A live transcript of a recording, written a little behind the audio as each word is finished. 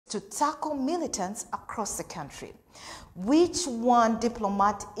to tackle militants across the country, which one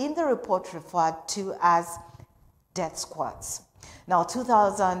diplomat in the report referred to as death squads. Now,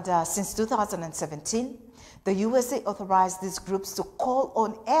 since 2017, the USA authorized these groups to call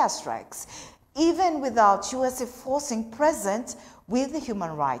on airstrikes, even without USA forcing presence with the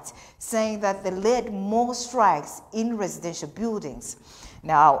human rights, saying that they led more strikes in residential buildings.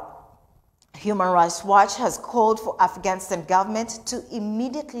 Now, Human Rights Watch has called for Afghanistan government to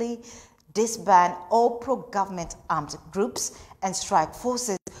immediately disband all pro-government armed groups and strike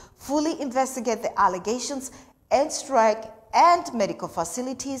forces, fully investigate the allegations, and strike and medical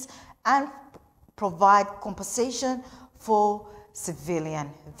facilities, and provide compensation for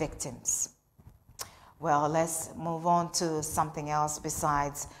civilian victims. Well, let's move on to something else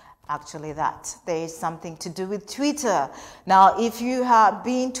besides actually that. There is something to do with Twitter. Now, if you have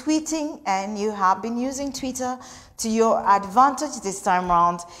been tweeting and you have been using Twitter to your advantage this time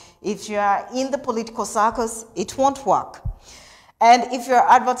around, if you are in the political circles, it won't work. And if you're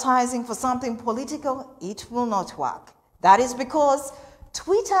advertising for something political, it will not work. That is because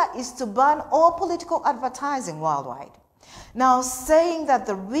Twitter is to ban all political advertising worldwide. Now, saying that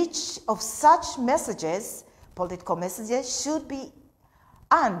the reach of such messages, political messages, should be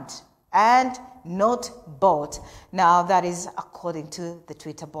earned and not bought. Now, that is according to the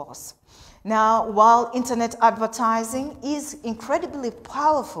Twitter boss. Now, while internet advertising is incredibly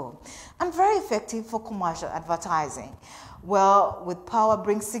powerful and very effective for commercial advertising, well, with power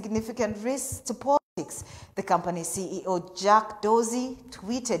brings significant risks to politics. The company CEO Jack Dorsey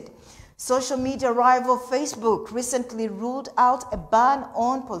tweeted, social media rival Facebook recently ruled out a ban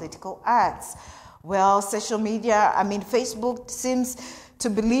on political ads. Well, Facebook seems to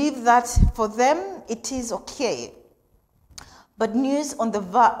believe that for them it is okay. But news on the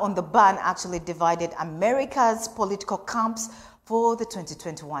ban actually divided America's political camps for the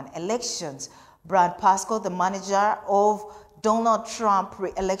 2021 elections. Brad Pascal, the manager of Donald Trump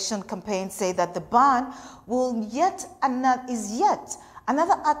re-election campaign, said that the ban is yet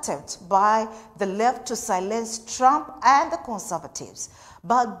another attempt by the left to silence Trump and the conservatives.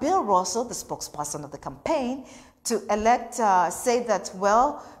 But Bill Russell, the spokesperson of the campaign, said that,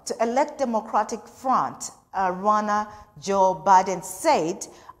 to elect Democratic Front runner Joe Biden said,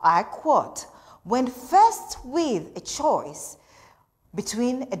 I quote, when faced with a choice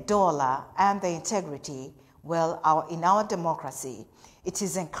between a dollar and the integrity, in our democracy, it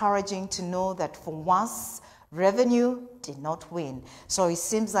is encouraging to know that for once, revenue did not win. So it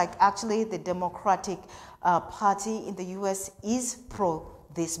seems like actually the Democratic Party in the US is pro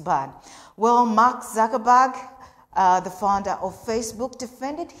this ban. Well, Mark Zuckerberg, the founder of Facebook,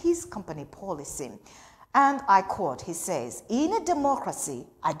 defended his company policy. And I quote, he says, in a democracy,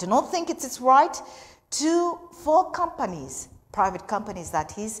 I do not think it is right for companies, private companies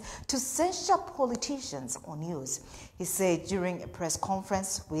that is, to censure politicians or news, he said during a press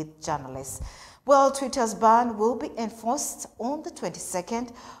conference with journalists. Well, Twitter's ban will be enforced on the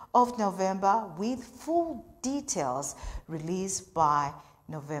 22nd of November with full details released by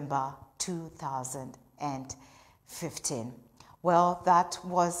November 2015. Well, that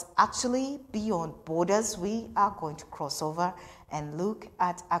was actually Beyond Borders. We are going to cross over and look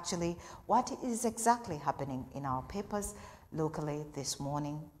at actually what is exactly happening in our papers locally this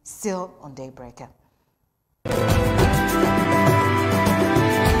morning, still on Daybreaker.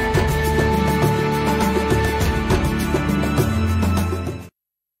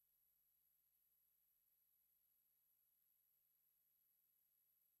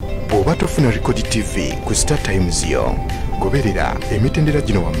 Bw'oba tofuna Record TV ku Star Times yo, goberera emitendera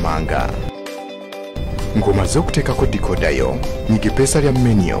gino wammanga. Ng'omaze okuteekako decoder yo, nyiga eppeesa lya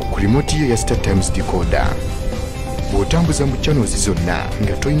menu ku remote yo ya Star Times decoder. Bw'otambuza mu channels zonna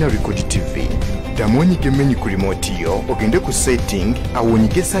nga toyina Record TV, ddamu onyige menu ku remote yo, ogende ku setting, awo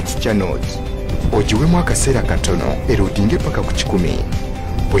onyige search channels. Ogiwemu akaseera katono era odinge paka ku 10.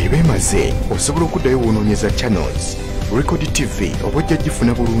 Bw'eba emaze, osobola okuddayo w'onoonyeza channels. Record TV obojja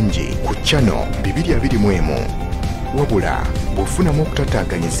gifuna bulungi ku channel 221. Wabula, bw'ofunamu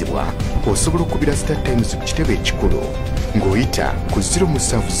okutataaganyizibwa, osobola okubira Star Times ku kitebe ekikulu ng'oyita ku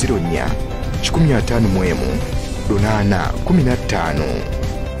 0704 151 815.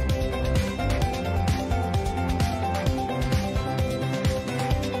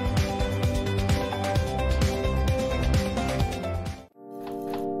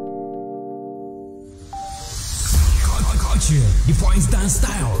 Defines dance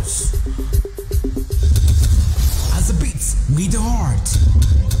styles. As the beats meet the heart,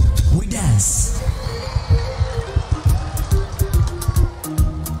 we dance.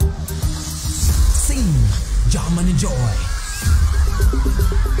 Sing, jam and enjoy.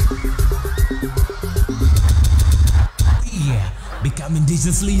 I'm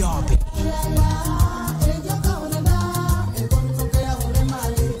indigenously happy.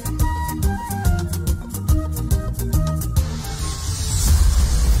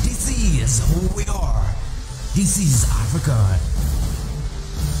 This is who we are. This is Africa.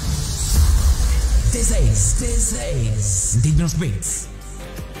 This is Indigenous Beats.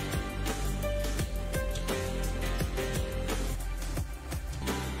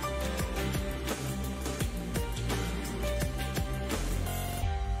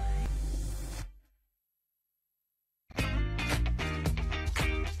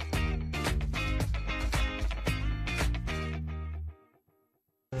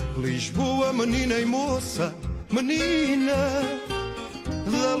 Lisboa, menina e moça, menina,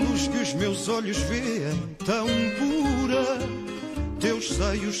 da luz que os meus olhos veem, tão pura. Teus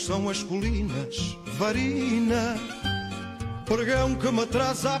seios são as colinas, varina, pregão que me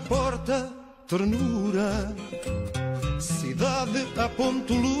traz à porta, ternura. Cidade a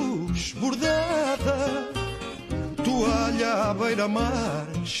ponto luz bordada, toalha à beira-mar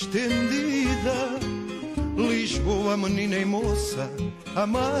estendida. Lisboa, menina e moça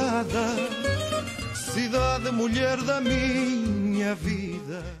amada, cidade, mulher da minha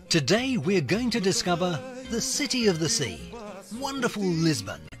vida. Today we're going to discover the city of the sea. Wonderful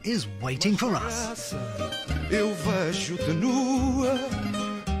Lisbon is waiting for us. Eu vejo-te nua,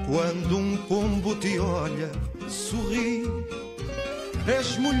 quando pombo te olha, sorri.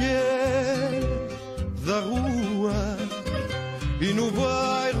 És mulher da rua, e no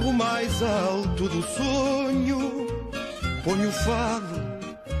bairro mais alto do sonho ponho o fado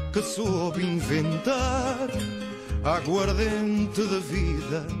que soube inventar, aguardente de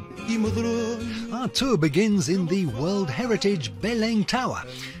vida e medronho. Our tour begins in the World Heritage Belém Tower.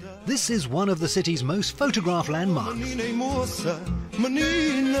 This is one of the city's most photographed landmarks. Menina e moça,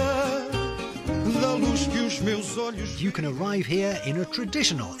 menina, da luz que os meus olhos. You can arrive here in a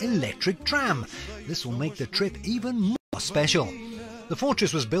traditional electric tram. This will make the trip even more special. The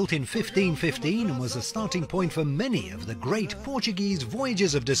fortress was built in 1515 and was a starting point for many of the great Portuguese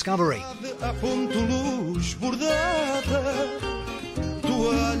voyages of discovery. A ponto luz bordada,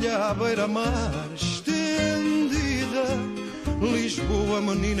 toalha à beira-mar estendida. Lisboa,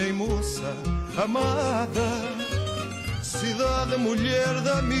 menina e moça amada, cidade, mulher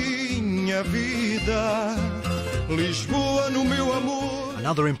da minha vida. Lisboa no meu amor.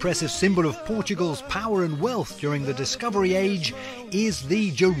 Another impressive symbol of Portugal's power and wealth during the Discovery Age is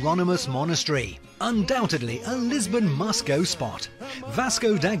the Jerónimos Monastery. Undoubtedly a Lisbon must-go spot.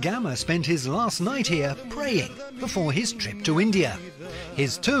 Vasco da Gama spent his last night here praying before his trip to India.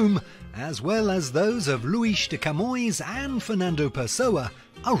 His tomb, as well as those of Luís de Camões and Fernando Pessoa,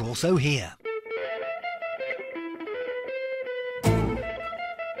 are also here.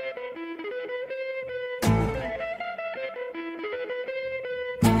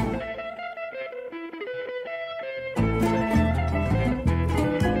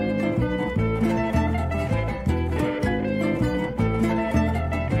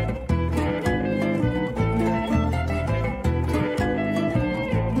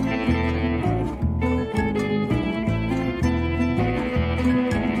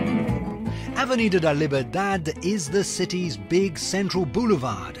 Avenida da Liberdade is the city's big central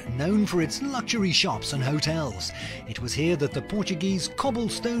boulevard, known for its luxury shops and hotels. It was here that the Portuguese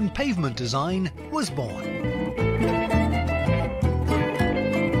cobblestone pavement design was born.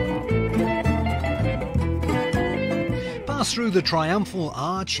 Pass through the Triumphal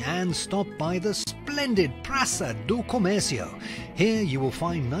Arch and stop by the splendid Praça do Comércio. Here you will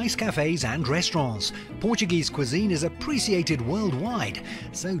find nice cafes and restaurants. Portuguese cuisine is appreciated worldwide,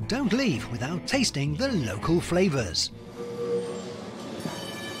 so don't leave without tasting the local flavours.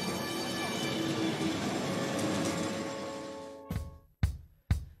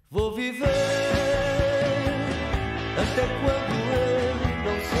 Vou viver até quando eu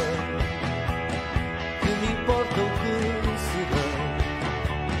não sei, que me importa o que será.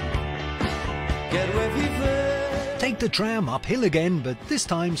 Quero é viver. Take the tram uphill again, but this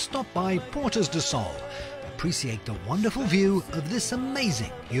time stop by Portas do Sol. Appreciate the wonderful view of this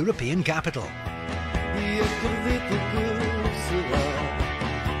amazing European capital. E acredito que será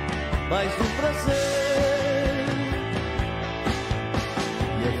mais prazer.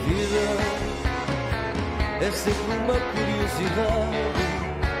 E a vida é sempre uma curiosidade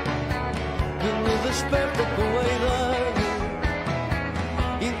que me desperta com a idade.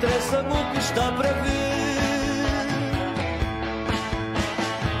 Interessa-me o que está para ver.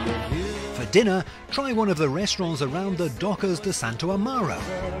 For dinner, try one of the restaurants around the Docas de Santo Amaro.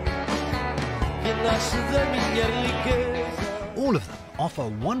 Que nasce da minha riqueza. Or All of them offer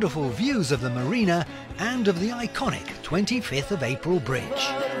wonderful views of the marina and of the iconic 25th of April Bridge.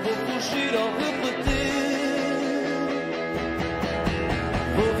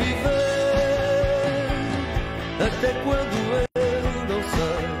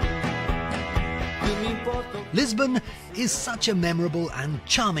 Lisbon is such a memorable and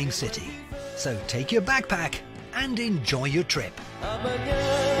charming city, so take your backpack and enjoy your trip.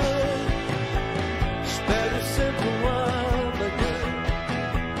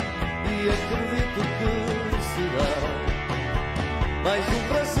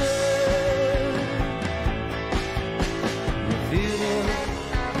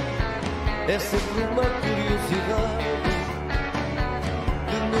 É sempre uma curiosidade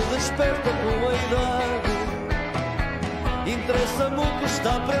que me desperta com a idade. Interessa-me o que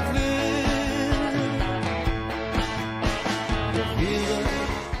está para vir na vida.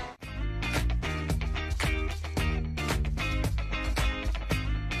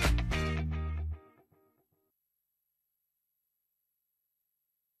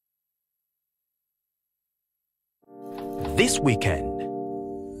 This weekend,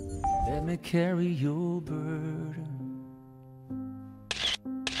 Let me carry your burden.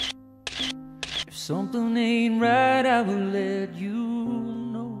 If something ain't right, I will let you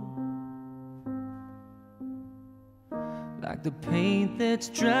know. Like the paint that's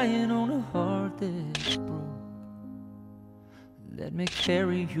drying on a heart that's broke. Let me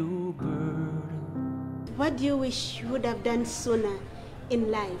carry your burden. What do you wish you would have done sooner in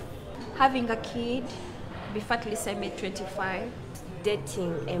life? Having a kid before at least I made 25.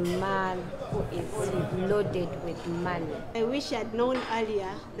 Dating a man who is loaded with money. I wish I'd known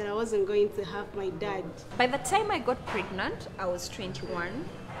earlier that I wasn't going to have my dad. By the time I got pregnant, I was 21.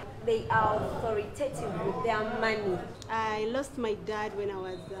 They are authoritative with their money. I lost my dad when I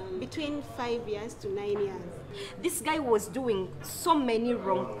was between 5 years to 9 years. This guy was doing so many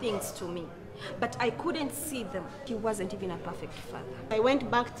wrong things to me, but I couldn't see them. He wasn't even a perfect father. I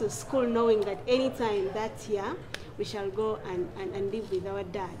went back to school knowing that anytime that year, we shall go and live with our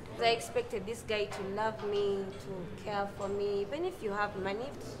dad. I expected this guy to love me, to care for me. Even if you have money,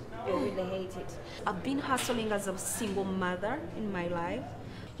 you really hate it. I've been hustling as a single mother in my life.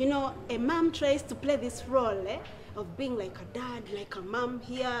 You know, a mom tries to play this role of being like a dad, like a mom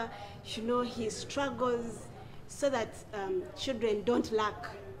here. You know, he struggles so that children don't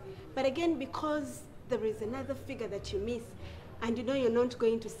lack. But again, because there is another figure that you miss, and you know you're not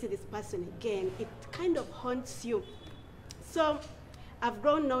going to see this person again, it kind of haunts you. So I've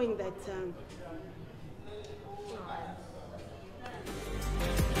grown knowing that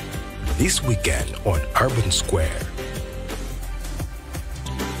this weekend on Urban Square.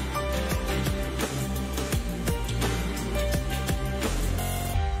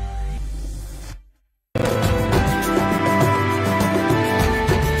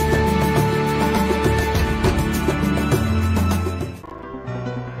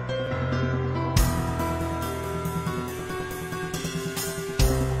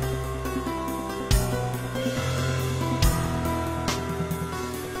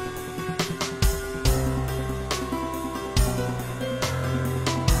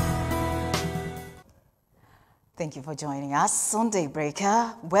 Thank you for joining us on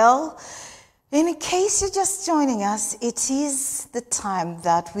Daybreaker. Well, in case you're just joining us, it is the time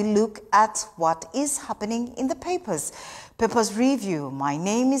that we look at what is happening in the papers. Papers Review. My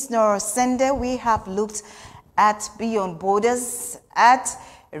name is Nora Sende. We have looked at Beyond Borders, at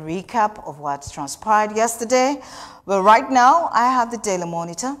a recap of what transpired yesterday. Well, right now, I have the Daily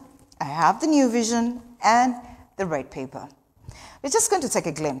Monitor, I have the New Vision, and the Red Paper. We're just going to take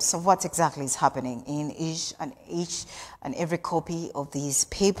a glimpse of what exactly is happening in each and every copy of these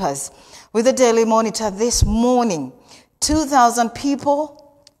papers. With the Daily Monitor this morning, 2,000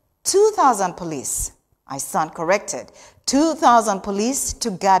 people, 2,000 police. I stand corrected. 2,000 police to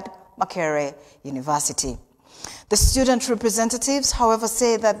guard Makerere University. The student representatives, however,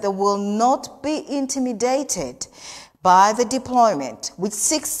 say that they will not be intimidated by the deployment, which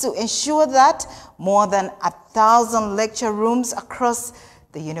seeks to ensure that more than 1,000 lecture rooms across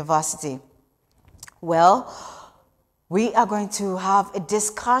the university. Well, we are going to have a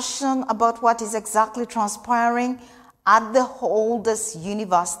discussion about what is exactly transpiring at the oldest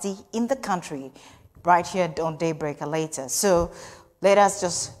university in the country, right here on Daybreaker later. So let us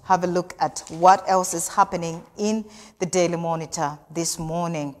just have a look at what else is happening in the Daily Monitor this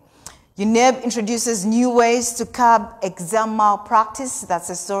morning. UNEB introduces new ways to curb exam malpractice. That's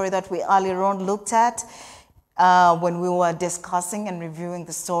a story that we earlier on looked at. when we were discussing and reviewing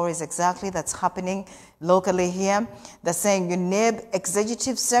the stories exactly that's happening locally here. They're saying UNEB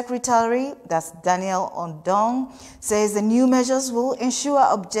Executive Secretary, that's Daniel Ondong, says the new measures will ensure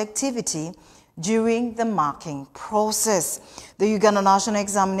objectivity during the marking process. The Uganda National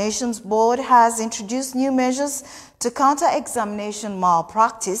Examinations Board has introduced new measures to counter examination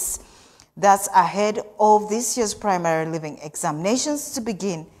malpractice that's ahead of this year's primary leaving examinations to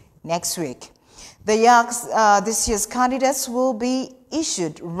begin next week. This year's candidates will be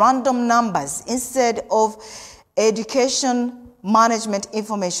issued random numbers instead of Education Management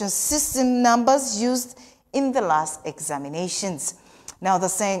Information System numbers used in the last examinations. Now they're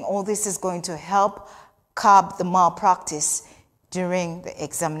saying all this is going to help curb the malpractice during the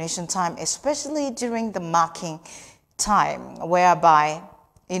examination time, especially during the marking time, whereby,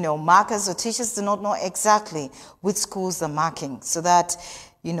 you know, markers or teachers do not know exactly which schools they're marking, so that,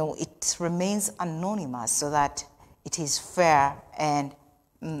 you know, it remains anonymous, so that it is fair and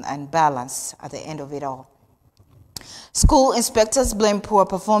balanced at the end of it all. School inspectors blame poor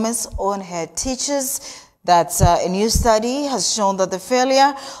performance on head teachers. That's a new study has shown that the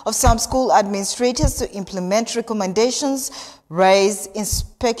failure of some school administrators to implement recommendations raised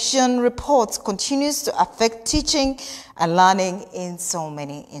inspection reports continues to affect teaching and learning in so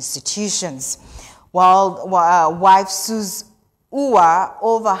many institutions. While wife sues Ua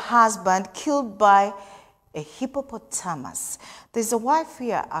over husband killed by a hippopotamus. There's a wife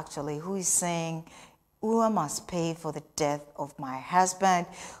here actually who is saying, Ua must pay for the death of my husband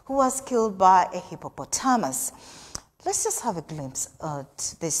who was killed by a hippopotamus. Let's just have a glimpse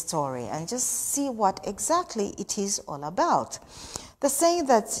at this story and just see what exactly it is all about. They're saying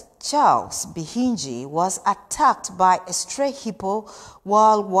that Charles Bihinji was attacked by a stray hippo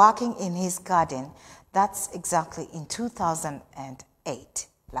while walking in his garden. That's exactly in 2008,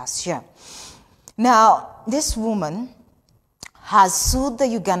 last year. Now, this woman has sued the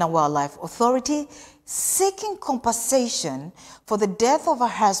Uganda Wildlife Authority seeking compensation for the death of her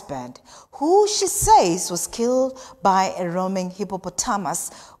husband, who she says was killed by a roaming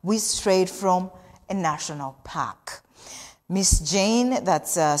hippopotamus which strayed from a national park. Miss Jane,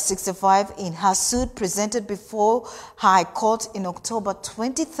 that's 65, in her suit presented before High Court in October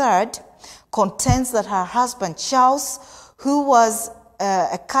 23rd, contends that her husband Charles, who was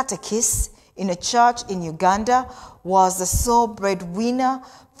a catechist in a church in Uganda, was the sole breadwinner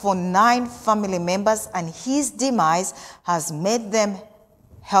for 9 family members, and his demise has made them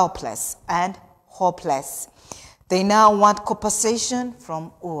helpless and hopeless. They now want compensation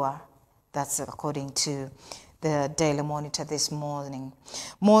from Ua. That's according to the Daily Monitor this morning.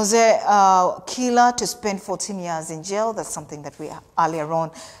 Mose killer to spend 14 years in jail. That's something that we earlier on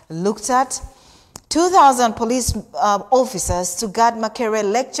looked at. 2,000 police officers to guard Makerere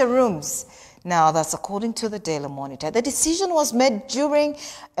lecture rooms. Now, that's according to the Daily Monitor. The decision was made during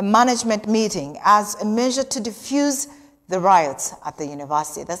a management meeting as a measure to diffuse the riots at the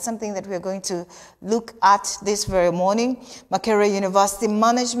university. That's something that we're going to look at this very morning. Makerere University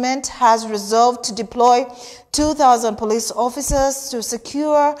management has resolved to deploy 2,000 police officers to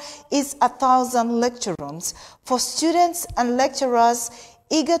secure its 1,000 lecture rooms for students and lecturers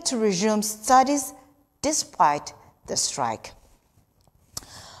eager to resume studies despite the strike.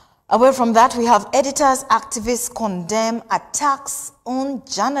 Away from that, we have editors, activists condemn attacks on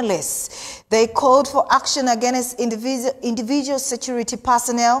journalists. They called for action against individual security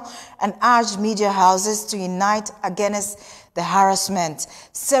personnel and urged media houses to unite against the harassment.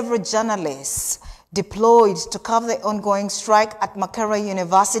 Several journalists deployed to cover the ongoing strike at Makerere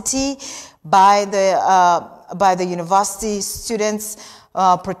University by the university students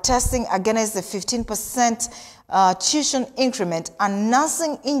protesting against the 15% tuition increment and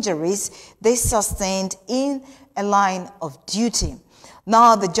nursing injuries they sustained in a line of duty.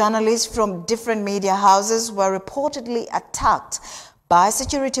 Now, the journalists from different media houses were reportedly attacked by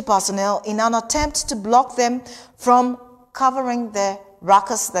security personnel in an attempt to block them from covering the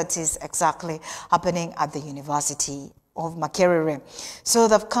ruckus that is exactly happening at the University of Makerere. So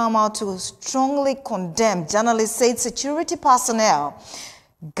they've come out to strongly condemn. Journalists said security personnel,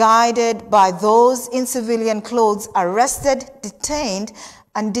 guided by those in civilian clothes, arrested, detained,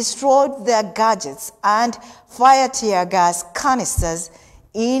 and destroyed their gadgets and fired tear gas canisters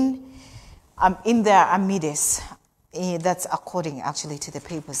in their amidst. That's according actually to the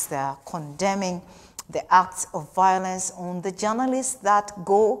papers. They're condemning the acts of violence on the journalists that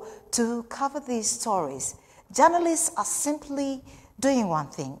go to cover these stories. Journalists are simply doing one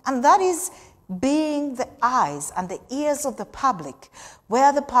thing, and that is being the eyes and the ears of the public,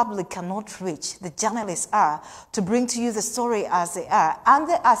 where the public cannot reach, the journalists are, to bring to you the story as they are, and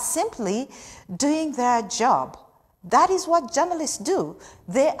they are simply doing their job. That is what journalists do.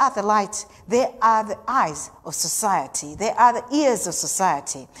 They are the light, they are the eyes of society, they are the ears of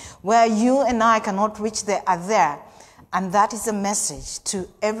society. Where you and I cannot reach, they are there. And that is a message to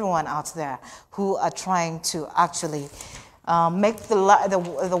everyone out there who are trying to actually make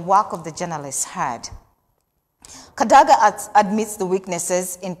the work of the journalists heard. Kadaga admits the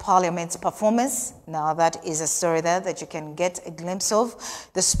weaknesses in Parliament's performance. Now that is a story there that you can get a glimpse of.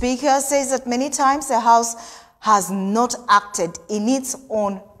 The Speaker says that many times the House has not acted in its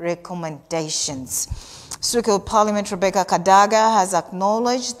own recommendations. Speaker of Parliament Rebecca Kadaga has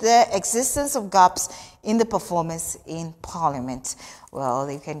acknowledged the existence of gaps in the performance in Parliament.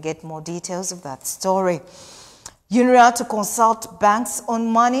 Well, you can get more details of that story. UNRA to consult banks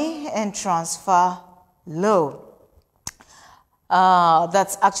on money and transfer law.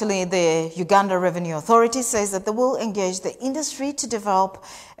 That's actually the Uganda Revenue Authority says that they will engage the industry to develop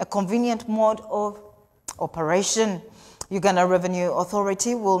a convenient mode of operation. Uganda Revenue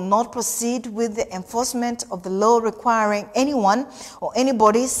Authority will not proceed with the enforcement of the law requiring anyone or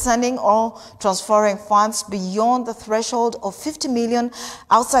anybody sending or transferring funds beyond the threshold of 50 million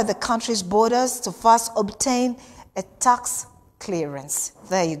outside the country's borders to first obtain a tax clearance.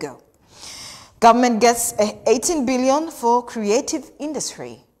 There you go. Government gets 18 billion for creative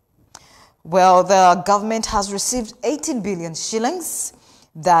industry. Well, the government has received 18 billion shillings.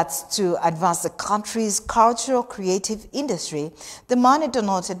 That's to advance the country's cultural creative industry. The money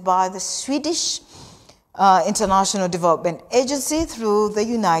donated by the Swedish International Development Agency through the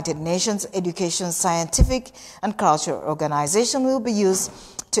United Nations Education, Scientific and Cultural Organization will be used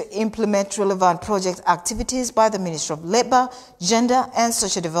to implement relevant project activities by the Ministry of Labour, Gender and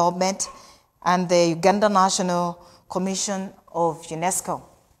Social Development and the Uganda National Commission of UNESCO.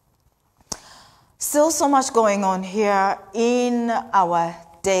 Still so much going on here in our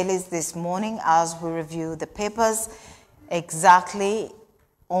dailies this morning as we review the papers exactly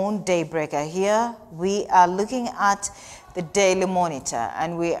on Daybreaker. Here we are looking at the Daily Monitor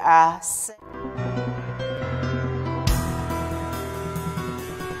and we are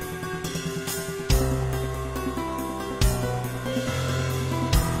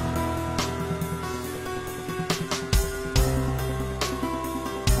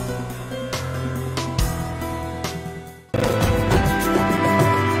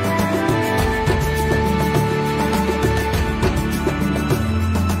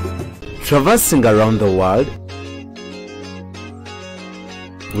traversing around the world,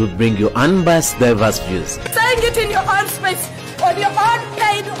 will bring you unbiased, diverse views. Saying it in your own space, on your own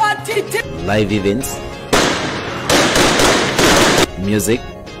pain, on TV. Live events, music,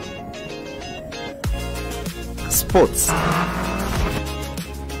 sports,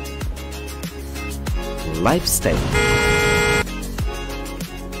 lifestyle,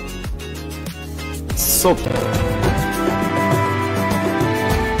 soccer.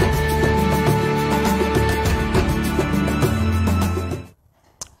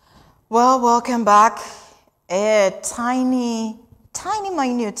 Well, welcome back. A tiny,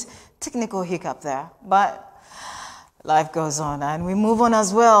 minute technical hiccup there, but life goes on, and we move on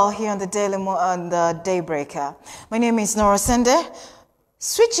as well here on the Daybreaker. My name is Nora Sende.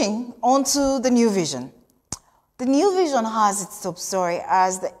 Switching onto the New Vision. The New Vision has its top story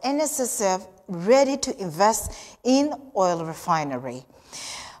as the NSSF ready to invest in oil refinery.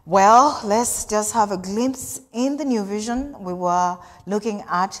 Well, let's just have a glimpse in the New Vision. We were looking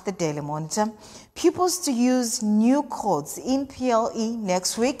at the Daily Monitor. Pupils to use new codes in PLE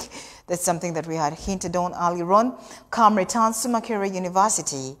next week. That's something that we had hinted on earlier on. CAM returns to Makerere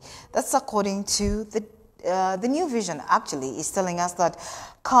University. That's according to the New Vision, actually, is telling us that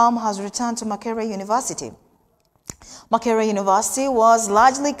CAM has returned to Makerere University. Makerere University was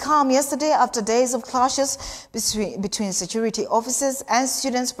largely calm yesterday after days of clashes between security officers and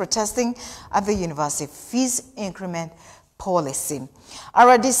students protesting at the university fees increment policy.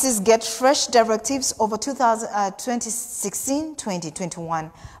 RDCs get fresh directives over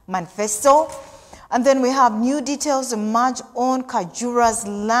 2016-2021 manifesto. And then we have new details emerge on Kajura's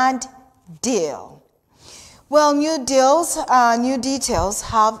land deal. Well, new details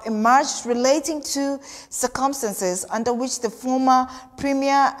have emerged relating to circumstances under which the former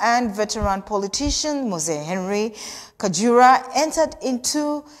premier and veteran politician Mose Henry Kajura entered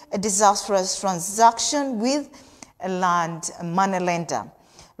into a disastrous transaction with a money lender.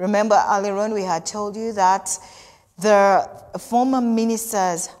 Money earlier on we had told you that the former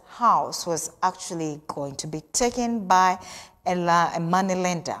minister's house was actually going to be taken by a money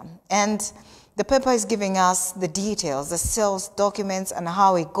lender, and The paper is giving us the details, the sales documents, and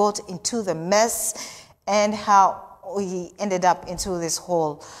how he got into the mess and how he ended up into this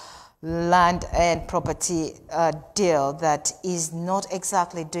whole land and property deal that is not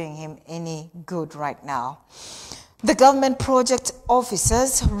exactly doing him any good right now. The government project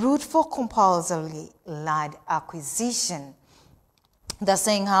officers root for compulsory land acquisition. They're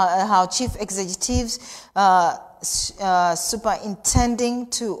saying how chief executives superintending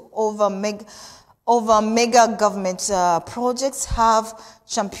to over mega government projects have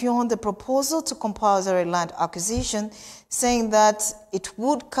championed the proposal to compulsory land acquisition, saying that it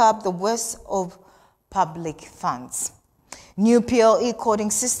would curb the waste of public funds. New PLE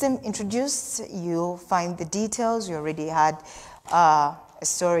coding system introduced. You'll find the details. We already had a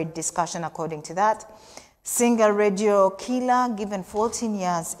story discussion according to that. Singer radio killer given 14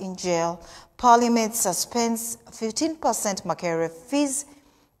 years in jail. Parliament suspends 15% Makerere fees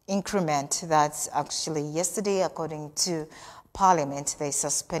increment. That's actually yesterday, according to Parliament, they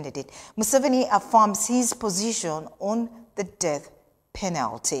suspended it. Museveni affirms his position on the death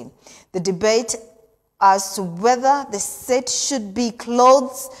penalty. The debate as to whether the state should be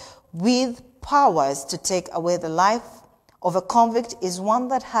clothed with powers to take away the life of a convict is one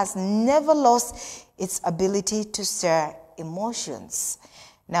that has never lost its ability to stir emotions.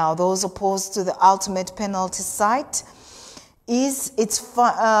 Now, those opposed to the ultimate penalty cite is its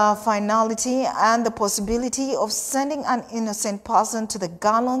finality and the possibility of sending an innocent person to the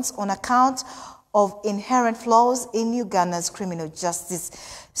gallows on account of inherent flaws in Uganda's criminal justice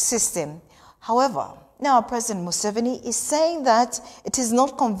system. However, now President Museveni is saying that it is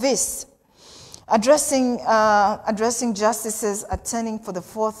not convinced. Addressing justices attending for the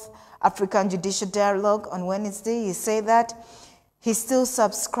 4th African Judicial Dialogue on Wednesday, he said that he still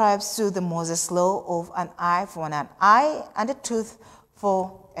subscribes to the Moses law of an eye for an eye and a tooth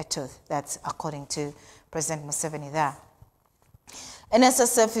for a tooth. That's according to President Museveni there.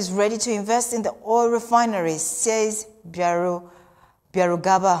 NSSF is ready to invest in the oil refineries, says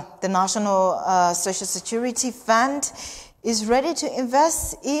Byarugaba. The National Social Security Fund is ready to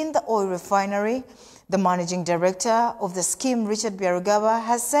invest in the oil refinery. The managing director of the scheme, Richard Byarugaba,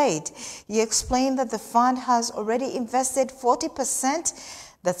 has said. He explained that the fund has already invested 40%.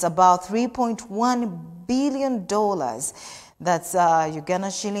 That's about $3.1 billion. That's Uganda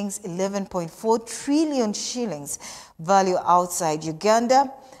shillings, 11.4 trillion shillings value outside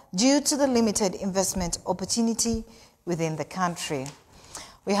Uganda due to the limited investment opportunity within the country.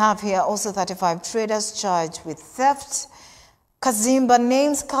 We have here also 35 traders charged with theft. Kazimba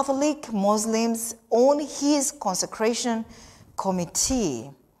names Catholic Muslims on his consecration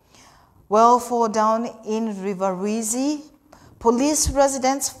committee. Well, fall down in Rivarizi. Police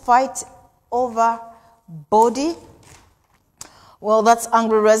residents fight over body. Well, that's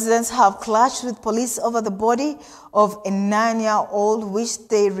angry residents have clashed with police over the body of a 9-year-old which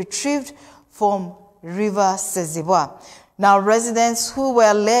they retrieved from River Sezibwa. Now, residents who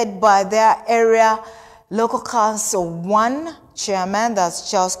were led by their area Local Council 1 chairman,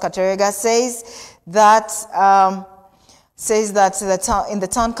 that's Charles Katerega, says that in the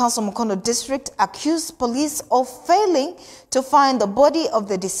town council Mukono district accused police of failing to find the body of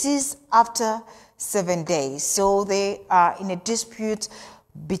the deceased after 7 days. So they are in a dispute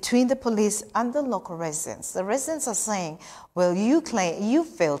between the police and the local residents. The residents are saying, well, you claim you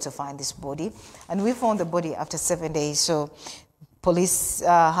failed to find this body, and we found the body after 7 days. So police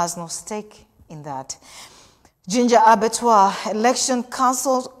has no stake in that. Ginger Abattoir election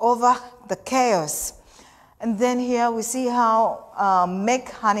cancelled over the chaos. And then here we see how make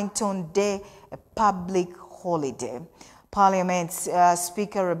Huntington Day a public holiday. Parliament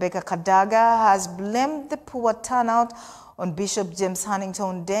Speaker Rebecca Kadaga has blamed the poor turnout on Bishop James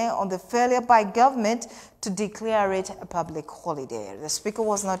Huntington Day on the failure by government to declare it a public holiday. The Speaker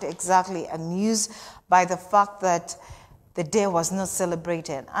was not exactly amused by the fact that the day was not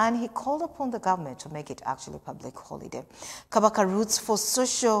celebrated, and he called upon the government to make it actually a public holiday. Kabaka Roots for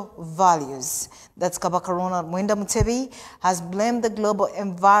Social Values, that's Kabaka Ronald Mwenda Mutebi, has blamed the global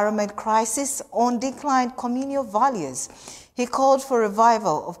environment crisis on declined communal values. He called for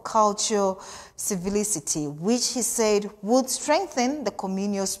revival of cultural civility, which he said would strengthen the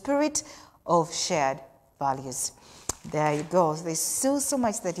communal spirit of shared values. There you go. There's still so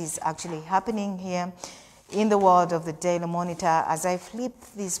much that is actually happening here in the world of the Daily Monitor. As I flip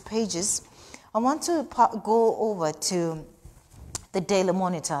these pages, I want to go over to the Daily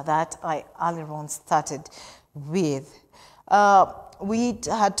Monitor that I earlier on started with. We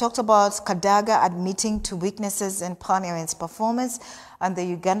had talked about Kadaga admitting to weaknesses in Parliament's performance and the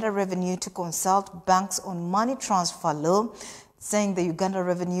Uganda revenue to consult banks on money transfer law. saying the Uganda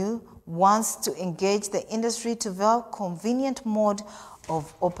Revenue wants to engage the industry to develop convenient mode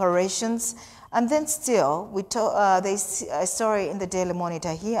of operations. And then still, there's a story in the Daily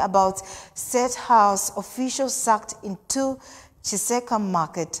Monitor here about State House officials sacked in 2 Chiseka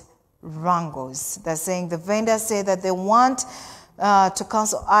market wrangles. They're saying the vendors say that they want to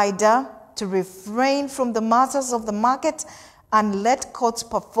counsel IDA to refrain from the matters of the market and let courts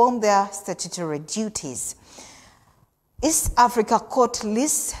perform their statutory duties. East Africa Court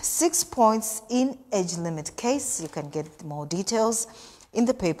lists 6 points in age limit case. You can get more details in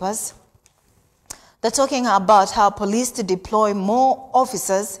the papers. They're talking about how police to deploy more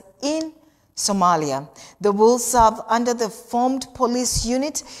officers in Somalia. They will serve under the formed police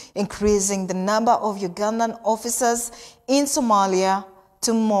unit, increasing the number of Ugandan officers in Somalia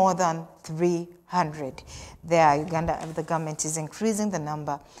to more than 300. The government is increasing the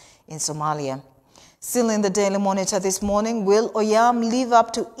number in Somalia. Still in the Daily Monitor this morning, will Oyam live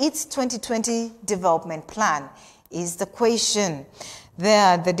up to its 2020 development plan? Is the question.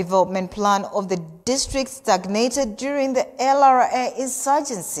 There, the development plan of the district stagnated during the LRA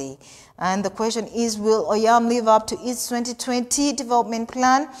insurgency. And the question is, will Oyam live up to its 2020 development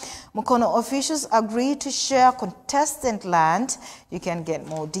plan? Mukono officials agree to share contested land. You can get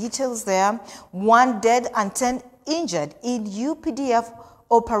more details there. 1 dead and 10 injured in UPDF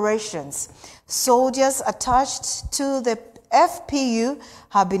operations. Soldiers attached to the FPU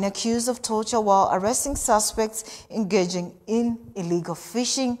have been accused of torture while arresting suspects engaging in illegal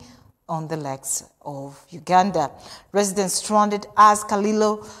fishing on the lakes of Uganda. Residents stranded as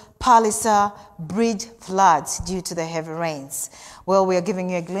Kalilo Palisa Bridge floods due to the heavy rains. Well, we are giving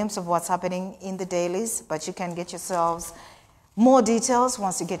you a glimpse of what's happening in the dailies, but you can get yourselves more details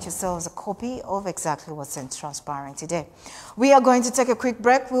once you get yourselves a copy of exactly what's transpiring today. We are going to take a quick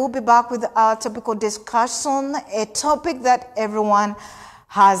break. We'll be back with our topical discussion, a topic that everyone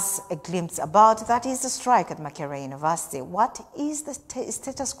has a glimpse about. That is the strike at Makerere University. What is the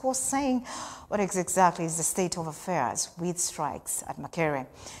status quo saying? What exactly is the state of affairs with strikes at Makerere?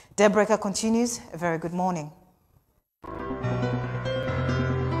 Daybreaker continues. A very good morning.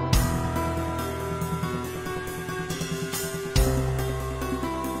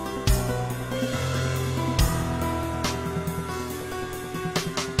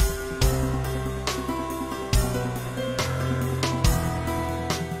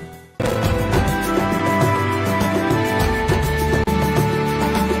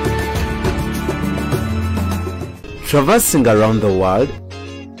 Traversing around the world,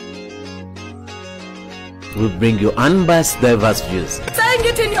 we bring you unbiased, diverse views. Saying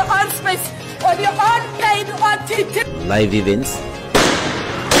it in your own space, on your own paid on TV. Live events,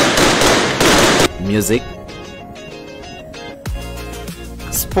 music,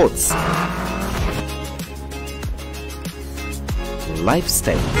 sports,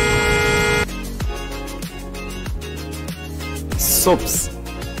 lifestyle, soaps,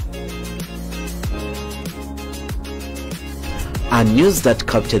 and news that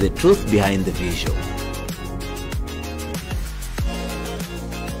capture the truth behind the visual.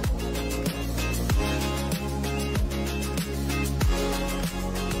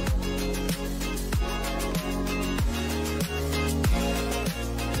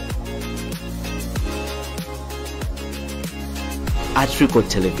 At Record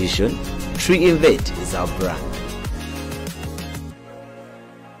Television, Tree Invade is our brand.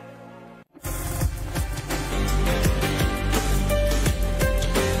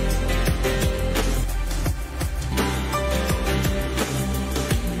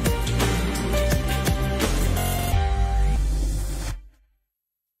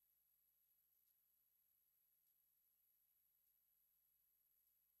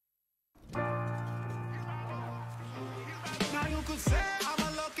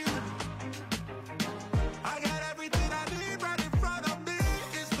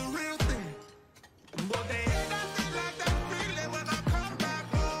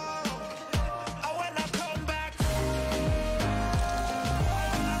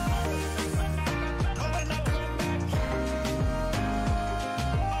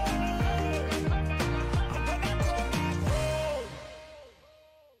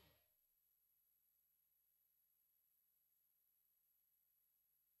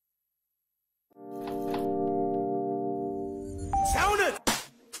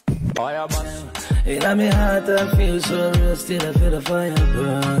 In my heart I feel so real, still I feel the fire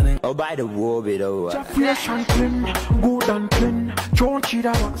burning. Oh, by the war bit over. Fresh and clean, good and clean. Don't cheat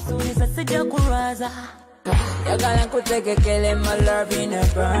out. So it's a sija kuraza. You're gonna kuteke kele my love in a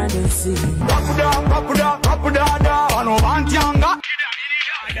burning sea. Papuda, papuda, papuda, da. Ano bantianga.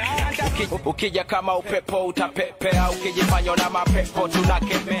 ukija kama upepo utapepea, ukijifanya na mapepo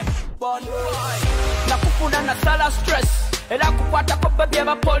tunakemea. Na kufuna na sala stress, ela kukwata kwa baby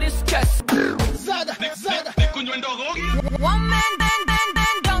ya police case. Zada kunywa ndogo. One man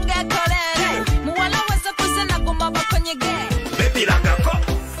don't get caught. Muwala weza kusena kumaba kwenye game. Baby lakako.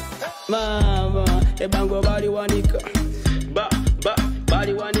 Mama, ebango bali wanika.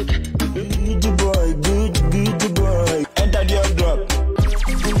 Bali wanika. Good boy. Enter the drop.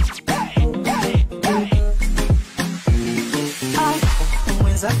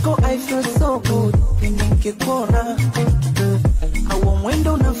 Mwenzako I feel so good. Nikikona au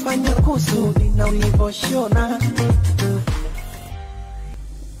mwendo unafanya kusudi na ulivoshona.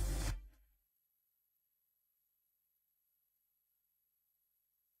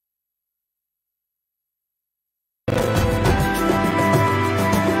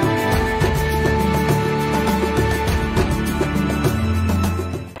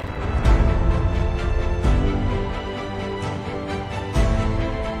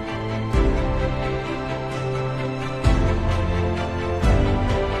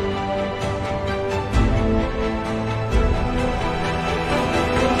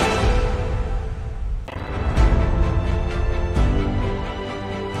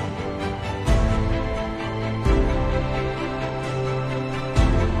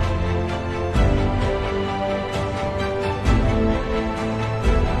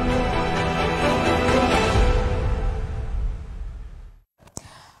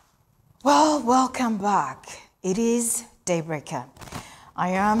 Well, welcome back. It is Daybreaker. I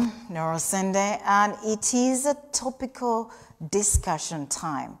am Nora Sende, and it is a topical discussion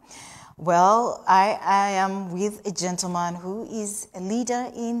time. Well, I am with a gentleman who is a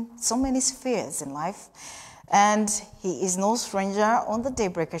leader in so many spheres in life, and he is no stranger on the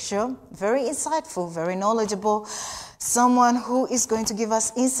Daybreaker show. Very insightful, very knowledgeable, someone who is going to give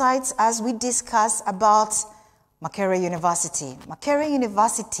us insights as we discuss about Makerere University. Makerere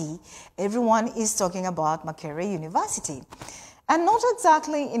University, everyone is talking about Makerere University. And not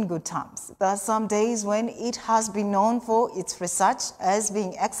exactly in good terms. There are some days when it has been known for its research as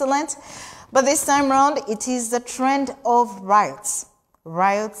being excellent, but this time around it is the trend of riots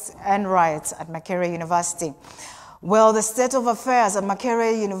at Makerere University. Well, the state of affairs at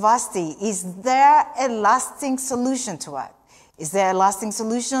Makerere University, is there a lasting solution to it? Is there a lasting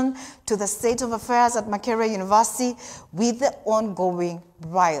solution to the state of affairs at Makerere University with the ongoing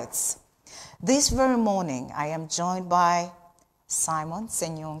riots? This very morning, I am joined by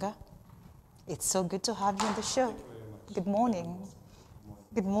Ssenyonga. It's so good to have you on the show. Good morning.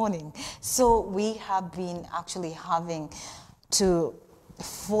 Good morning. So we have been actually having to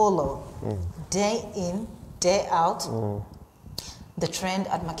follow day in, day out the trend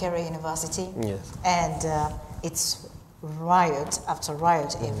at Makerere University. Yes. And it's riot after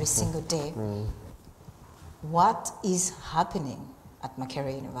riot every single day. What is happening at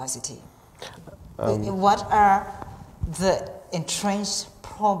Makerere University? What are the entrenched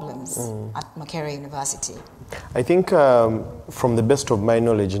problems at Makerere University? I think from the best of my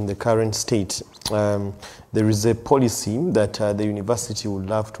knowledge in the current state, there is a policy that the university would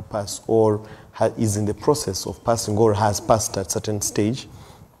love to pass, or is in the process of passing, or has passed at a certain stage,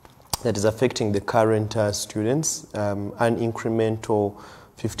 that is affecting the current students, an incremental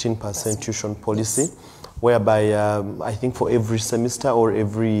 15% tuition policy, whereby I think for every semester or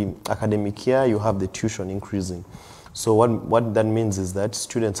every academic year, you have the tuition increasing. So what that means is that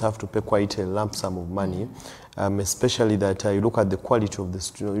students have to pay quite a lump sum of money, especially that you look at the quality of the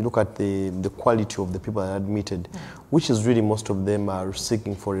student, you look at the quality of the people that are admitted, which is really most of them are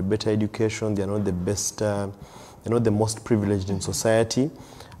seeking for a better education. They are not the best, they're not the most privileged in society.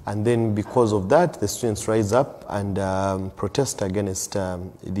 And then because of that, the students rise up and protest against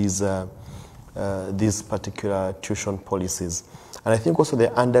these particular tuition policies. And I think also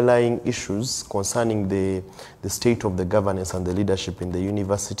the underlying issues concerning the state of the governance and the leadership in the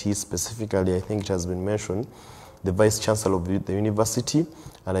university, specifically, I think it has been mentioned, the Vice Chancellor of the university,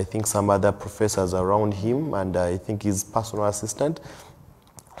 and I think some other professors around him, and I think his personal assistant,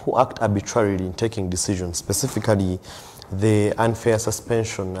 who act arbitrarily in taking decisions, specifically the unfair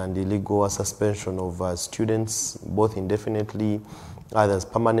suspension and illegal suspension of students, both indefinitely, others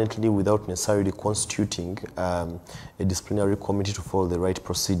permanently, without necessarily constituting a disciplinary committee to follow the right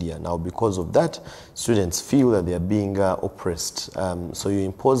procedure. Now, because of that, students feel that they are being oppressed. So you're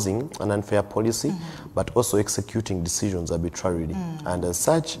imposing an unfair policy, but also executing decisions arbitrarily. And as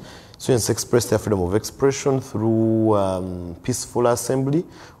such, students express their freedom of expression through peaceful assembly,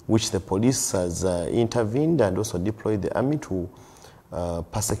 which the police has intervened and also deployed the army to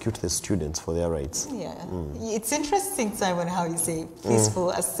persecute the students for their rights. Yeah, it's interesting, Simon, how you say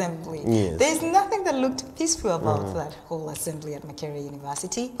peaceful assembly. Yes. There's nothing that looked peaceful about that whole assembly at Makerere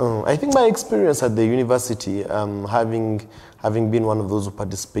University. I think my experience at the university, having been one of those who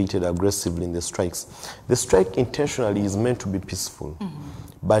participated aggressively in the strikes, the strike intentionally is meant to be peaceful.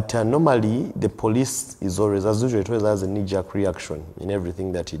 But normally, the police is always, as usual, it always has a knee-jerk reaction in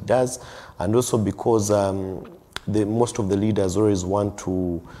everything that it does. And also because most of the leaders always want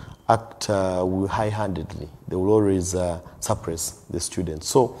to act high-handedly. They will always suppress the students.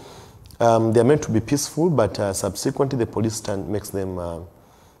 So they're meant to be peaceful, but subsequently the police makes them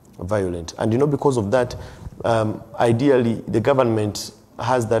violent. And because of that, ideally, the government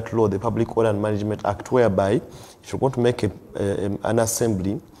has that law, the Public Order and Management Act, whereby if you're going to make an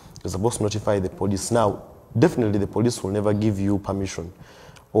assembly, you're supposed to notify the police. Now, definitely the police will never give you permission,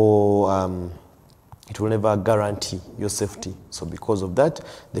 or it will never guarantee your safety. So because of that,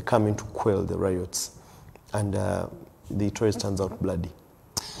 they come in to quell the riots, and the choice turns out bloody.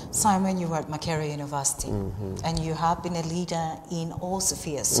 Simon, you were at Makerere University, and you have been a leader in all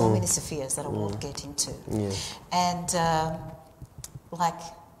spheres, so many spheres that I won't get into. And like,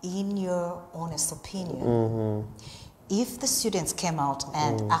 in your honest opinion, if the students came out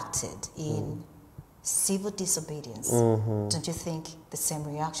and acted in civil disobedience, don't you think the same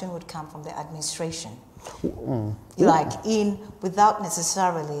reaction would come from the administration? Like, without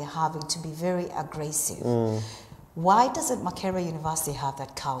necessarily having to be very aggressive. Why doesn't Makerere University have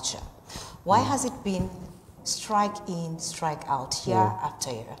that culture? Why has it been strike in, strike out, year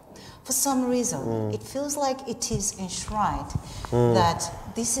after year? For some reason, it feels like it is enshrined that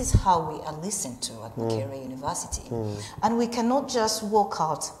this is how we are listened to at Makerere University. And we cannot just walk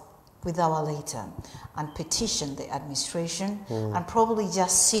out with our letter and petition the administration and probably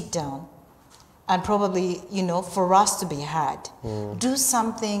just sit down and probably, for us to be heard. Do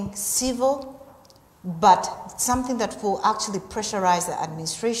something civil, but something that will actually pressurize the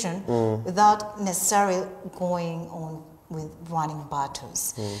administration without necessarily going on with running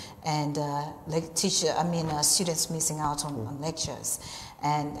battles and students missing out on lectures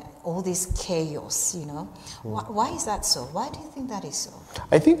and all this chaos, Why is that so? Why do you think that is so?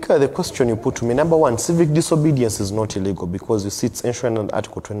 I think the question you put to me, number one, civic disobedience is not illegal because you see it's enshrined in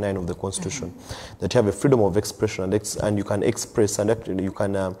Article 29 of the Constitution that you have a freedom of expression and you can express and actually you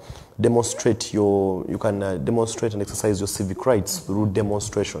can demonstrate and exercise your civic rights through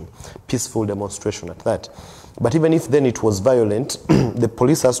demonstration, peaceful demonstration at that. But even if then it was violent, the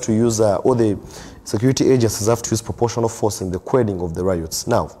police has to use, or the security agencies have to use proportional force in the quelling of the riots.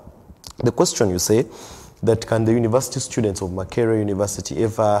 Now, the question you say, that can the university students of Makerere University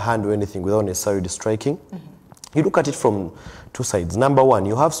ever handle anything without necessarily striking? You look at it from two sides. Number one,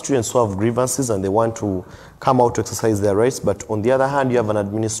 you have students who have grievances and they want to come out to exercise their rights, but on the other hand, you have an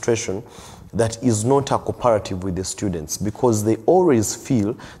administration that is not cooperative with the students because they always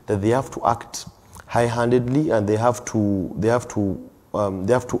feel that they have to act high-handedly and they have to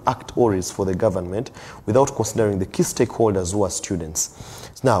act always for the government without considering the key stakeholders who are students.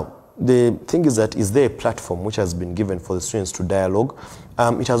 Now, the thing is that is there a platform which has been given for the students to dialogue?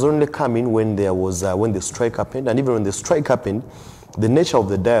 It has only come in when there was when the strike happened, and even when the strike happened, the nature of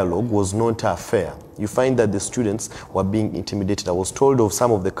the dialogue was not fair. You find that the students were being intimidated. I was told of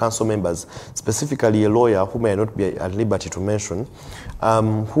some of the council members, specifically a lawyer who may not be at liberty to mention,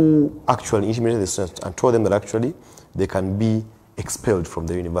 who actually intimidated the students and told them that actually they can be expelled from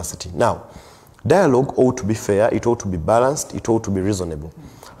the university. Now, dialogue ought to be fair, it ought to be balanced, it ought to be reasonable.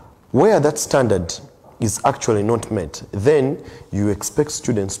 Where that standard is actually not met, then you expect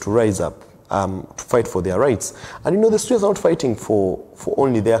students to rise up to fight for their rights. And the students are not fighting for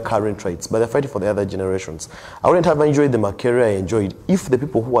only their current rights, but they're fighting for the other generations. I wouldn't have enjoyed the Makerere I enjoyed if the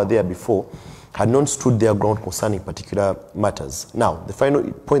people who were there before had not stood their ground concerning particular matters. Now, the final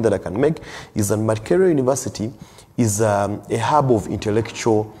point that I can make is that Makerere University is a hub of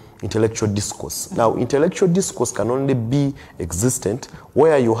intellectual discourse. Now, intellectual discourse can only be existent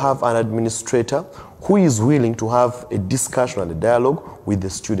where you have an administrator who is willing to have a discussion and a dialogue with the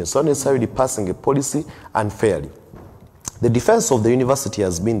students, not necessarily passing a policy unfairly. The defense of the university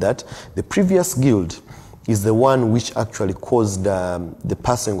has been that the previous guild is the one which actually caused the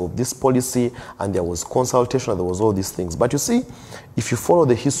passing of this policy, and there was consultation, and there was all these things. But you see, if you follow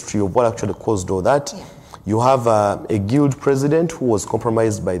the history of what actually caused all that, you have a guild president who was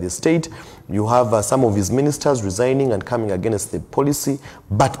compromised by the state. You have some of his ministers resigning and coming against the policy.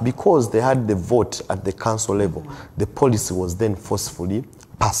 But because they had the vote at the council level, the policy was then forcefully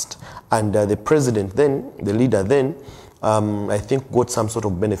passed. And the president then, the leader then, I think got some sort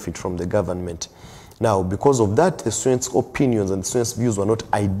of benefit from the government. Now, because of that, the students' opinions and the students' views were not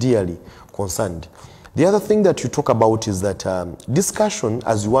ideally concerned. The other thing that you talk about is that discussion,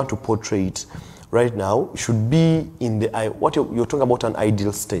 as you want to portray it right now, should be in the what you're talking about, an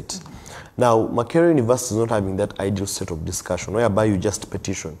ideal state. Now, Makerere University is not having that ideal state of discussion whereby you just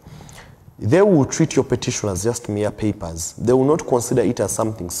petition. They will treat your petition as just mere papers. They will not consider it as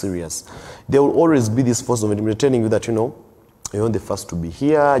something serious. There will always be this force of it telling you that, you're the first to be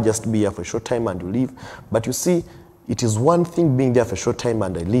here, just be here for a short time and you leave. But you see, it is one thing being there for a short time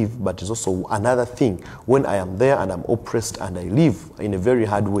and I leave, but it's also another thing when I am there and I'm oppressed and I leave in a very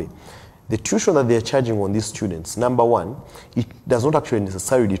hard way. The tuition that they're charging on these students, number one, it does not actually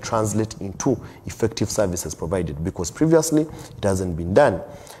necessarily translate into effective services provided, because previously it hasn't been done.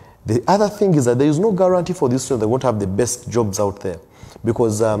 The other thing is that there is no guarantee for these students that won't have the best jobs out there,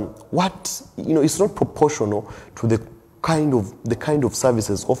 because it's not proportional to the kind of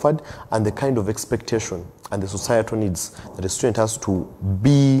services offered and the kind of expectation and the societal needs that a student has to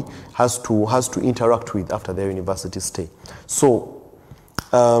interact with after their university stay. So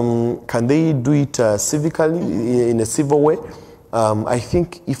can they do it civically, in a civil way? I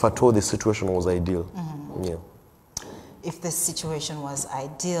think if at all the situation was ideal. Yeah. If the situation was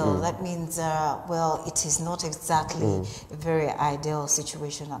ideal, that means, well, it is not exactly a very ideal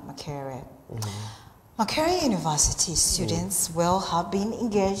situation at Makerere. Makerere University students, well, have been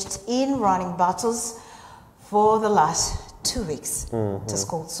engaged in running battles for the last 2 weeks. It has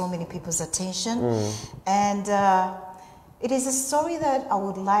called so many people's attention. And it is a story that I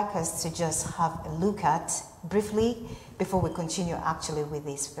would like us to just have a look at briefly before we continue actually with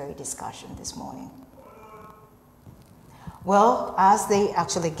this very discussion this morning. Well, as they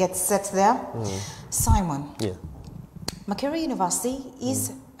actually get set there, Simon, Makerere University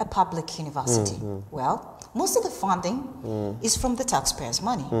is a public university. Well, most of the funding is from the taxpayers'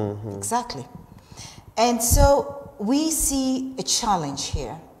 money. Exactly. And so we see a challenge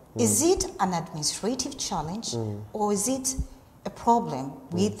here. Is it an administrative challenge or is it a problem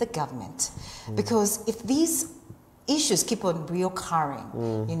with the government? Because if these issues keep on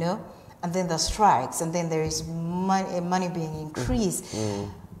reoccurring, and then the strikes, and then there is money being increased,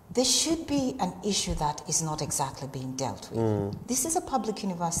 there should be an issue that is not exactly being dealt with. This is a public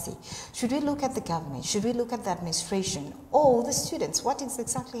university. Should we look at the government? Should we look at the administration? Or the students? What is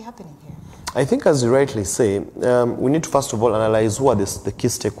exactly happening here? I think, as you rightly say, we need to first of all analyze who are the key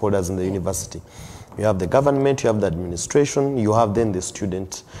stakeholders in the university. You have the government, you have the administration, you have then the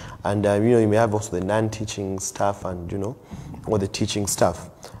student, and you may have also the non-teaching staff and, or the teaching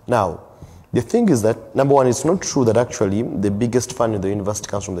staff. Now, the thing is that, number one, it's not true that actually the biggest fund in the university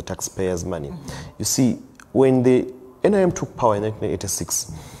comes from the taxpayers' money. You see, when the NIM took power in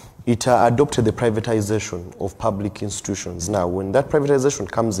 1986, it adopted the privatization of public institutions. Now, when that privatization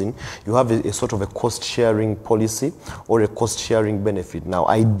comes in, you have a sort of a cost-sharing policy or a cost-sharing benefit. Now,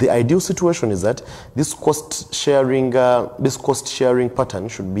 the ideal situation is that this cost-sharing pattern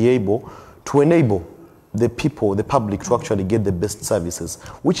should be able to enable the people, the public, to actually get the best services,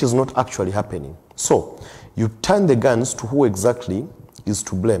 which is not actually happening. So, you turn the guns to who exactly is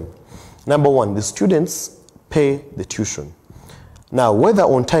to blame. Number one, the students pay the tuition. Now, whether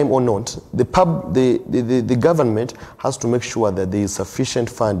on time or not, the government has to make sure that there is sufficient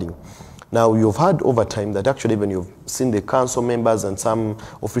funding. Now, you've heard over time that actually even you've seen the council members and some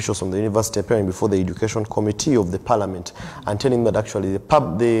officials from the university appearing before the education committee of the parliament and telling that actually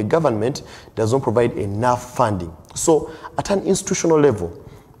the government does not provide enough funding. So, at an institutional level,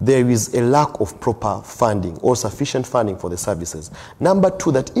 there is a lack of proper funding or sufficient funding for the services. Number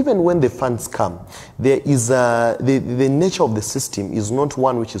two, that even when the funds come, there is the nature of the system is not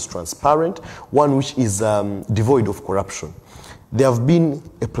one which is transparent, one which is devoid of corruption. There have been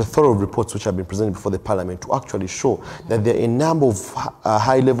a plethora of reports which have been presented before the parliament to actually show that there are a number of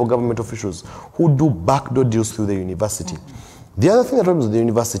high-level government officials who do backdoor deals through the university. The other thing that happens with the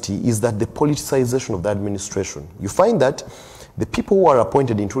university is that the politicization of the administration. You find that the people who are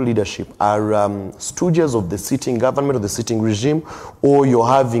appointed into leadership are stooges of the sitting government or the sitting regime, or you're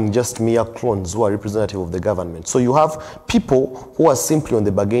having just mere clones who are representative of the government. So you have people who are simply on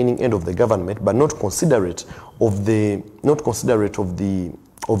the bargaining end of the government, but not considerate of the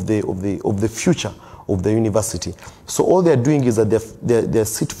future of the university. So all they're doing is that they're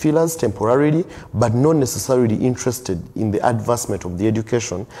seat fillers temporarily, but not necessarily interested in the advancement of the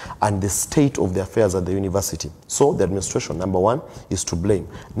education and the state of the affairs at the university. So the administration, number one, is to blame.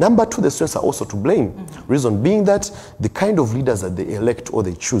 Number two, the students are also to blame. Reason being that the kind of leaders that they elect or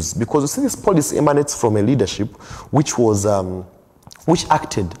they choose, because you see this policy emanates from a leadership which was which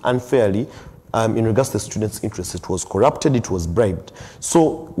acted unfairly in regards to the students' interests. It was corrupted, it was bribed.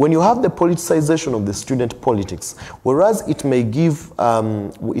 So when you have the politicization of the student politics, whereas it may give,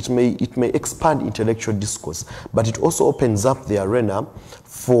 it may expand intellectual discourse, but it also opens up the arena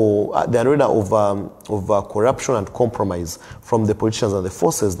for the arena of corruption and compromise from the politicians and the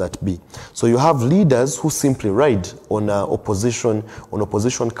forces that be. So you have leaders who simply ride on opposition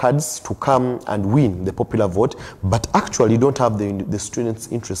cards to come and win the popular vote, but actually don't have the students'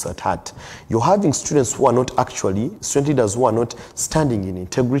 interests at heart. You're having students who are not actually, student leaders who are not standing in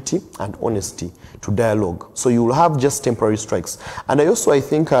integrity and honesty to dialogue. So you will have just temporary strikes. And I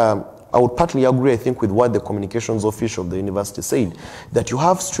think, I would partly agree, I think, with what the communications official of the university said, that you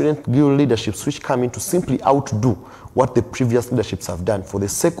have student guild leaderships which come in to simply outdo what the previous leaderships have done for the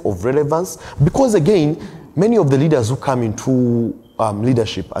sake of relevance. Because again, many of the leaders who come into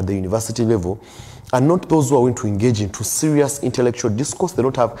leadership at the university level are not those who are going to engage into serious intellectual discourse. They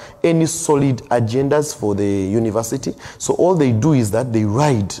don't have any solid agendas for the university. So all they do is that they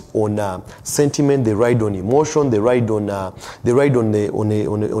ride on sentiment, they ride on emotion, they ride on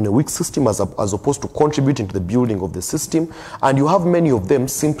a weak system as opposed to contributing to the building of the system. And you have many of them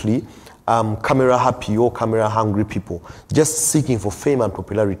simply camera happy or camera hungry people, just seeking for fame and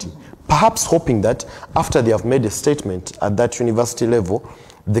popularity, perhaps hoping that after they have made a statement at that university level,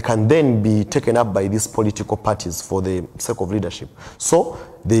 they can then be taken up by these political parties for the sake of leadership. So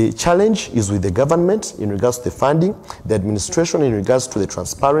the challenge is with the government in regards to the funding, the administration in regards to the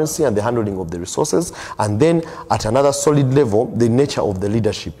transparency and the handling of the resources, and then at another solid level, the nature of the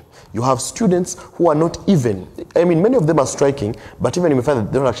leadership. You have students who are not even, I mean, many of them are striking, but even if you find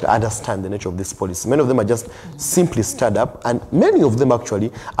that they don't actually understand the nature of this policy. Many of them are just simply stirred up, and many of them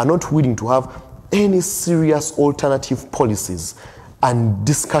actually are not willing to have any serious alternative policies and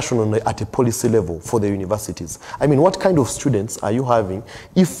discussion at a policy level for the universities. I mean, what kind of students are you having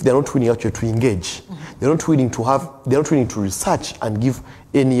if they're not willing actually to engage? They're not willing to research and give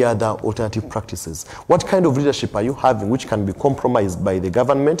any other alternative practices. What kind of leadership are you having which can be compromised by the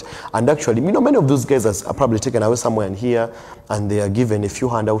government? And actually, you know, many of those guys are probably taken away somewhere in here, and they are given a few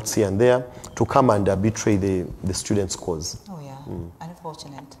handouts here and there to come and betray the students' cause. Oh yeah,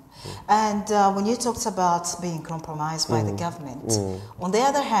 unfortunate. And when you talked about being compromised by the government, on the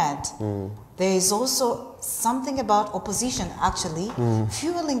other hand, there is also something about opposition actually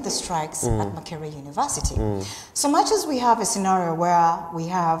fueling the strikes at Makerere University. So much as we have a scenario where we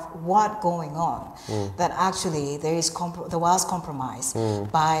have what going on, that actually there was compromise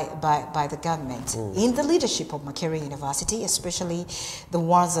by the government in the leadership of Makerere University, especially the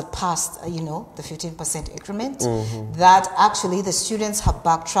ones that passed, you know, the 15% increment, that actually the students have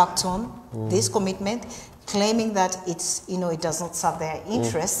backtracked on this commitment, claiming that it's, you know, it does not serve their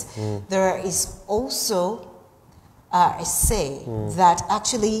interests. There is also a say that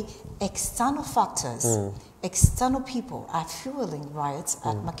actually external factors, external people are fueling riots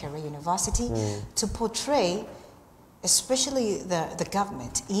at Makerere University to portray, especially the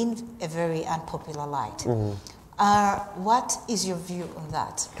government, in a very unpopular light. What is your view on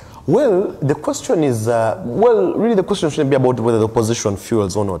that? Well, the question is, really the question shouldn't be about whether the opposition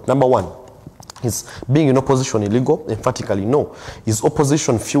fuels or not. Number one, is being in opposition illegal? Emphatically no. Is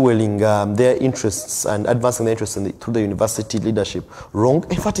opposition fueling their interests and advancing their interests through the university leadership wrong?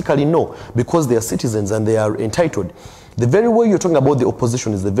 Emphatically no, because they are citizens and they are entitled. The very way you're talking about the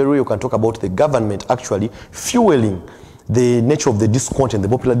opposition is the very way you can talk about the government actually fueling the nature of the discontent, the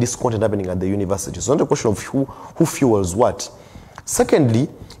popular discontent happening at the university. So it's not a question of who fuels what. Secondly,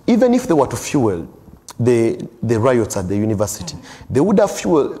 even if they were to fuel the riots at the university, they would have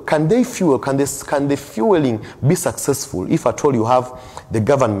fuel. Can the fueling be successful if at all you have the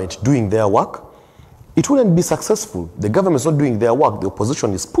government doing their work? It wouldn't be successful. The government is not doing their work. The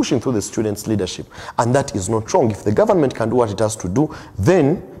opposition is pushing through the students' leadership, and that is not wrong. If the government can do what it has to do,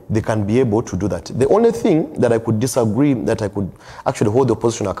 then they can be able to do that. The only thing that I could disagree, that I could actually hold the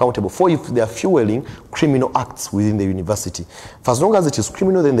opposition accountable for, if they are fueling criminal acts within the university. For as long as it is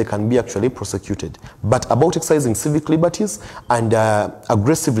criminal, then they can be actually prosecuted. But about exercising civic liberties and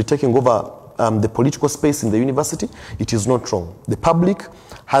aggressively taking over the political space in the university, it is not wrong. The public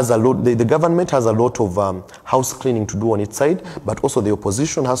has a lot, the government has a lot of house cleaning to do on its side, but also the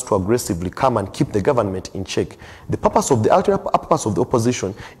opposition has to aggressively come and keep the government in check. The purpose of the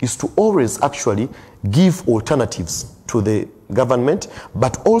opposition is to always actually give alternatives to the government,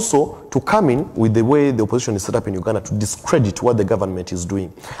 but also to come in with the way the opposition is set up in Uganda to discredit what the government is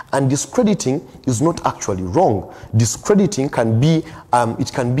doing. And discrediting is not actually wrong. Discrediting can be,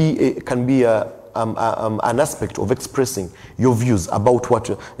 an aspect of expressing your views about what.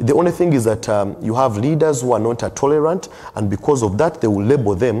 The only thing is that you have leaders who are not tolerant, and because of that, they will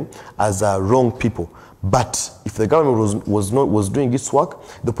label them as wrong people. But if the government was doing its work,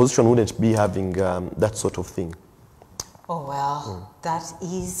 the opposition wouldn't be having that sort of thing. Oh, well, that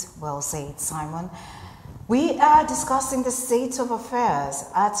is well said, Simon. We are discussing the state of affairs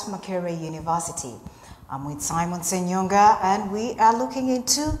at Makerere University. I'm with Simon Ssenyonga, and we are looking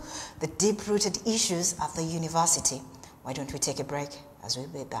into the deep-rooted issues at the university. Why don't we take a break as we'll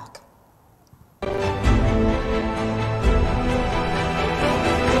be back?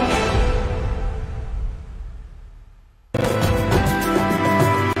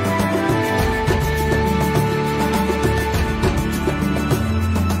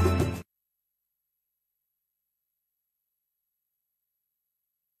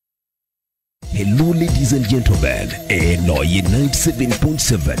 Hello ladies and gentlemen, eno ye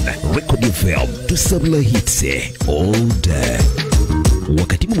 97.7 Record FM tusabula hits all day.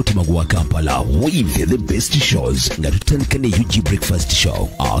 Wakati mutima gwa Kampala with the best shows nga tutandika ne UG Breakfast Show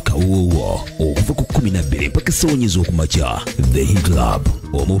akawuwo okuva ku 12 mpaka sawonyezo okumakya The Hit Club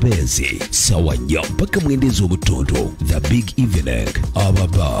omubezi sawa 4 mpaka mwendezi obutondo The Big Evening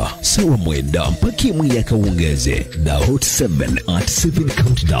ababa sawa 9 mpaka imwe yakawungeze The Hot 7 at 7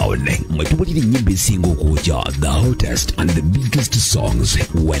 Countdown mwetubulira nyimbe singo okuja The Hottest and the Biggest Songs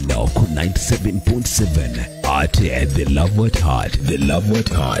wenda ku 97.7 at The Love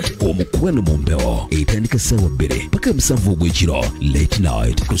at Heart omukwano mumbeo etandika sawa 2 mpaka 7 ogwekiro late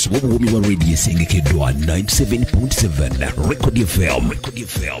night kusobola obuwomi wa radio esengekeddwa 97.7 Record FM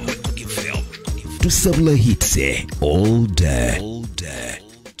tusabula hits all day.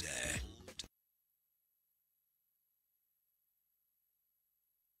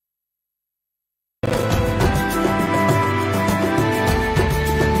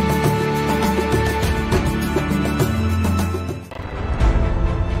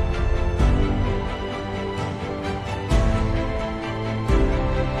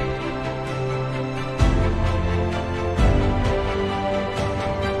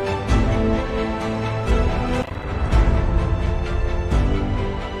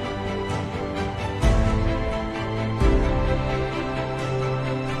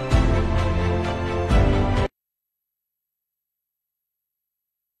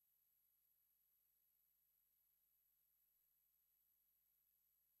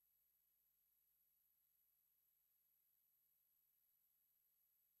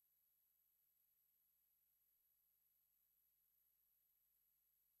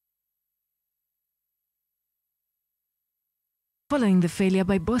 Following the failure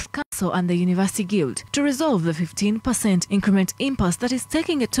by both Council and the University Guild to resolve the 15% increment impasse that is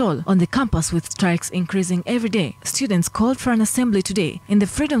taking a toll on the campus with strikes increasing every day, students called for an assembly today in the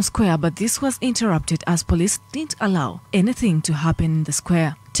Freedom Square, but this was interrupted as police didn't allow anything to happen in the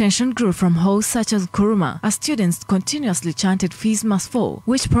square. Tension grew from halls such as Kuruma as students continuously chanted "Fees must fall,"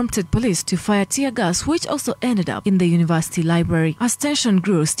 which prompted police to fire tear gas, which also ended up in the university library. As tension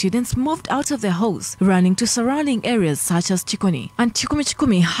grew, students moved out of their halls, running to surrounding areas such as Chikoni and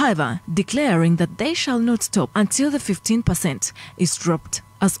Chikumi, however, declaring that they shall not stop until the 15% is dropped.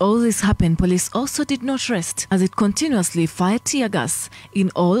 As all this happened, police also did not rest as it continuously fired tear gas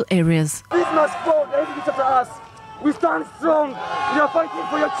in all areas. Fees must fall, everything to us. We stand strong. We are fighting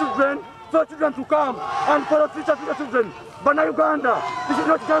for your children, for children to come, and for the future children. But now Uganda, this is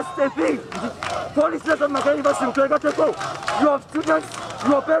not just a thing. Police at Makerere University, you have students,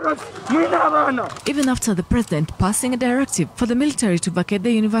 your parents, even after the president passing a directive for the military to vacate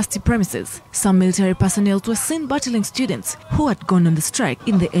the university premises, some military personnel were seen battling students who had gone on the strike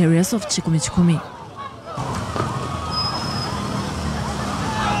in the areas of Chikumi.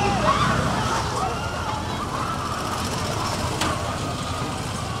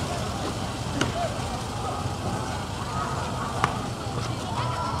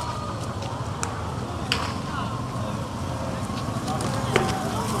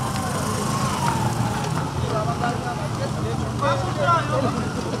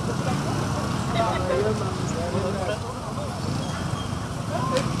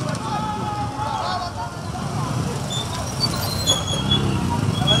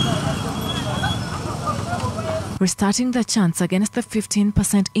 Restarting the chants against the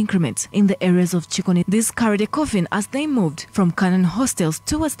 15% increment in the areas of Chikoni. This carried a coffin as they moved from Cannon hostels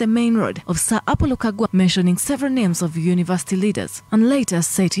towards the main road of Sir Apollo Kagwa, mentioning several names of university leaders, and later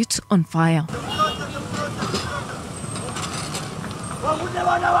set it on fire.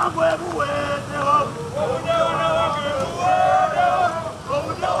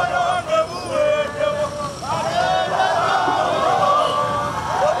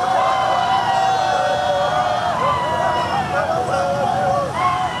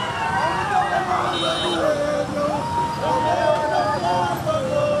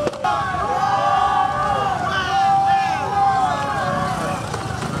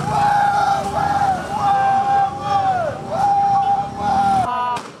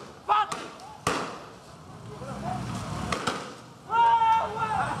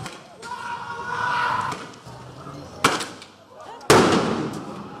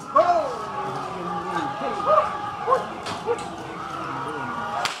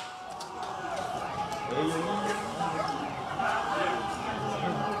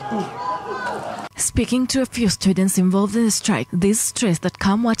 Speaking to a few students involved in the strike, they stress that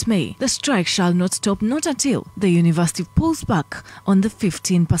come what may, the strike shall not stop not until the university pulls back on the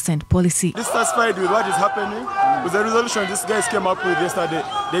 15% policy. Dissatisfied with what is happening, with the resolution these guys came up with yesterday,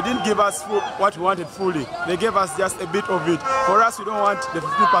 they didn't give us what we wanted fully. They gave us just a bit of it. For us, we don't want the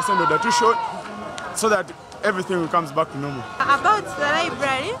 50% of the tuition so that everything comes back to normal. About the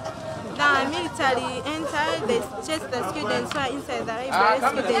library, the military entered, they chased the students who are inside the library,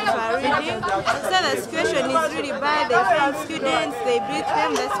 students were reading. So the situation is really bad, they find students, they beat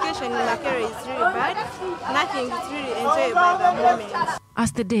them, the situation in Makerere is really bad. Nothing is really enjoyable at the moment.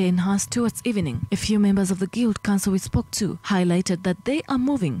 As the day enhanced towards evening, a few members of the Guild Council we spoke to highlighted that they are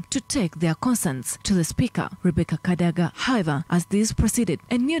moving to take their concerns to the Speaker, Rebecca Kadaga. However, as these proceeded,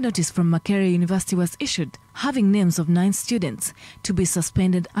 a new notice from Makerere University was issued, having names of 9 students to be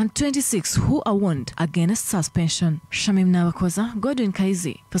suspended and 26 who are warned against suspension. Shamim Nawakoza, Godwin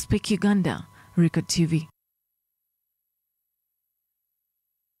Kaizi, for Speak Uganda, Record TV.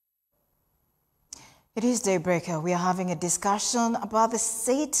 It is Daybreaker. We are having a discussion about the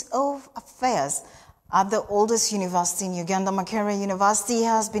state of affairs at the oldest university in Uganda. Makerere University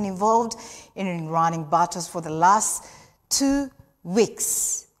has been involved in running battles for the last 2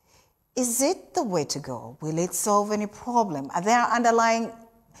 weeks. Is it the way to go? Will it solve any problem? Are there underlying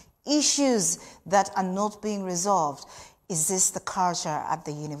issues that are not being resolved? Is this the culture at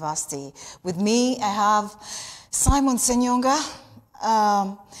the university? With me, I have Simon Ssenyonga,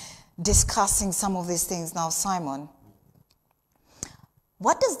 discussing some of these things. Now, Simon,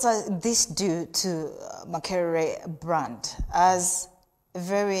 what does this do to Makerere brand as a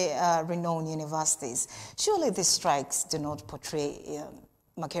very renowned universities? Surely these strikes do not portray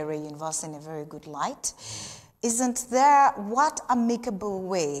Makerere University in a very good light. Isn't there, what amicable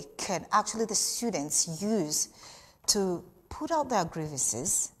way can actually the students use to put out their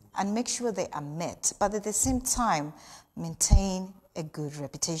grievances and make sure they are met, but at the same time maintain a good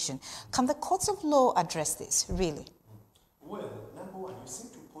reputation? Can the courts of law address this, really? Well, number one, you seem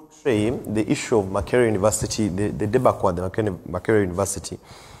to portray the issue of Makerere University, the debacle at the Makerere University,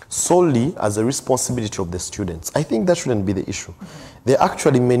 solely as a responsibility of the students. I think that shouldn't be the issue. There are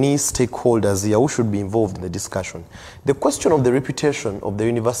actually many stakeholders here who should be involved in the discussion. The question of the reputation of the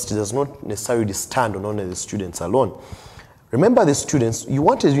university does not necessarily stand on only the students alone. Remember, the students, you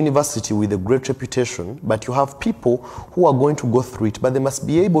want a university with a great reputation, but you have people who are going to go through it, but they must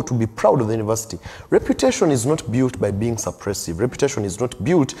be able to be proud of the university. Reputation is not built by being suppressive. Reputation is not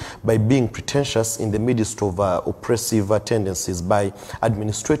built by being pretentious in the midst of oppressive tendencies by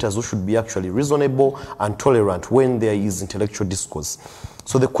administrators who should be actually reasonable and tolerant when there is intellectual discourse.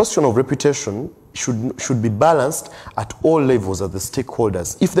 So the question of reputation should be balanced at all levels of the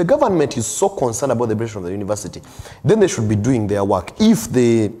stakeholders. If the government is so concerned about the reputation of the university, then they should be doing their work. If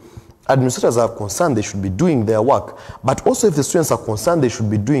the administrators are concerned, they should be doing their work. But also if the students are concerned, they should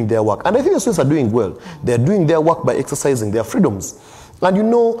be doing their work. And I think the students are doing well. They are doing their work by exercising their freedoms. And you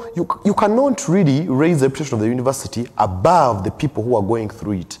know, you cannot really raise the reputation of the university above the people who are going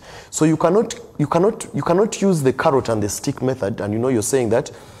through it. So you cannot use the carrot and the stick method, and you know, you're saying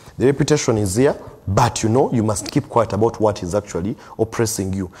that the reputation is here, but you know, you must keep quiet about what is actually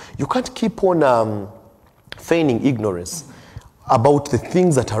oppressing you. You can't keep on feigning ignorance about the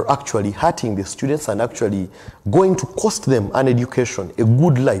things that are actually hurting the students and actually going to cost them an education, a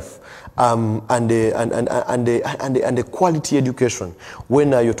good life, and a quality education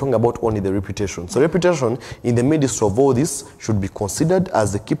when you're talking about only the reputation. So reputation in the midst of all this should be considered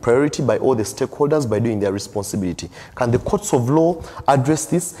as the key priority by all the stakeholders by doing their responsibility. Can the courts of law address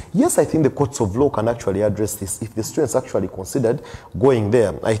this? Yes, I think the courts of law can actually address this. If the students actually considered going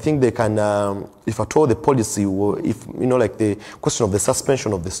there, I think they can, if at all the policy, if, you know, like the question of the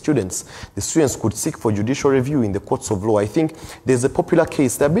suspension of the students could seek for judicial review in the courts of law. I think there's a popular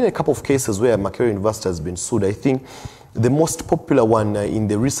case. There have been a couple of cases where Makerere University has been sued. I think the most popular one in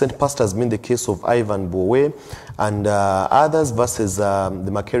the recent past has been the case of Ivan Bowe and others versus the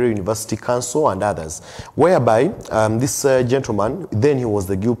Makerere University Council and others, whereby this gentleman, then he was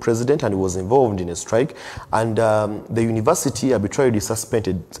the guild president and he was involved in a strike, and the university arbitrarily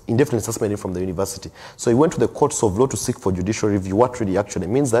indefinitely suspended from the university. So he went to the courts of law to seek for judicial review. What really actually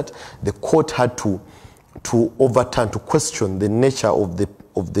means that the court had to overturn, to question the nature of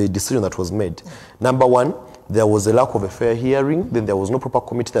the decision that was made. Number one, there was a lack of a fair hearing, then there was no proper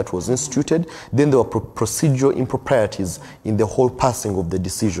committee that was instituted, then there were procedural improprieties in the whole passing of the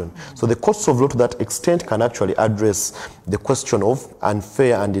decision. So the courts of law to that extent can actually address the question of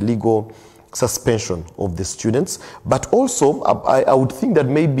unfair and illegal suspension of the students. But also, I would think that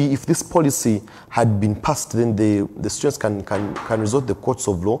maybe if this policy had been passed, then the students can resort to the courts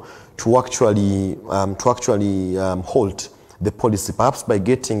of law to actually halt the policy, perhaps by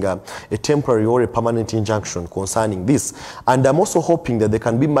getting a temporary or a permanent injunction concerning this. And I'm also hoping that they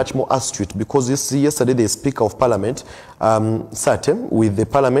can be much more astute, because yesterday the Speaker of Parliament sat with the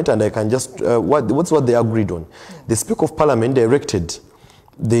Parliament, and I can just, what's what they agreed on? The Speaker of Parliament directed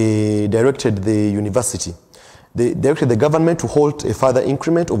the university. They directed the government to halt a further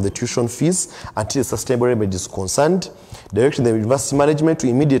increment of the tuition fees until a sustainable remedy is concerned. Directed the university management to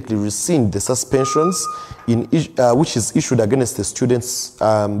immediately rescind the suspensions which is issued against the students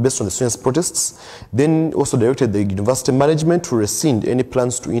based on the students' protests. Then also directed the university management to rescind any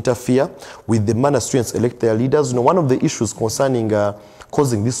plans to interfere with the manner students elect their leaders. You know, one of the issues concerning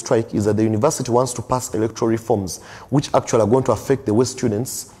causing this strike is that the university wants to pass electoral reforms, which actually are going to affect the way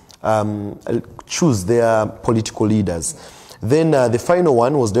students choose their political leaders. Then the final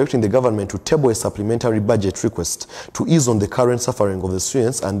one was directing the government to table a supplementary budget request to ease on the current suffering of the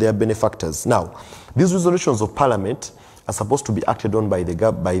students and their benefactors. Now, these resolutions of Parliament are supposed to be acted on by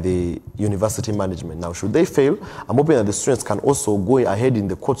the university management. Now, should they fail, I'm hoping that the students can also go ahead in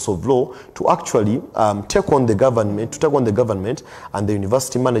the courts of law to actually take on the government and the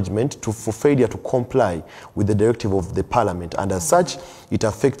university management for failure to comply with the directive of the Parliament. And as such, it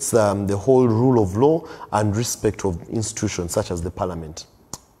affects the whole rule of law and respect of institutions such as the Parliament.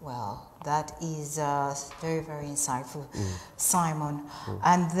 Well, that is very, very insightful, Simon.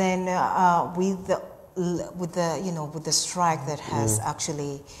 And then with the strike that has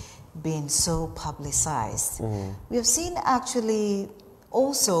actually been so publicized, we have seen actually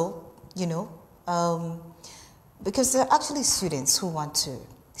also, because there are actually students who want to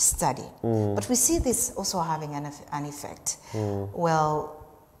study, but we see this also having an effect. Well,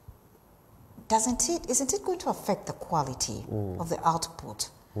 isn't it going to affect the quality of the output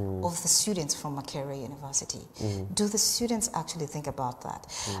of the students from Makerere University? Do the students actually think about that?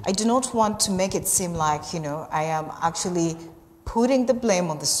 I do not want to make it seem like, I am actually putting the blame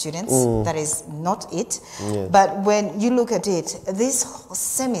on the students. That is not it. Yes. But when you look at it, this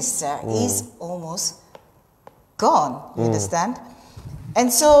semester is almost gone, you understand?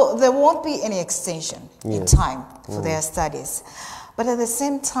 And so there won't be any extension in time for their studies. But at the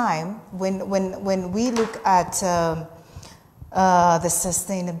same time, when we look at the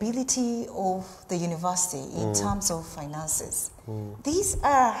sustainability of the university in terms of finances, these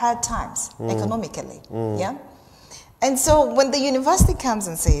are hard times economically, yeah? And so when the university comes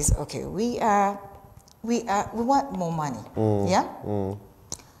and says, okay, we want more money, yeah?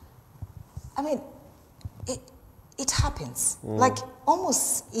 I mean, it happens, like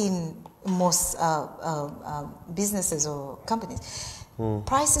almost in most businesses or companies.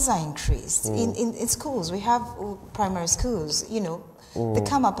 Prices are increased. In schools, we have primary schools, they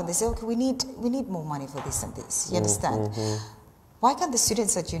come up and they say, okay, we need more money for this and this, you understand? Why can't the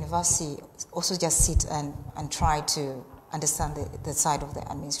students at university also just sit and try to understand the side of the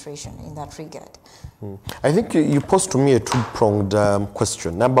administration in that regard? I think you posed to me a two-pronged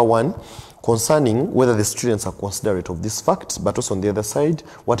question. Number one, concerning whether the students are considerate of this fact, but also on the other side,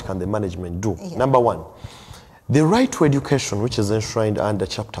 what can the management do? Yeah. Number one, the right to education, which is enshrined under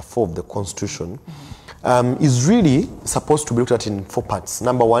Chapter 4 of the Constitution, is really supposed to be looked at in 4 parts.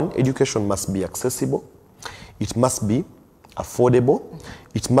 Number one, education must be accessible, it must be affordable,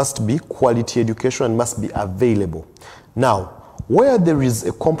 it must be quality education, and must be available. Now, where there is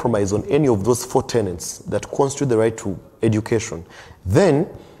a compromise on any of those 4 tenets that constitute the right to education, then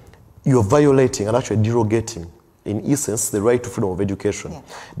you're violating and actually derogating, in essence, the right to freedom of education. Yeah.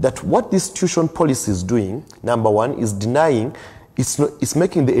 That what this tuition policy is doing, number one, is denying, it's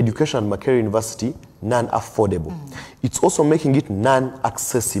making the education at Makerere University non-affordable. It's also making it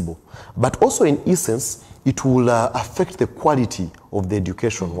non-accessible. But also, in essence, it will affect the quality of the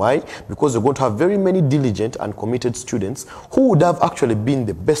education. Why? Because you're going to have very many diligent and committed students who would have actually been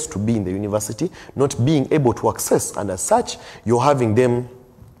the best to be in the university, not being able to access, and as such, you're having them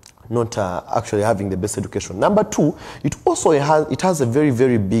not actually having the best education. Number two, it also has a very,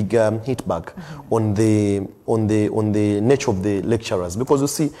 very big hit back on the nature of the lecturers. Because you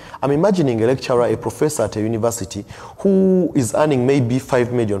see, I'm imagining a lecturer, a professor at a university who is earning maybe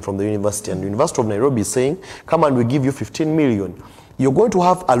 5 million from the university, and the University of Nairobi is saying, come and we give you 15 million. You're going to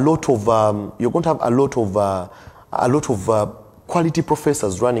have a lot of quality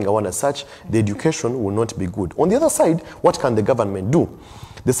professors running around. As such, the education will not be good. On the other side, what can the government do?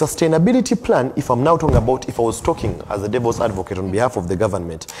 The sustainability plan, if I'm now talking about, if I was talking as a devil's advocate on behalf of the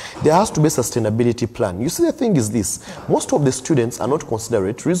government, there has to be a sustainability plan. You see, the thing is this, most of the students are not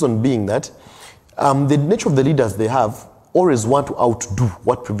considerate, reason being that the nature of the leaders they have always want to outdo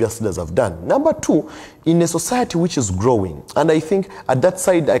what previous leaders have done. Number two, in a society which is growing, and I think at that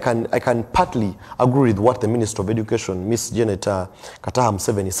side I can partly agree with what the Minister of Education, Miss Janet Kataha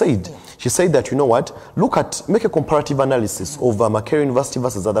Museveni said. Yeah. She said that, you know what, make a comparative analysis of Makerere University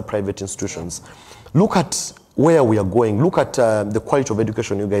versus other private institutions. Look at where we are going. Look at the quality of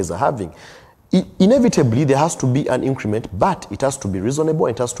education you guys are having. Inevitably, there has to be an increment, but it has to be reasonable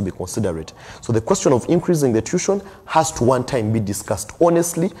and it has to be considerate. So the question of increasing the tuition has to one time be discussed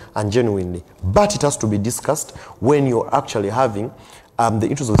honestly and genuinely. But it has to be discussed when you're actually having the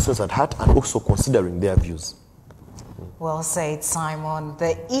interests of the students at heart and also considering their views. Well said, Simon.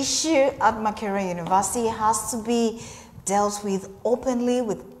 The issue at Makerere University has to be dealt with openly,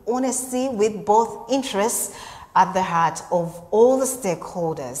 with honesty, with both interests at the heart of all the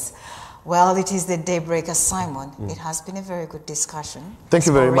stakeholders. Well, it is the Daybreaker, Simon. It has been a very good discussion. Thank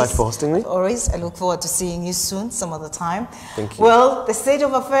you very much for hosting me. Always, I look forward to seeing you soon, some other time. Thank you. Well, the state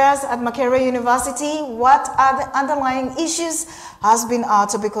of affairs at Makerere University, what are the underlying issues, has been our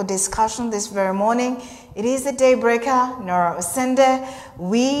topical discussion this very morning. It is the Daybreaker, Nora Osende.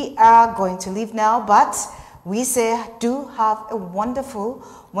 We are going to leave now, but we say do have a wonderful,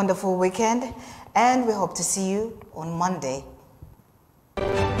 wonderful weekend, and we hope to see you on Monday.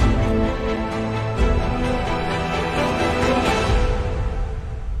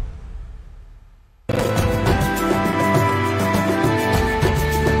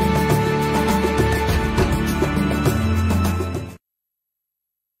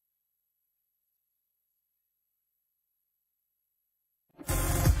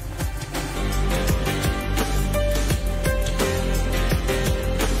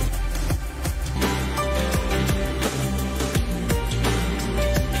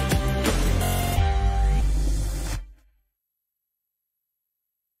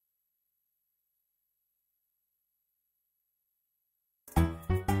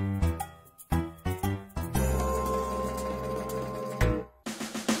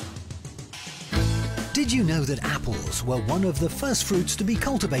 Did you know that apples were one of the first fruits to be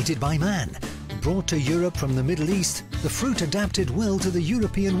cultivated by man? Brought to Europe from the Middle East, the fruit adapted well to the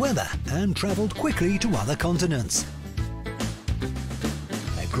European weather and travelled quickly to other continents.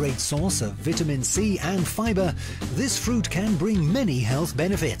 A great source of vitamin C and fibre, this fruit can bring many health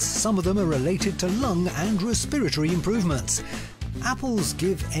benefits. Some of them are related to lung and respiratory improvements. Apples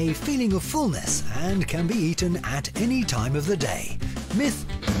give a feeling of fullness and can be eaten at any time of the day. Myth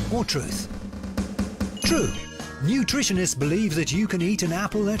or truth? True. Nutritionists believe that you can eat an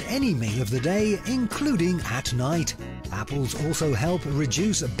apple at any meal of the day, including at night. Apples also help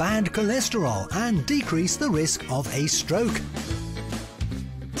reduce bad cholesterol and decrease the risk of a stroke.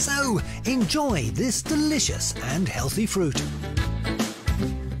 So, enjoy this delicious and healthy fruit.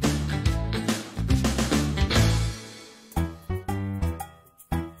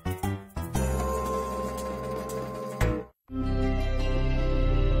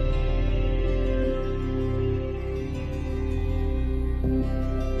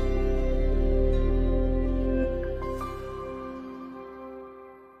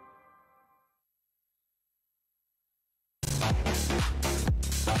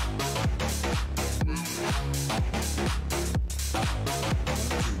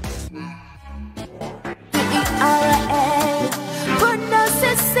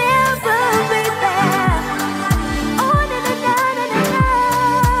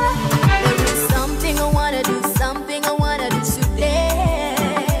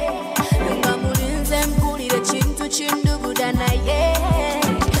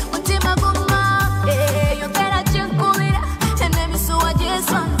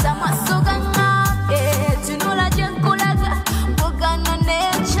 Tunula jenkula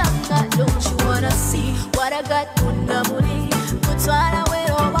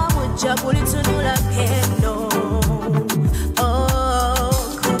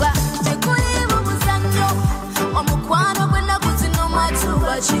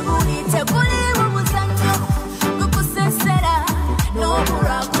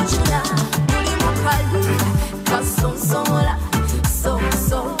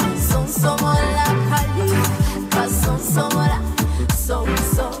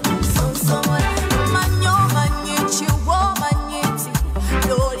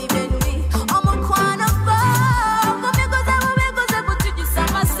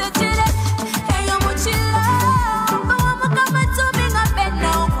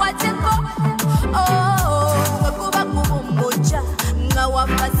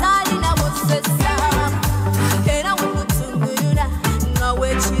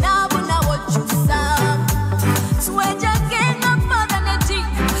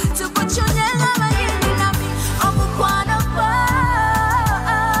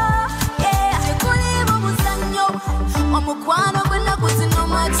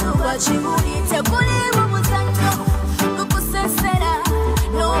matuba chibulite kuli mubuzanyo kukusesera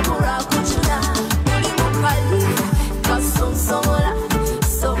nobura kuchuna kuli mukali kasonsomola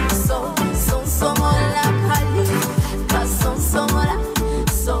sonsomola kali kasonsomola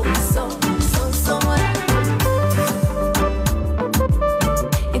sonsomola.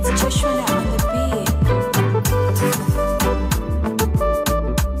 It's Joshua on the beat.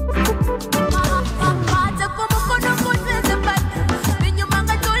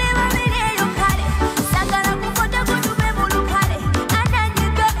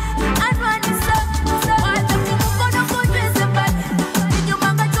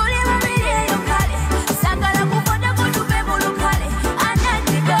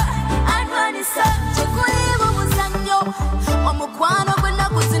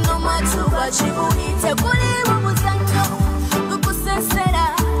 Chibulite kuli mubuzanyo kukusesera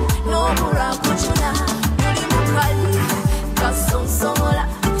nobura kuchuna kuli mukali kasonsomola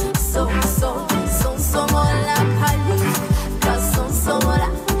sonsomola kali kasonsomola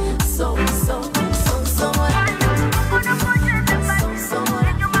sonsomola.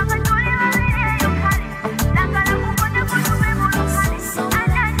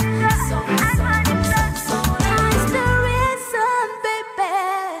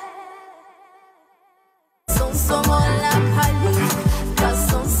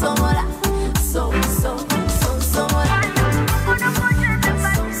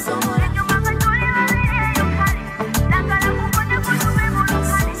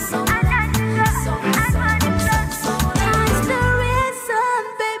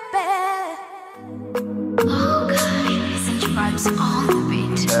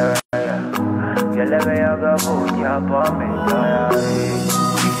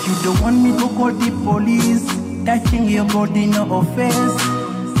 If you don't want me to call the police, touching your body no offense.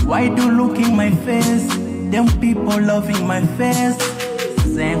 Why do look in my face? Them people loving my face.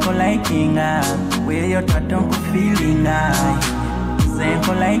 Zenko liking where your tattoo feeling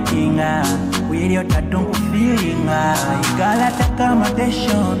Zenko liking where your tattoo feeling Galata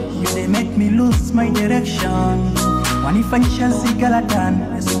accommodation, you they make me lose my direction. Wanifanyisha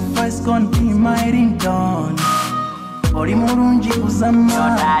sigalatan, so first gon' be my ringtone. Oli murungi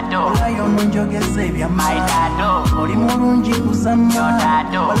kuzama, olayo nonjogeze bya my dado. Oli murungi kuzama,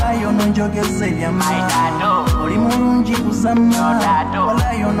 olayo nonjogeze bya my dado. Oli murungi kuzama,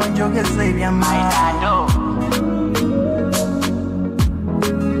 olayo nonjogeze bya my dado.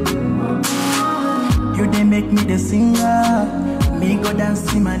 You they make me the singer, me go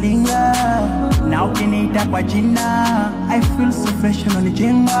dance malinga. Now kinita kwa jina, I feel so fresh on the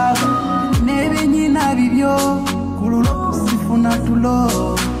jenga. Nebe nyina bibyo. Kurulo sifuna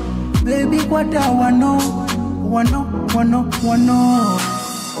tulo, baby kwata wano.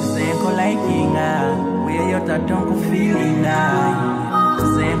 Zenko liking where your tattoo feeling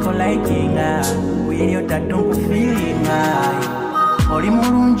Zenko liking where your tattoo feeling Oli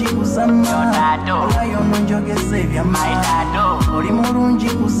murungi kuzama, olayo nonjogeze bya my dado. Oli murungi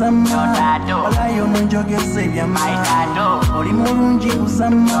kuzama, olayo nonjogeze bya my dado. Oli murungi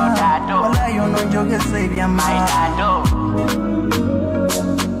kuzama, olayo nonjogeze bya my dado.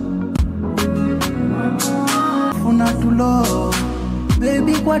 Funa tulo,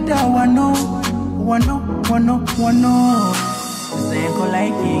 baby kwata wano. Zenko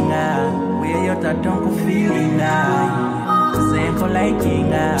liking where your tattoo feeling Zenko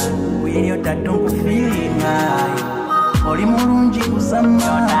liking where your tattoo feeling Oli murungi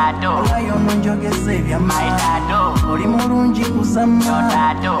kuzama, olayo nonjogeze bya my dado. Oli murungi kuzama,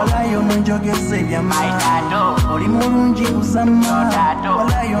 olayo nonjogeze bya my dado. Oli murungi kuzama,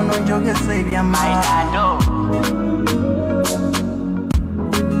 olayo nonjogeze bya my dado.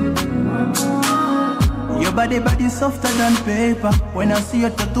 Your body softer than paper. When I see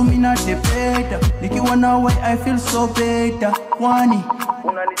your tattoo, me not the better. Nikiwa nawe, I feel so better. Kwani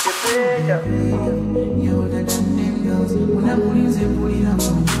unanitepeta. You're the damn girls. Unapulize pulina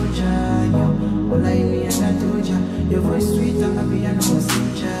mmoja. Ola imi anatoja. Your voice sweet and happy and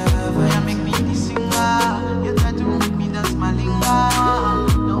message. You make me the singer. Your tattoo make me dance malinga.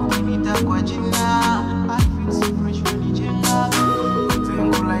 Don't give me that kwa jina. I feel so fresh when you jenga.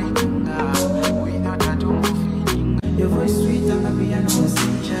 Zengo like your voice sweet and happy and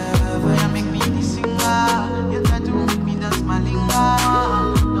message. You make me the singer. Your tattoo make me dance malinga.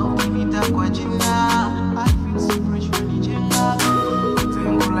 Don't give me that kwa jina. I feel so fresh when you jenga.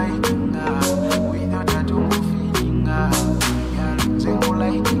 Zengo like with your tattoo feeling. Zengo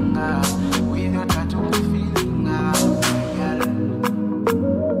like with your tattoo feeling.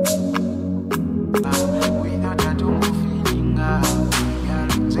 With your tattoo feeling.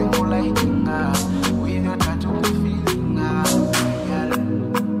 Zengo like with your tattoo feeling.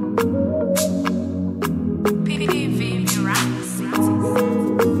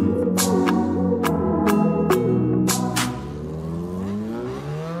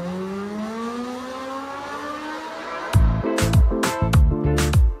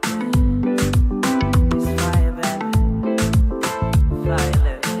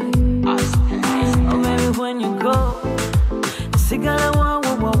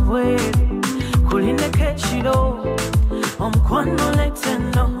 let you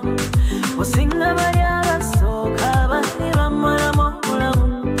know. Osinga bali abasoka bali bamalamu obulamu.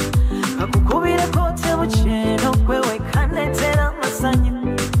 Kakukubira kote bukyeno gwe wekanetera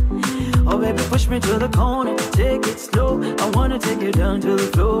masanyu. Oh baby, push me to the corner, take it slow. I wanna take you down to the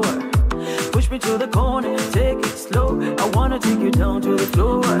floor. Push me to the corner, take it slow. I wanna take you down to the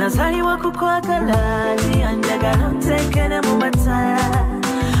floor. Nazaliwa kukwagala, njagala ntekere mu matala.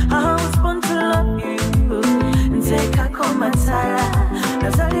 I was born to love you, ntekako matala.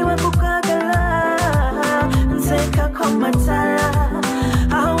 Nazaliwa kukwagala, ntekako matala.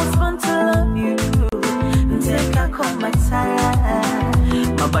 I was born to love you, ntekako matala.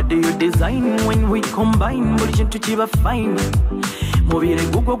 My body you design when we combine, buli chintu chiba fine. Mubire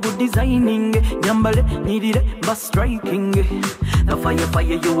gugo good designing, nyambale nidire ba striking. The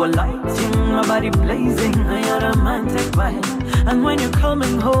fire you were lighting, my body blazing, I had a romantic vibe. And when you're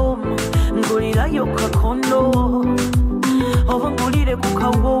coming home, ngulira yoka kondo. Oh ngulire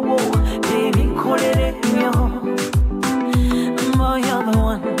kukawowo, baby kolere yo. Boy you're the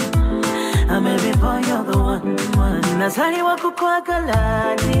one, baby boy you're the one. Nazaliwa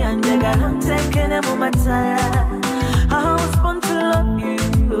kukwagala, njagala ntekere mu matala. I was born to love you,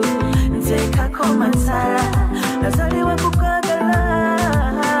 ntekako matala. Nazaliwa kukwagala,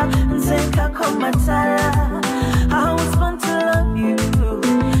 ntekako matala. I was born to love you,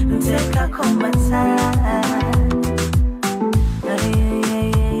 ntekako matala.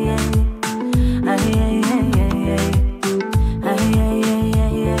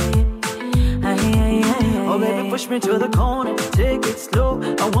 Oh baby, push me to the corner, take it slow.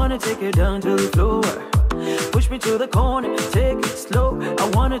 I wanna take you down to the floor. Push me to the corner, take it slow. I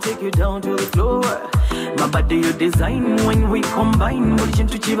wanna take you down to the floor. My body you design when we combine. Buli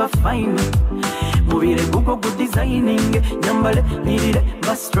chintu chiba fine. Mubire gugo good designing. Nyambale nidire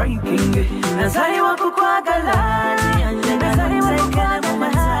ba striking. Nazaliwa kukwagala, nazaliwa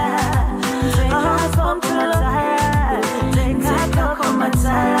kukwagala. I was born to love you, ntekako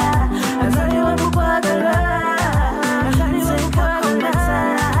matala. Nazaliwa kukwagala, nazaliwa kukwagala.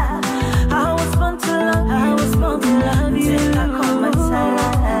 I was born to love you, ntekako matala.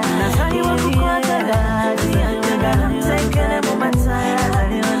 Nazaliwa kukwagala, njagala ntekere mu matala.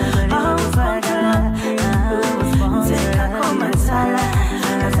 I was born to love you, ntekako matala.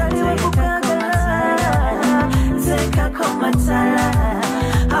 Nazaliwa kukwagala, ntekako matala.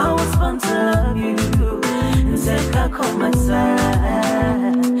 I was born to love you, ntekako matala.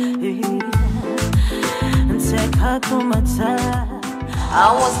 Ntekako matala. I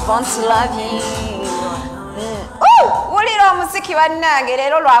was born to love you. Uliro muziki wannange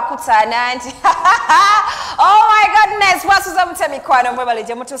lero lwakutana nti oh my goodness wasuza mutemikwano mwebale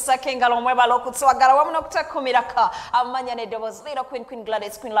je mutusake ngalo mwebale okutwagala wamu nokutakumiraka amanya ne doubles leader Queen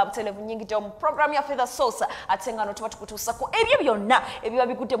Gladys Queen Love television nyingi jo program ya Feather Sosa atengano tuba tukutusako ebyo byonna ebiba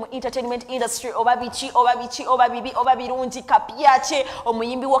bikutte mu entertainment industry obabichi oba birungi kapyache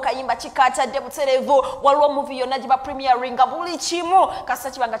omuyimbi wakayimba chikata de butelevu walwo movie yonna jiba premiering buli chimu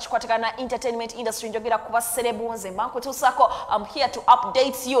kasa kibanga chikwatakana entertainment industry njogera kuba celebunze manko tusako. I'm here to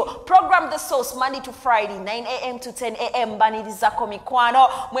update you. Program The Source Monday to Friday 9 a.m. to 10 a.m. Banirizako mikwano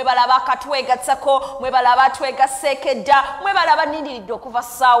mwebalaba katwega tsako mwebalaba twega sekeda mwebalaba nindiridde okuva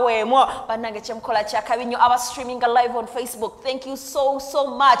sawemo banange kyemkola kya kabinyo aba streaming live on Facebook. Thank you so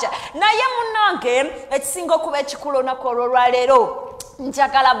much. Naye munange ekisinga okuba ekikulu nakolo lwalero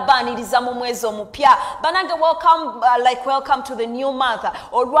njagala baniriza mu mwezi omupya banange welcome to the new month.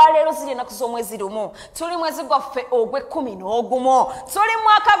 Olwalero ziri naku z'omwezi lumu tuli mwezi gwaffe ogwe 11 tuli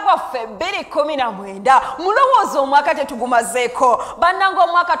mwaka gwaffe 2019 mulowooza omwaka tetugumazeeko banange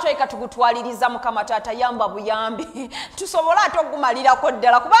omwaka tweka tugutwaliriza Mukama Taata yamba buyambi tusobola ate ogumalirako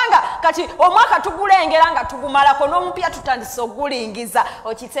ddala kubanga kati omwaka tugulengera nga tugumalako n'omupya tutandise ogulingiza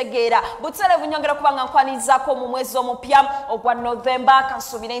okitegeera butere bunyongera kubanga nkwanirizako mu mwezi omupya ogwa November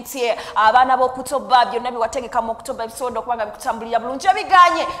kansubira nti abaana b'okutoba byonna biwategeka mu okutoba ebisobola okubanga bikutambulira bulungi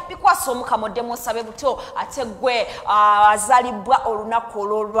ebiganye bikwasa Omukama oddemu osabe buto ate gwe azalibwa olunaku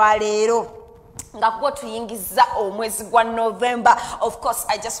olw'olwaleero nga kwa tuyingiza omwezi gwa November. Of course,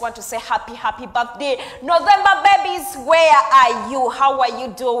 I just want to say happy birthday November babies. Where are you? How are you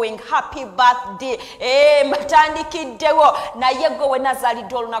doing? Happy birthday. Matandikiddewo naye gwe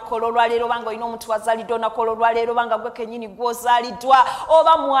wenazalidde olunaku olw'olwaleero banga olina omuntu wazalidde olunaku olw'olwaleero banga gwe kennyini gw'ozaliddwa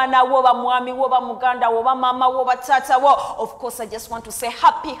oba mwana wo oba mwami wo oba muganda wo oba mama wo oba taata wo. Of course, I just want to say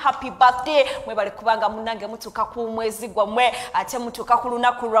happy birthday. Mwebale kubanga munange mutuuka ku mwezi gwammwe ate mutuuka ku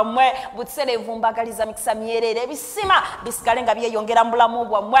lunaku lwammwe butereevu mbagaliza mikisa myerere ebisima bisigale nga byeyongera mu bulamu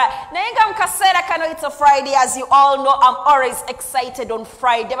bwammwe naye nga mu kaseera kano it's a Friday as you all know I'm always excited on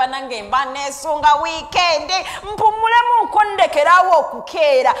Friday banange mba nesunga weekend mpumulemu nkondekerawo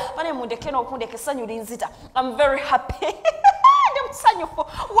okukeera bane mundeke n'okundeka essanyu linzita I'm very happy Sanyufu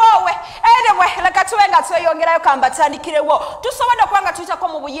wowe anyway leka tuwenga tweyongerayo kambatandikirewo tusobodde kubanga tuyitako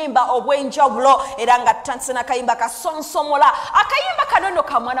mu buyimba obw'enjawulo era nga tansena kayimba kasonsomola akayimba kanono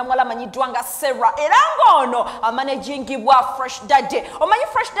ka mwana mwala amanyiddwa nga Sarah era ng'ono amanagingibwa Fresh Daddy omanyi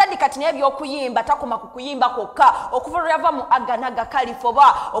Fresh Daddy kati naye by'okuyimba takoma ku kuyimba kwokka okuva lwe yava mu Aganaga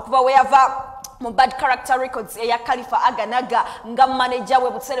California okuva we yava mu Bad Character Records eya Khalifa Aganaga nga manager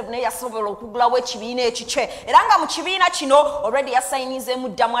we Butserevu naye yasobola okugulawo ekibiina ekice era nga mu kibiina kino already yasayinize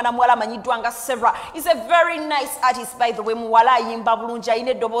mudda mwana mwala amanyiddwa nga Sarah is a very nice artist by the way muwala ayimba bulungi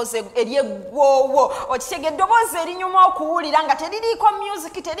ayina eddoboozi eryegwowo okitege eddoboozi erinyuma okuwulira nga teririiko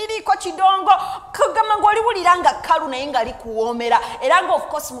music teririiko kidongo kagamba ng'oliwulira nga kalu naye nga likuwoomera era nga of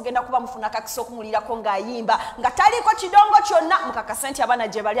course mugenda kuba mufuna kakisa okumulirako ng'ayimba nga taliiko kidongo kyonna mukakase nti abaana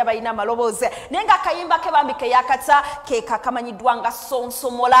gye bali abalina amaloboozi nenga kayimba ke bambike yakata ke kakamanyiddwa nga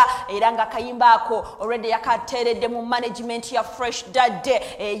sonsomola era nga kayimba ako already yakateredde mu management ya Fresh Daddy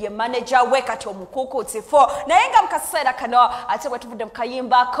ye manager we kati omukukutifu naye nga mukaseera kano ate bwe tuvudde mu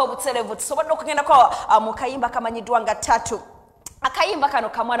kayimba ko Butserevu tusobodde okugendako mu kayimba kamanyiddwa nga Tatu akayimba kano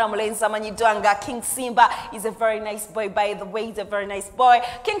kamwana mulenzi amanyiddwa nga King Simba is a very nice boy by the way, he's a very nice boy.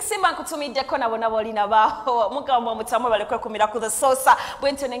 King Simba nkutumiddeko nabona bolina baho mugamba mutamu balekwe kumira ku the sosa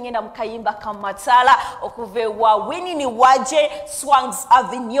bwente nengenda mukayimba kamatala okuve wa winini waje Swangs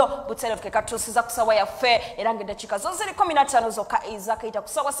Avenue Butserevu kekatusiza kusawa ya fe era ngenda chika zozeri 15 zoka izakaita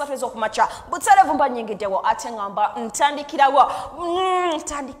kusawa 3 zokumacha Butserevu mba nyingidewo ate ngamba ntandikirawo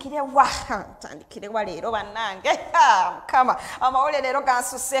ntandikirawa lero banange kama amawole lero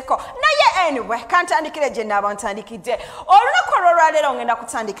gansuseko naye anyway kantandikire je n'abantandikide olunaku olwalero ngenda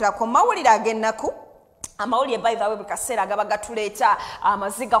kutandikira ku mawulire ag'ennaku amawulire by the way bikaseera gaba gatuleeta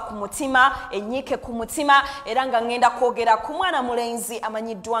amaziga ku mutima ennyike ku mutima era nga ngenda kwogera ku mwana mulenzi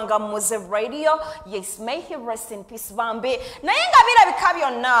amanyiddwa nga Moze Radio. Yes, may he rest in peace bambi naye nga birabika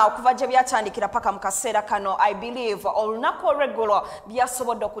byonna okuva gye byatandikira paka mu kaseera kano I believe olunaku olweggulo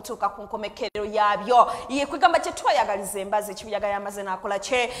byasobodde okutuuka ku nkomekerero yabyo ye kwegamba kye twayagaliza embazi ekibuyaga yamaze n'akola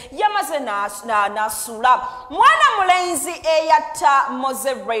kye yamaze n'asuula mwana mulenzi eyatta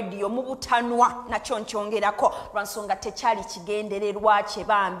Moze Radio mu butanwa nakyo nkyongerako lwansonga tekyali kigendererwa kye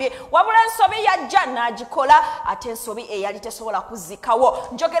bambi wabula ensobi yajja n'agikola ate ensobi eyali tesobola kuzikawo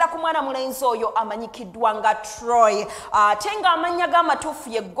njogera ku mwana mulenzi oyo amanyikiddwa nga Troy ate nga amanya g'amatuufu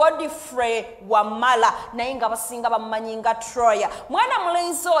ye Godfrey Wamala naye nga basinga bamumanyi nga Troy. Mwana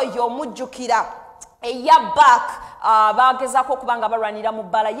mulenzi oyo mujjukira eya back bagezaako okubanga balwanira mu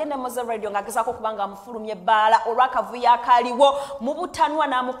bbala ye ne Moze Radio ng'agezaako okubanga amufulumya ebbala olw'akavuyo akaliwo mu butanwa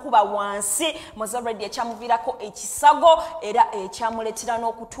n'amukuba wansi Moze Radio ekyamuviirako ekisago era ekyamuleetera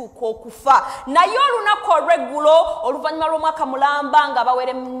n'okutuuka okufa naye olunaku olw'eggulo oluvannyuma lw'omwaka mulamba nga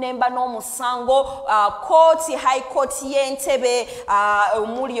bawere nnemba n'omusango kooti high court y'Entebbe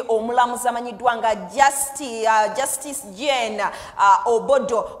omuli omulamuzi amanyiddwa nga Justice Jane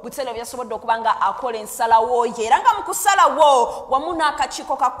Obodo Butserevu yasobodde okubanga akola ensalawo ye era nga mu kusalawo wamu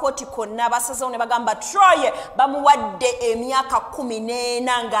n'akakiiko ka kooti konna basazeewo ne bagamba Troy bamuwadde emyaka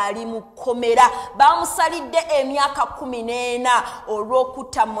 14 ng'ali mu kkomera bamusalidde emyaka 14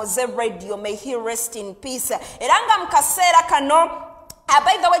 olw'okutta Moze Radio. May he rest in peace era nga mu kaseera kano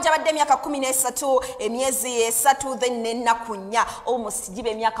by the way jabadde emyaka 13 emyezi 3 then n'ennaku 4 almost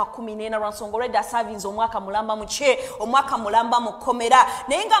jibe emyaka 14 lwansonga already asavinze omwaka mulamba mu kkomera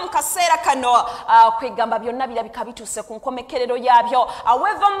naye nga mu kaseera kano kwegamba byonna birabika bituuse ku nkomekerero yabyo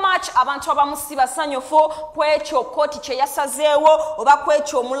however much abantu abamu si basanyufu kwekyo kooti kye yasazeewo oba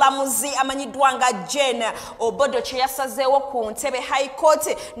kwekyo omulamuzi amanyiddwa nga Jane Obodo kye yasazeewo ku Ntebbe High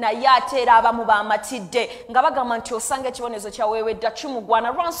Court naye ate era abamu baamatidde nga bagamba nti osanga ekibonezo kyawewedda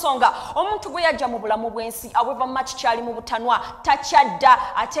gwana lwansonga omuntu gwe yajja mu bulamu bw'ensi however much kyali mu butanwa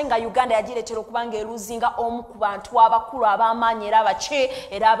takyadda ate nga Uganda yagireetera okubanga eruzinga omu ku bantu abakulu ab'amaanyi era abaki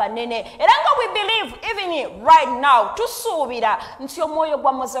era abanene era nga we believe even right now tusuubira nti omwoyo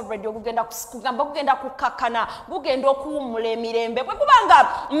gwa Moze Radio gugenda kukakana gugenda okuwummula emirembe bwe kubanga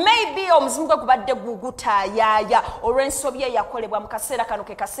maybe omuzimu gwe gubadde gugutayaaya olw'ensobi eyakolebwa mu kaseera kano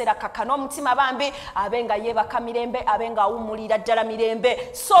ke kaseera kakano omutima bambi abenga yeebaka mirembe abenga awummulira ddala mirembe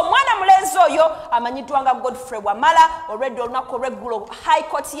so mwana mulenzi oyo amanyiddwa nga Godfrey Wamala already olunaku olw'eggulo high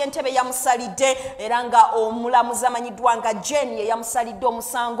court y'Entebbe yamusalidde era nga omulamuzi amanyiddwa nga Jane ye yamusalidde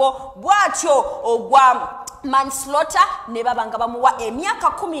omusango bw'atyo ogwa manslaughter ne babanga bamuwa emyaka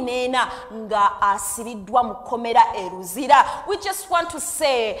 14 nga asibiddwa mu komera eruzira. We just want to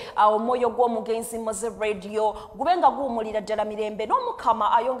say omwoyo gw'omugenzi Moze Radio gubenga guwumulira ddala mirembe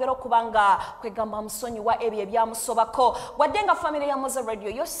n'omukama ayongera okubanga kwegamba musonyiwa ebyo ebyamusobako wadde nga famire ya Moze Radio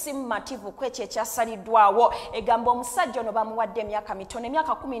yo simmativu kwekyo ekyasaliddwawo egamba omusajja ono bamuwadde emyaka mitono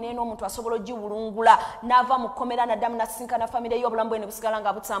emyaka 14 omuntu asobola ogiwulungula n'ava mu komera naddamu nasinkana famire y'obulamu bwe ne busigala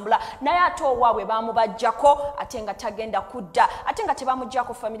nga butambula naye ate owaabwe bamubajjako ate nga tagenda kudda ate nga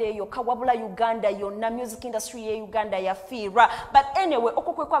tebamujjako famire eyo kawabula Uganda yonna music industry ye Uganda yafiirwa but anyway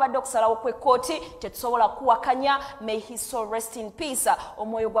okwo kwabadde okusalawo kw'ekkooti tetusobola kuwakanya. May his soul rest in peace.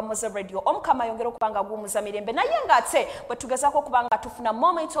 Omwoyo gwa Moze Radio omukama ayongera okubanga guwumuza mirembe naye nga ate bwe tugezaako okubanga tufuna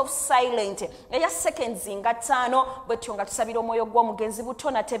moment of silent eya seconds nga 5 bwetyo nga tusabira omwoyo gw'omugenzi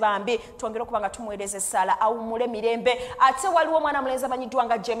Butona Tebambi twongera okubanga tumuweereza essaala awumule mirembe. Ate waliwo omwana mulenzi amanyiddwa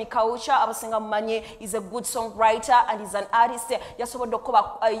nga Jamie Culture abasinga mumanyi is a good songwriter and is an artist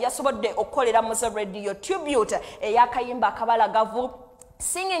yasobodde okukolera Moze Radio tribute ey'akayimba akabalagavu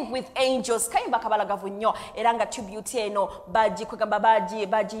Singing with Angels kayimba kabalagavu nnyo era nga tribute eno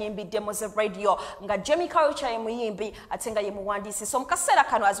bagiyimbidde Moze Radio nga Jamie Culture ye muyimbi ate nga ye muwandiisi. So mukaseera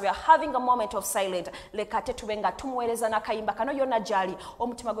kano as we are having a moment of silence leka ate tube nga tumuweereza n'akayimba kano yonna gyali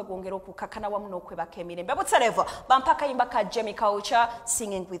omutima gwe gwongera okukakana wamu n'okwebaka emirembe. Buterevo bampa akayimba ka Jamie Culture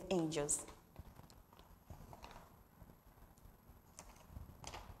Singing with Angels.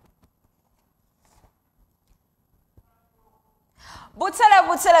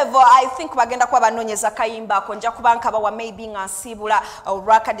 Butelevo I think bagenda kuba banonyeza kayimba konja kubanka bawa maybe nga nsibula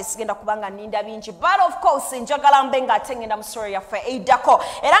uraka disigenda kubanga ninda bingi but of course njagala mbenga atengenda mu story ya fe edako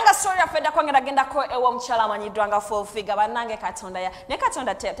eranga story ya fe edako ngenda ko ewo mchala amanyidwa nga full figure banange katonda ya ne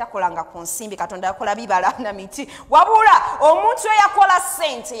katonda takolanga ku nsimbi katonda yakola bibala na miti wabula omuntu yakola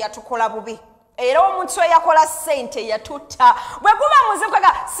sente yatukola bubi era omuntu yakola sente yatutta bwe kuba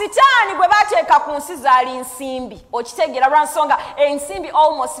muzikwega sitaani bwe bateeka ku nsi zaali nsimbi okitegera lwansonga ensimbi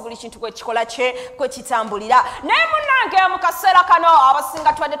almost buli kintu kwe kikola kye kwe kitambulira naye munnange mu kaseera kano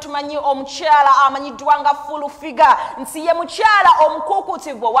abasinga twadde tumanyi omukyala amanyiddwa nga full figure nsi ye mukyala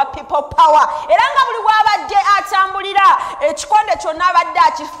omukuukutivu owa people power era nga buli bw'abadde atambulira ekikonde kyonna abadde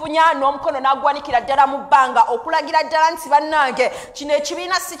akifunya n'omukono n'agwanikira ddala mu bbanga okulagira ddala nti bannange kino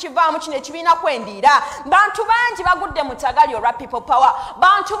ekibiina si kivaamu kino ekibiina kwendira bantu bangi bagudde mu tagali olwa people power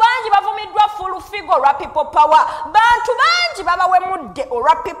bantu bangi bavumiddwa full figure olwa people power bantu bangi babawemudde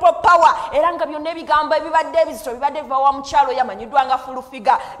olwa people power era nga byonna ebigambo ebibadde ebizito bibadde biva wa mukyalo yamanyiddwa nga full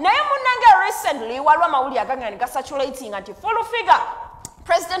figure naye munnange recently waliwo amawuli agangana ne gasaturating nti full figure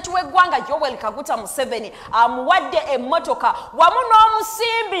President w'eggwanga Yoweri Kaguta Museveni amuwadde emmotoka wamu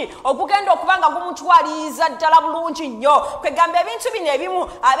n'omusimbi okugenda okubanga gumutwaliza ddala bulungi nnyo kwegamba ebintu bino ebimu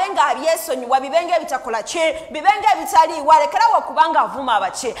abenga abyesonyiwa bibenga ebitakola kye bibenga ebitaliiwa lekerawo okubanga avuma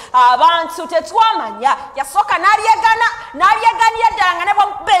abaki abantu tetwamanya yasooka n'alyeganira ddala nga ne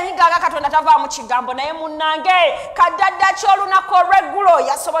bwebigaaga Katonda tavaa mu kigambo naye munnange kaddadda ky'olunaku olw'eggulo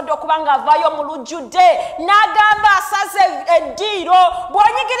yasobodde okubanga avaayo mu lujjudde n'agamba asaze eddiiro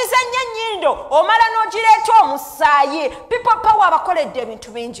bwonyigiriza ennyindo omala n'ogireeta omusaayi people power abakoledde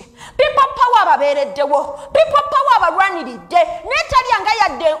ebintu bingi people power ababeereddewo people power abalwaniridde n'etalyanga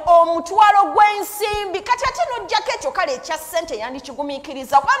yadde omutwalo gw'ensimbi kati ate n'ojjako ekyo kale ekya ssente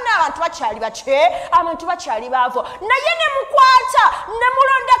yandikigumiikiriza kubanga abantu bakyali bake abantu bakyali baavo naye ne mukwata ne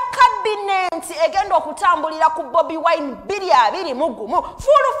mulonda kabinenti egenda okutambulira ku Bobi Wine 2021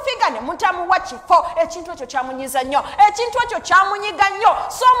 full figure ne mutamuwa kifo ekintu ekyo kyamunyiza nnyo ekintu ekyo kyamunyiga nnyo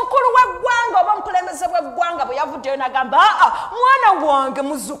so omukulu w'eggwanga oba omukulembeze w'eggwanga bwe yavuddeyo n'agamba mwana wange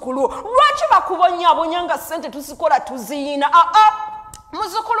muzzukulu lwaki bakubonyabonya nga ssente tuzikola tuziyina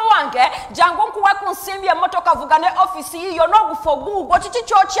muzukulu wange jangu nkuwe ku nsimbi emmotoka vugane ofisi yiyo n'ogufa guugwo kiki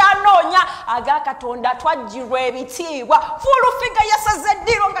kyokyanoonya aga Katonda twajjirwa ebitiibwa full figure yasaze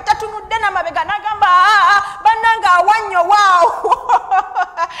eddiiro nga tatunudde n'amabega n'agamba bannange awannyo waawo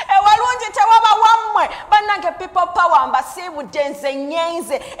ewalungi tewaba wammwe bannange people power mbasiibudde nze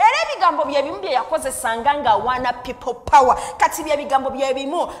nyenze era ebigambo bye bimu bye yakozesanga nga wana people power kati bye bigambo bye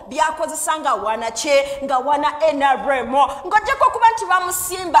bimu byakozesanga wana kye nga wana NRM ng'ojjako okuba nti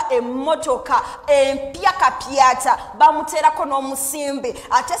bamusimba emmotoka empya kapyata bamuteerako n'omusimbi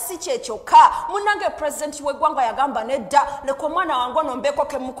ate si kyekyoka munnange president w'eggwanga yagamba nedda leka omwana wange ono mbeeko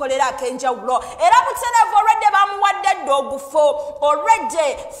ke mukolera ak'enjawulo era butereevu olwedde bamuwadde edda ogufo olwedde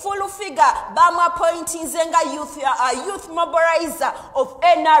full figure bamwa appointing zenga youth mobilizer of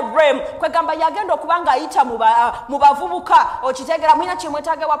NRM kwegamba yagenda okubanga ayita mu bavubuka okitegera mwina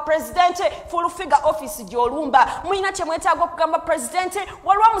kyemwetaaga wa president full figure office gyolumba mwina kyemwetaaga okugamba president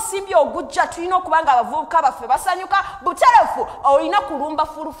walwa musimbi ogujja tulina okubanga abavubuka baffe basanyuka butelefu olina kulumba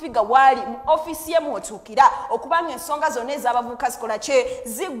full figure wali mu office ye mwotuukira okubanga ensonga zonna ez'abavubuka zikola kye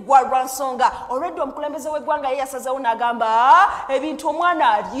ziggwa lwa nsonga olwedde omukulembeze w'eggwanga ye yasazewo n'agamba ebintu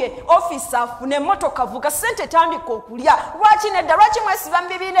omwana alye office afune emmotoka vuga ssente tandika okulya lwaki nedda lwaki mwesiba mu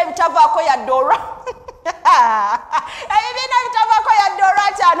bibiina ebitavaako yadde olwa ebibiina ebitavaako yadde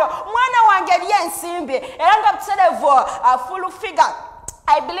olwataano mwana wange eri ensimbi era nga buterevu full figure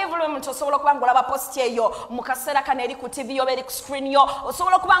I believe lwe muntu osobola okubanga olaba post eyo mu kaseera kano eri ku TV oba eri ku screen yo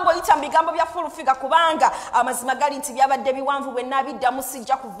osobola okubanga oyita mu bigambo bya full figure kubanga amazima gali nti byabadde biwanvu bwe nabiddamu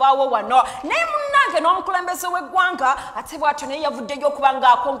sijja kuvaawo wano naye munnange n'omukulembeze w'eggwanga ate bw'atyo naye yavuddeyo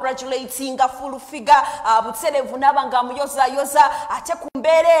okubanga congratulatinga full figure buterevu n'aba nga amuyozaayoza ate ku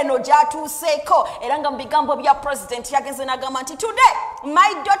mbeera eno gy'atuuseeko era nga mu bigambo bya president yagenze n'agamba nti today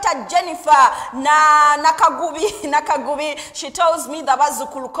my daughter Jennifer Nakagubi she tells me that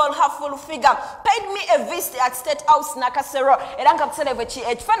Bazukulu call her full figure paid me a visit at State House Nakasero era nga buterevu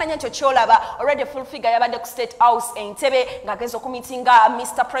ekifaananyi ekyo kyolaba already full figure yabadde ku State House Entebbe ng'agenza okumitinga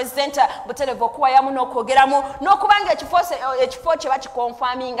Mr. President buterevu okuwayamu n'okwogeramu n'okubanga ekifo kye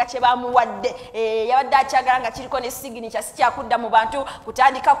bakikonfaminga kye bamuwadde yabadde akyagala nga kiriko ne signature sikyakudda mu bantu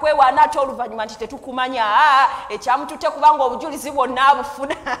kutandika kwewaana ate oluvannyuma nti tetukumanya ekyamututte kubanga obujulizi bwonna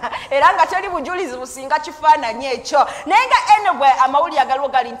abufuna era nga teri bujulizi businga kifaananyi ekyo naye nga anyway amawulire agaliwo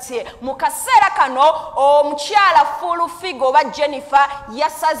gali nti mu kaseera kano omukyala full figure oba Jennifer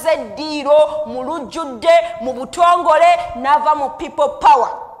yasaze eddiiro mu lujjudde mu butongole n'ava mu people power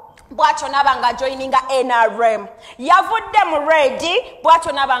bwatyo nabanga joininga NRM yavudde mu red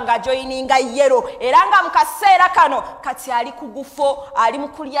bwatyo nabanga joininga yellow era nga mukaseera kano kati ali kugufo ali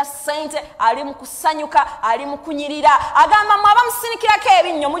mukulya sente ali mukusanyuka ali mukunyirira agamba mwaba musinikirako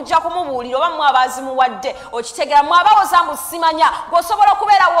ebinnyo mujja kumubuulira oba mwabazi muwadde okitegera mwabawoza mbu simanya gwosobola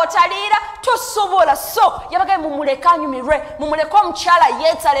okubeera wootaliira tosobola so yabaga mumuleke anyumirwe mumuleke omukyala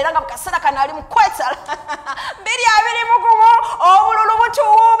yeetala era nga mukaseera kano ali mukwetala 2 obululu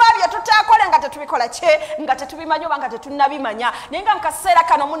butuwuuba tutakole nga tetubikola kye nga tetubimanyi oba nga tetunnabimanya naye nga mukaseera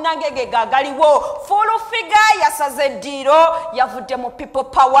kano munnange ge gagaliwo full figure yasaze eddiiro yavudde mu people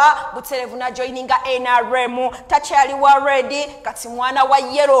power buterevu na joininga NRM takyaliwa ready kati mwana wa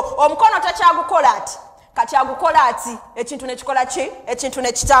yellow omukono takyagukola ati kati agukola ati ekintu nekikola ki ekintu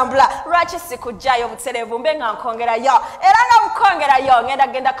nekitambula lwaki sikujjayo buterevu mbe nga nkongerayo era nga nkongerayo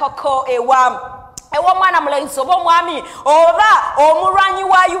ngenda koko ewa mwana mulenzi oba omwami oba omulwanyi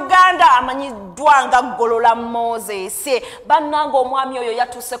wa Uganda amanyiddwa nga Golola Moses bannanga omwami oyo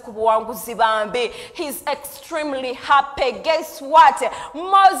yatuuse ku buwanguzi bambi he's extremely happy guess what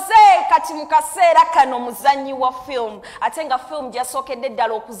Mose kati mukaseera kano muzanyi wa film ate nga film gyasookedde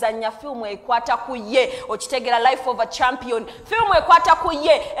ddala okuzanya film ekwata ku ye okitegera life of a champion film ekwata ku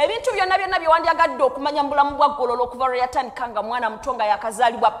ye ebintu byonna bye wandyagadde okumanya mu bulamu bwa Golola okuva lwe yatandika nga mwana muto nga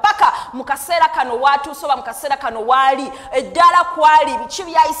yakazaalibwa paka mukaseera kano watuusoba mukaseera kano waali eddala kwali biki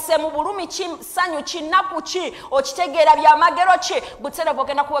byayise mu bulumi kisanyu kinaku ki okitegeera byamagero ki buterevu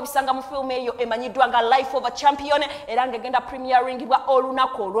ogenda kuba bisanga mu film eyo emanyiddwa nga life of a champion era ng'egenda premiering bwa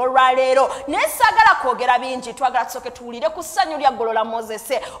olunaku olwolwaleero naye saagala kwogera bingi twagala tusooke tuwulire ku ssanyu lya Golola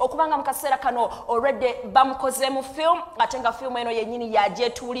Moses okubanga mu kaseera kano already bamukoze mu film ate nga film eno yennyini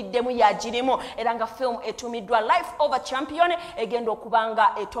yagyetuuliddemu yagirimu era nga film etumiddwa life of a champion egenda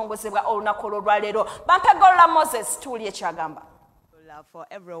okubanga etongozebwa olunaku olwolwaleero bampe Golola Moses tuwulire ekyagamba. For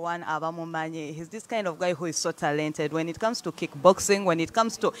everyone, Abamumanyi, he's this kind of guy who is so talented when it comes to kickboxing, when it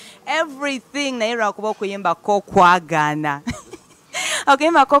comes to everything. Naira kuba kuyimba ko kwagana.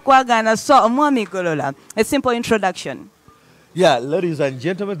 Okuyimba ko kwagana. So, Mwami Golola, a simple introduction. Yeah, ladies and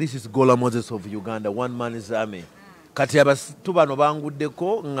gentlemen, this is Golola Moses of Uganda, one man is army. Kati abantu bano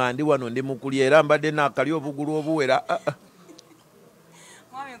banguddeko nga ndi wano ndi mukulya era mbadde naakali obugulu obuwera.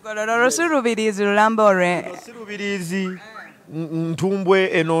 Mwami Golola, Rosurubirizi lulamba ore. Rosurubirizi.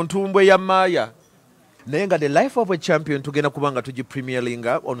 Ntumbwe ya Maya. Nenga the life of a champion tugenda kubanga tuji premiering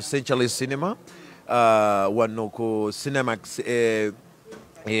on Century Cinema. Wanoko Cinemax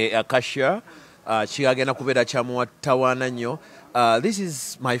Acacia. Chigagenda kubera chamuwa tawana nyo. This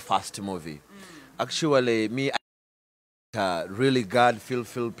is my first movie. Actually, me really God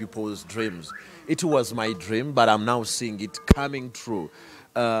fulfill people's dreams. It was my dream, but I'm now seeing it coming true.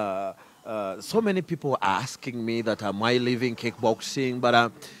 So many people are asking me that am I living kickboxing, but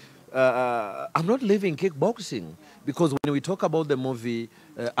I'm not living kickboxing because when we talk about the movie,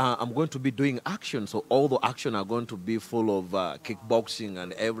 I'm going to be doing action, so all the action are going to be full of kickboxing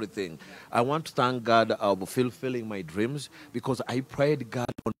and everything. I want to thank God for fulfilling my dreams, because I prayed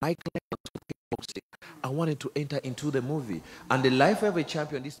God on my client to kickboxing. I wanted to enter into the movie, and the life of a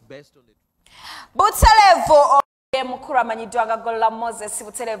champion is based on the Butelevo mukuru amanyiddwa nga Golla Moses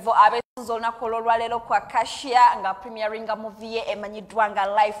Butelevo abeesunze olunaku olw'olwaleero kwa Kashia nga premieringa movie ye emanyiddwa nga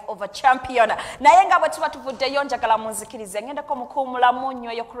Life of a Champion. Naye nga bwe tuba tuvuddeyo njagala munzikirize ngendako mukuumulamu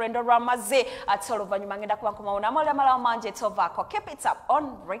nnyo ku lwendo lw'amazzi ate oluvannyuma ngenda kuba nkomawo n'amalala mangi etovaako. Keep it up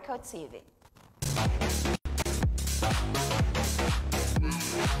on Rico TV.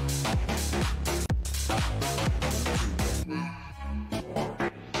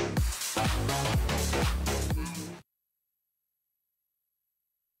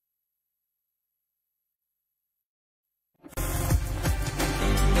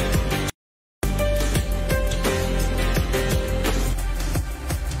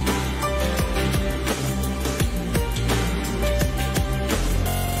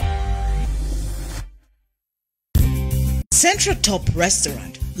 Central Top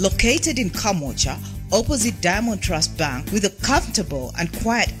Restaurant, located in Kamocha, opposite Diamond Trust Bank, with a comfortable and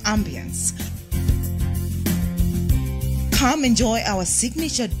quiet ambience. Come enjoy our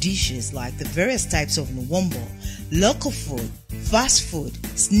signature dishes like the various types of nwombo, local food, fast food,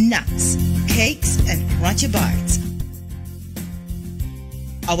 snacks, cakes, and crunchy bites.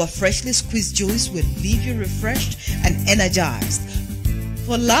 Our freshly squeezed juice will leave you refreshed and energized.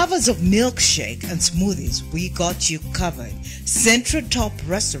 For lovers of milkshake and smoothies, we got you covered. Central Top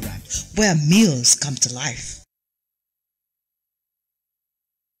Restaurant, where meals come to life.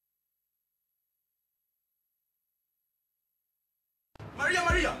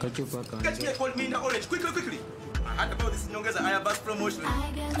 Maria, get me a cold Minda Orange, quickly. I heard about this Ssenyonga's Ayabas promotion.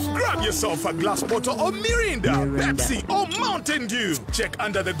 Grab yourself a glass bottle of Mirinda, Pepsi, or Mountain Dew. Check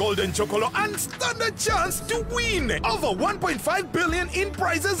under the golden chocolate and stand a chance to win. Over 1.5 billion in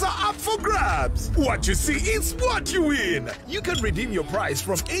prizes are up for grabs. What you see is what you win. You can redeem your prize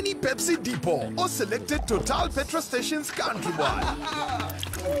from any Pepsi depot or selected Total petrol stations countrywide.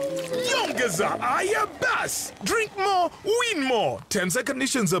 Nyongaza Ayabas. Drink more, win more. Terms and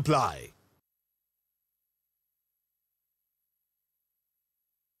conditions apply.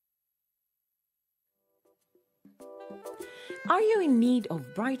 Are you in need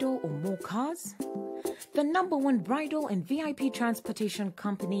of bridal or more cars? The #1 bridal and VIP transportation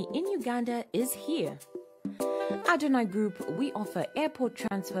company in Uganda is here. Adonai Group, we offer airport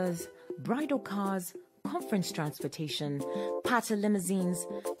transfers, bridal cars, conference transportation, Pata limousines,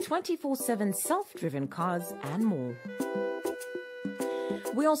 24/7 self-driven cars, and more.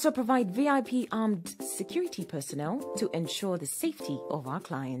 We also provide VIP armed security personnel to ensure the safety of our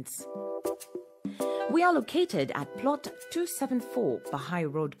clients. We are located at Plot 274 Bahai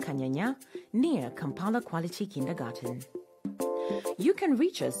Road, Kanyanya, near Kampala Quality Kindergarten. You can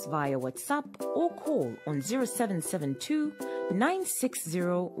reach us via WhatsApp or call on 0772 960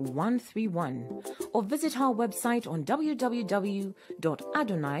 131 or visit our website on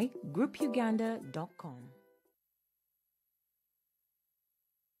www.adonaigroupuganda.com.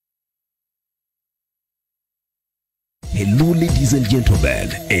 Hello ladies and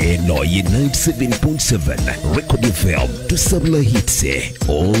gentlemen, eno ye 97.7 Record FM tusabula hits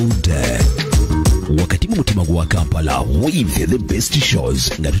all day. Wakati mutima gwa Kampala with the best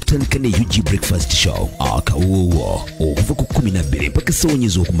shows nga tutandika ne UG breakfast show akawuwo okuva ku 12 mpaka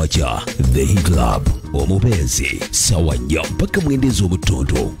sawonyezo okumakya The Hit Club omubezi sawa 4 mpaka mwendezi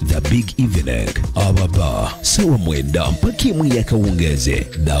obutondo The Big Evening ababa sawa 9 mpaka emu yakawungeze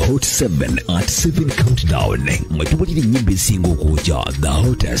The Hot 7 at 7 countdown mwetubulire nyimbe singo okuja The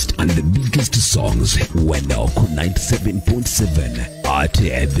hottest and the biggest songs wenda ku 97.7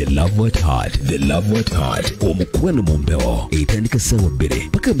 ate The Love at Heart omukwano mumbeho etandika sawa 2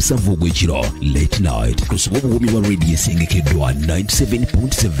 mpaka 7 ogwekiro late night kusobola obuwomi bwa radio esengekeddwa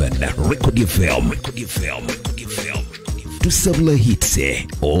 97.7 Record FM tusabula hits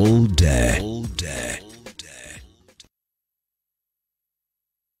all day.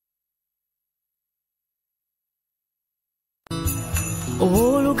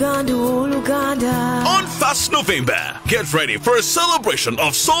 Uganda. On 1st November, get ready for a celebration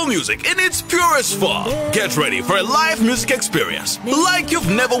of soul music in its purest form. Get ready for a live music experience like you've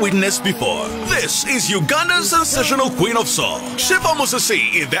never witnessed before. This is Uganda's sensational queen of soul, Shifa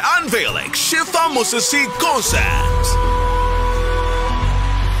Musisi, in the unveiling Shifa Musisi concert.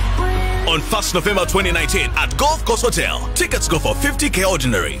 on 1st November 2019 at Golf Course Hotel. Tickets go for 50k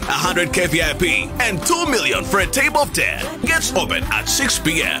ordinary, 100k VIP, and 2 million for a table of 10. Gets open at 6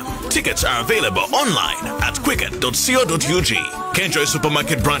 p.m. Tickets are available online at quicken.co.ug, Kenjoy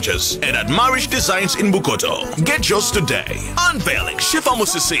Supermarket branches, and at Marriage Designs in Bukoto. Get yours today. Unveiling Shifa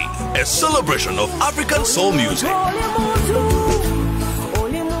Musisi, a celebration of African soul music.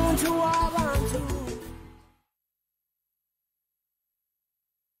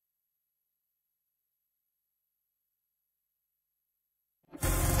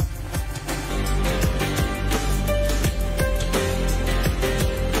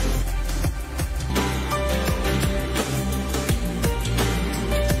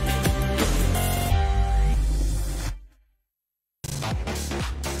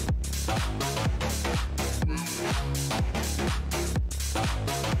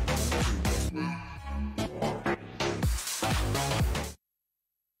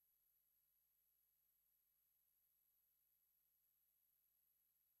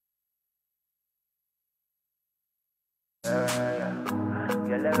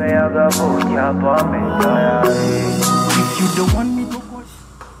 If you don't want me to go.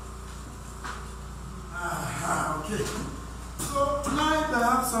 Okay. So tonight I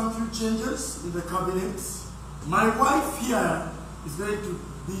have some few changes in the cabinet. My wife here is going to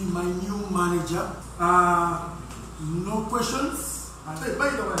be my new manager. No questions. Hey, by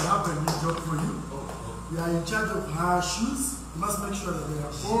the way, I have a new job for you. You are in charge of her shoes. You must make sure that they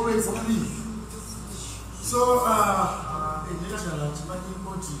are always clean. So,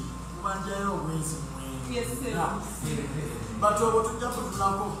 yes, sir. But what you have to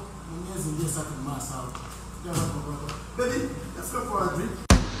do, baby, let's go for a drink.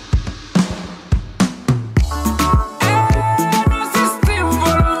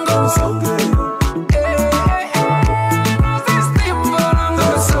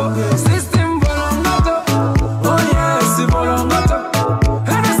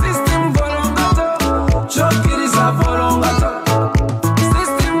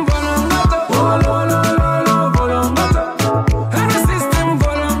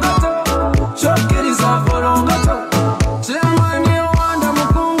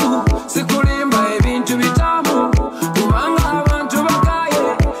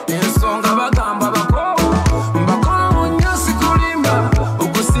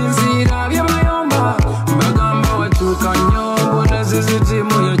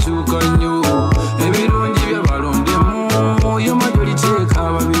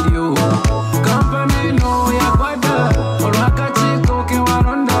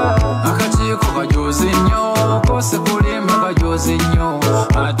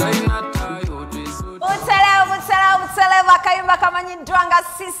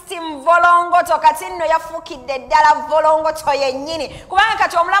 System volongoto kati nno yafukidde ddala volongoto yennyini kubanga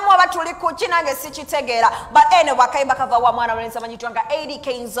kati omulamu waba tuli ku kinange sikitegeera but ene bwakayimba kava wa mwana mulenzi amanyitwanga AD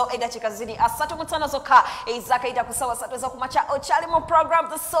Kenzo eddakiika ziri 35 zokka ezakayita ku ssaawa 3 ez'okumakya okyali mu program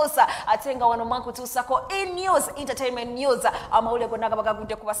The Sosa ate nga wano mwankutuusako news entertainment news amawulire gonna gaba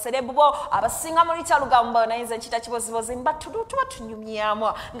gagudde ku baserebu bo abasinga mu litalugambo nayinza nkita kibozibozi mba tuba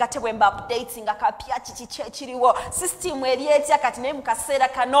tunyumyamu nga tebwemba update nga kapya kiki kyekiriwo system eri etya kati naye mu kaseera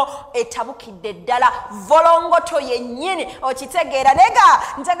kano etabukidde ddala volongoto yennyini okitegeera nega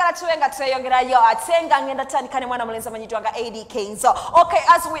njagala tuwe nga tweyongerayo ate nga ngenda tandika ne mwana mulenzi amanyitwanga AD Kenzo. Okay,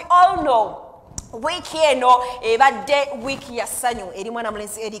 as we all know, wiki eno ebadde wiki ya ssanyu eri mwana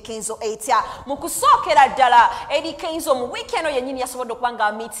mulenzi AD Kenzo etya mu kusookera ddala AD Kenzo mu wiki eno yennyini yasobodde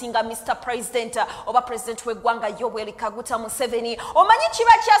okubanga meetinga Mr. President oba President w'eggwanga Yoweri Kaguta Museveni. Omanyi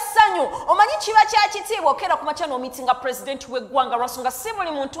kiba kya ssanyu, omanyi kiba kya kitiibwa okera ku makya n'omeetinga President w'eggwanga lwasonga si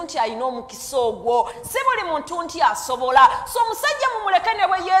buli muntu nti alina omukisa ogwo, si buli muntu nti asobola. So omusajja mumuleke ne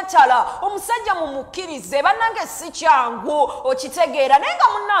bwe yeetala, omusajja mumukkirize, bannange si kyangu okitegeera naye nga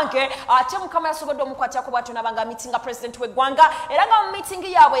munnange ate Mukama yasobodde omukwatako bw'atyo nabanga meetinga President w'eggwanga era nga mu meeting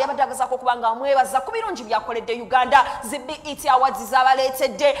yaabwe yabadde agezaako okubanga amwebaza ku birungi byakoledde Uganda zi BET Awards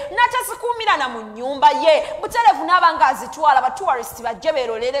z'abaleetedde n'atazikuumira na mu nnyumba ye butereevu n'abanga azitwala batourist bajje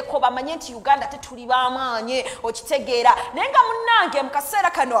beerolereko bamanye nti Uganda tetuli b'amaanyi okitegeera naye nga munnange mu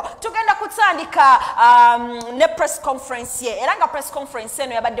kaseera kano tugenda kutandika ne press conference ye era nga press conference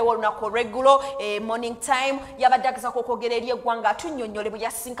eno yabaddewo olunaku olweggulo morning time yabadde agezaako okwogera eri eggwanga atunnyonnyole bwe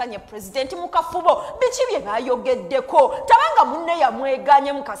yasinkanye President mu kafubo biki bye bayogeddeko tabanga munne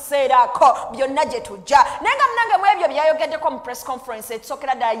yamweganye mu kaseera ako byonna gye tujja naye nga munnange mu ebyo byayogeddeko mu press conference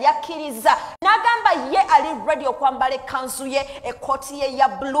etusokera ddala yakkiriza Nagamba ye ali ready okwambala kanzu ye ekoti ye ya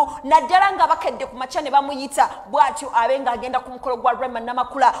blue naddala nga bakedde ku macha ne bamuyita bwatyo abenga agenda ku mukolo gwa Rema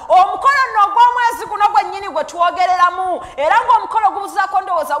Namakula omukolo n'ogw'omwezi guno gwennyini gwe tuwogereramu era ng'omukolo gubuzaako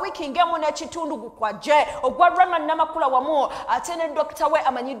ndowooza wiiki ng'emu n'ekitundu gukwaje ogwa Rema Namakula wamu ate ne dokita we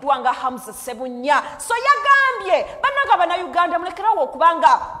amanyiddwa nga Hamza Sebunya so yagambye bannanga bannayuganda mulekerawo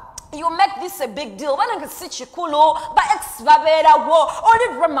okubanga you make this a big deal. Bananga si chikulu ba ex baberawo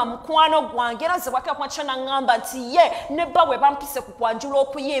oli Rema mukwano gwange era nze bwakya kwachana ngamba nti ye ne bawe bampise ku kwanjula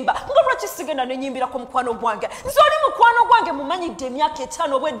okuyimba ngobra kisigenda nenyimbira ku mukwano gwange nze oli mukwano gwange mumanyidde emyaka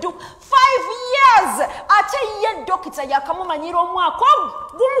 5 bweddu 5 years ate ye dokita yakamumanyira omwaka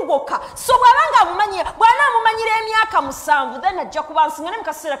gumugoka so bwabanga bwana mumanyira emyaka 7 then ajja kuba nsinga ne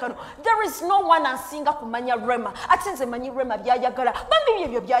mukasera kano there is no one ansinga kumanya Rema ate nze manyi Rema byayagala bambi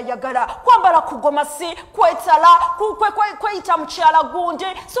ebyo byayagala kwambala kugomasi kwetala kweyita mukyala gundi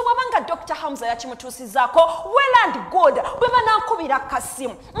so bwabanga Dr. Hamza yakimutuusizako well and good bweba nankubira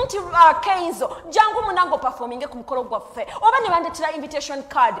kasimu nti Kenzo jangu munango performing ku mukolo gwaffe oba ne bandetera invitation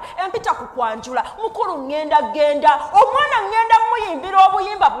card empita ku kwanjula mukulu ngenda genda omwana ngenda muyimbira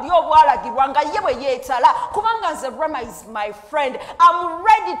obuyimba buli obwalagirwa nga ye bwe yeetala kubanga nze Rema is my friend I'm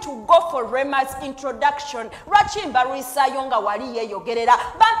ready to go for Rema's introduction Rachimba Ssenyonga wali yeyogerera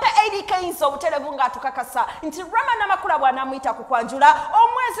bampe Kenzo obutelevu nga atukakasa nti Rema Namakula bw'anamuyita ku kwanjula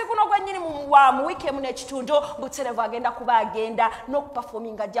omwezi guno gwennyini mu wiiki emu n'ekitundu butelevu agenda kuba agenda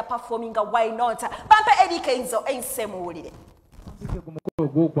n'okuperforminga ajja performinga why not bampe Kenzo ense muwulire ku mukolo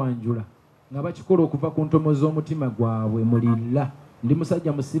gw'okwanjula nga bakikola okuva ku ntomo z'omutima gwabwe mulilla ndi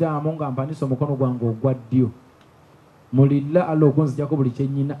musajja musiraamu nga mpanisa omukono gwange ogwa ddyo mulilla alla okunzijako buli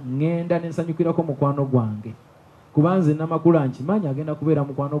kyennyina ŋŋenda ne nsanyukirako mukwano gwange kubanze Namakula nkimanyi agenda kubeera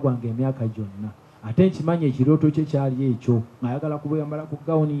mukwano gwange emyaka gyonna ate nkimanyi ekirooto kye kyali ekyo ng'ayagala kubuyambala ku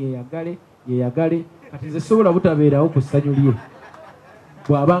gawuni yeyagale kati nze sobola butabeerawo ku ssanyu lye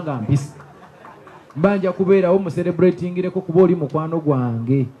bw'abanga mpisa mbanja kubeerawo mucelebratingireko kuba oli mukwano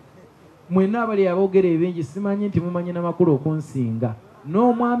gwange mwenna abali aboogera ebingi simanyi nti mumanyi Namakula okunsinga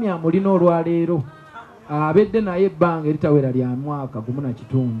n'omwami amulina olwaleero abedde naye ebbanga eritawera lya mwaka gumu na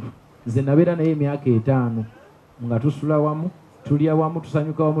kitundu nze nabeera naye emyaka 5 nga tusula wamu tulya wamu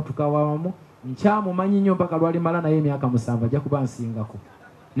tusanyuka wamu tukawa wamu nkyamumanyi nnyo mpaka lwalimala naye emyaka 7 ajja kuba nsingako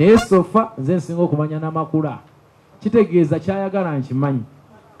naye sofa nze nsinga okumanya Namakula kitegeeza kyayagala nkimanyi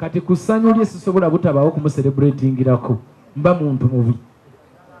kati ku ssanyu lye sisobola butabaawo kumucelebratingirako mba muntu mubi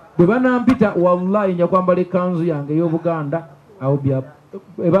bwe banampita wallahi nja kwambala ekanzu yange ey'Obuganda awo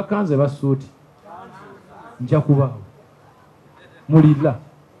ebakanzu ebasuuti nja kubaawo mulira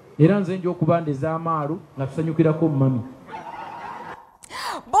era nze nja okuba ndez'amaalu nga tusanyukirako mumami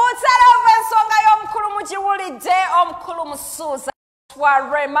butalava ensonga y'omukulu mugiwulidde omukulu musuuza wa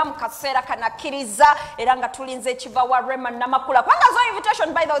Rema mukasera kanakiriza era nga tulinze ekiva wa Rema Namakula kwanga zo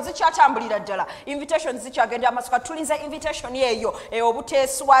invitation by the way zikyatambulira ddala invitation zikyagenda amasuka tulinze invitation yeyo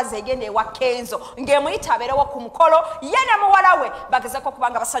obuteeswaze egende wa Kenzo ng'emuyita abeerewo ku mukolo ye ne muwala we bagezako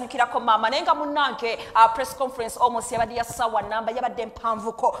kubanga basanyukirako maama naye nga munnange press conference almost yabadde ya ssaawa namba yabadde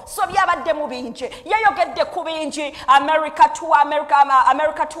mpanvuko so byabadde mu bingi yayogedde ku bingi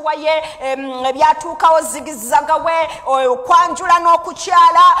America tuwa ye ebyatuukawo zigizagawe kwanjula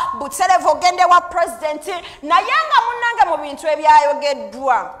n'okukyala butelevu ogende wa president naye nga munnange mu bintu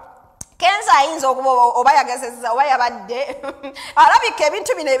ebyayogeddwa Kenzo ayinza okuba oba yagezezza oba yabadde alabika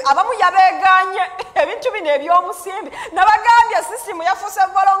ebintu bino abamu yabeeganye ebintu bino ebyomusimbi nabagambye sisimu yafuuse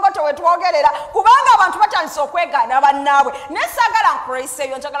volongoto we twogerera kubanga abantu batandise okwegaana bannaabwe naye saagala nkureyise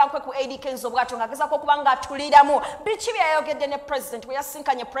eyo njagala nkwe ku Kenzo bw'atyo ng'agezaako okuba ng'atuliramu biki byayayogedde ne president bwe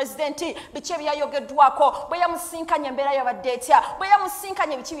yasinkanye pulezidenti biki ebyayogeddwako bwe yamusinkanye embeera yabadde etya bwe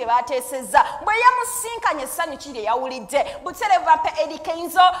yamusinkanye biki bye baateesezza bwe yamusinkanye essanyu ki lye yawulidde butelevu ape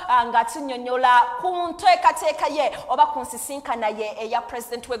Kenzo nga tunyonyola ku nteekateeka ye oba ku nsisinkana ye eya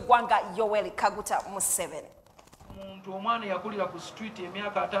president w'eggwanga Yoweri Kaguta Museveni omuntu omwana yakulira ku street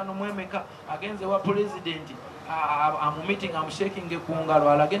emyaka 5 mwemeka agenze wa president amumeeting amushakinge ku ngalo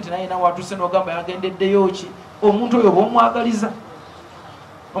alage nti naye nawe atuse n'ogamba yagendeddeyo ki omuntu oyo bw'omwagaliza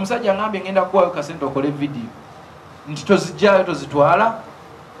omusajja ngambye ngenda kuwayo kasente okole video nti tozijjayo tozitwala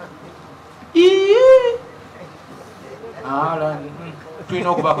tulina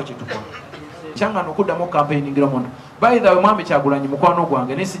okubaako kyetukola kyanga nokuddamu campaigningira omuntu by the way mwami Kyagulanyi mukwano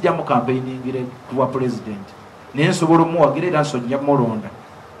gwange naye sijjamu campaigningira kuwa president naye nsobola omuwagira era nsonja mulonda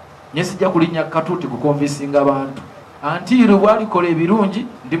naye sijja kulinnya katuuti kukonvinsinga abantu antiiru bwalikola ebirungi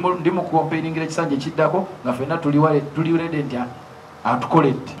ndi mu campaigningira ekisanja ekiddako nga ffenna tuli ready nti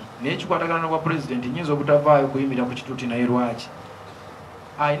atukoledde naye kikwatagana n'obwa president nyinza obutavaayo kuyimira ku kituuti naye lwaki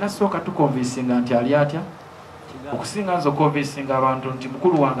Aina soka tukonvinsinga nti ali atya okusinga nzo konvinsinga abantu nti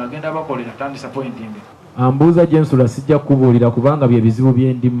mukulu wange agenda bakolera tandi disappointing. Ambuuza Jensula sijja kubuulira kubanga bye bizibu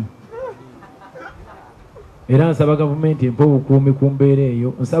byendimu. Era nsaba gavumenti empa obukuumi ku mbeera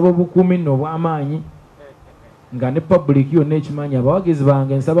eyo. Nsaba obukuumi nno obw'amaanyi nga ne public yonna ekimanyi abawagizi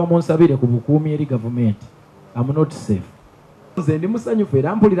bange nsaba munsabire ku bukuumi eri gavumenti. I'm not safe. Nze ndi musanyufu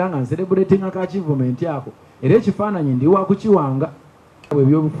era mpulira nga ncelebrating aka achievement ako era ekifaananyi ndi wa kukiwanga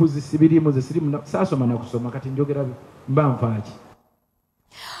ebyobufuzi sibirimu ze sirimu saasoma na kusoma kati njogera mba nfaaki.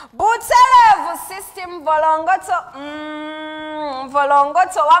 Butelevu system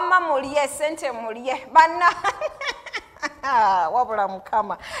volongoto wamma muliye sente muliye bana wabula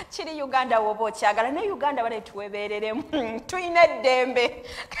mukama kiri Uganda wobo okyagala ne Uganda bale tuwebereremu tuyina eddembe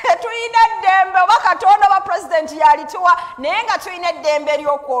oba Katonda ba president yalituwa naye nga tuyina eddembe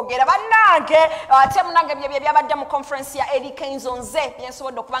ly'okwogera bannange ate munange bye byabadde mu conference ya Eddie Kenzo nze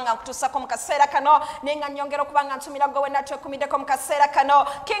byensobodde okubanga nkutuusako mu kaseera kano naye nga nnyongera okubanga ntumira gwe wenna twekumiddeko mu kaseera kano.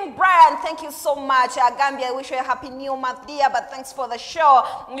 King Brian, thank you so much. Gambia, I wish you a happy new month, dear, but thanks for the show.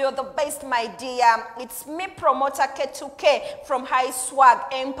 You're the best, my dear. It's me, promoter K2K from High Swag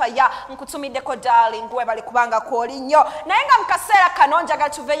Empire. Nkutumideko darling, gwe bali kubanga koli nnyo. Naye nga mu kaseera kano njagala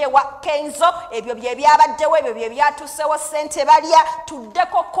tuveye wa Kenzo, ebyo bye byabaddewo, ebyo bye byatusewo ssente balya,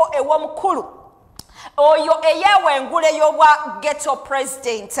 tuddekoko ew'omukulu oyo eyewengule y'obwa ghetto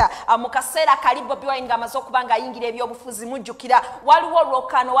president. Mu kaseera kali Bobi Wine ng'amaze okubanga ayingira ebyobufuzi mujjukira waliwo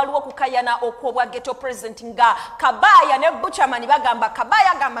olwokano waliwo kukayana okw'obwa ghetto president nga Kabaya ne Buchamani bagamba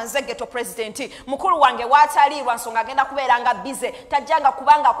Kabaya agamba nze ghetto president mukulu wange waataliirwa nsonga agenda kubeera nga bize tajjanga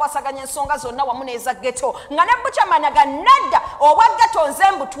kubanga akwasaganya ensonga zonna wamu n'eza ghetto nga ne Buchamani aga nadda obwa ghetto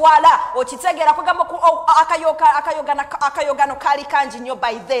nze mbutwala okitegeera kugamba akayogano kaali kangi nnyo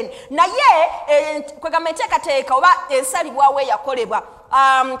by then naye kwegamba enteekateeka oba ensalibwawe yakolebwa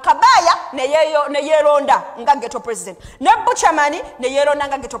Kabaya ne yeeronda nga ghetto president ne Buchamani ne yeeronda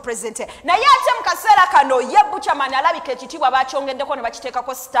nga ghetto president naye ate mu kaseera kano ye Buchamani alabika ekitiibwa bakyongeddeko ne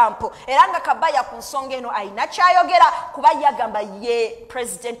bakiteekako stamp era nga Kabaya ku nsonga eno ayina kyayogera kuba yagamba ye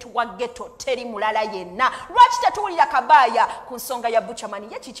president wa ghetto teri mulala yenna. Lwaki tetuwulira Kabaya ku nsonga ya Buchamani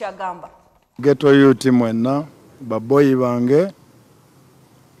ye kikyagamba? Ghetto youth mwenna baboyi bange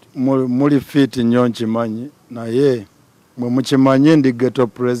muli fit nnyo nkimanyi naye mwe mukimanyi ndi ghetto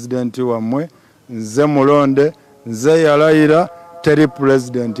president wamwe nze mulonde nze yalayira teri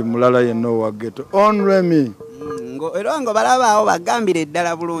president mulala yenna wa ghetto only me era ngo balabaawo bagambire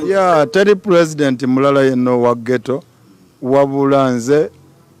eddala bulungi teri president mulala yenna wa ghetto wabula nze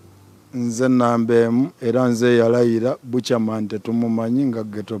nambeemu era nze yalayira Buchamani tetumumanyi nga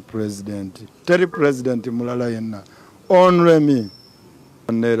ghetto president teri president mulala yenna only me.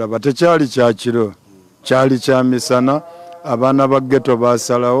 Neraba tekyali kyakiro kyali kyamisana abaana ba ghetto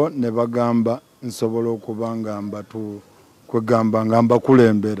basalawo ne bagamba nsobola okuba ngamba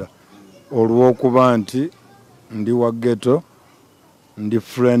kulembera olw'okuba nti ndi wa ghetto ndi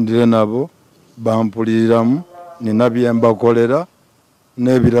friendly nabo bampuliriramu nina bye mbakolera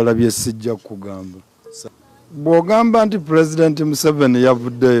n'ebirala bye sijja kugamba. Bw'ogamba nti President Museveni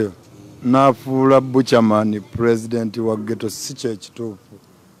yavuddeyo n'afuula Buchamani president wa ghetto si kyekituufu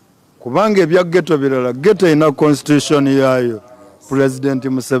kubanga ebya ghetto birala ghetto ina constitution yayo President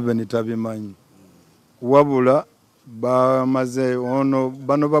Museveni tabimanyi wabula bamaze ono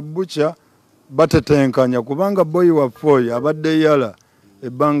bano babucha batetenkanya kubanga boyi waffe abadde yala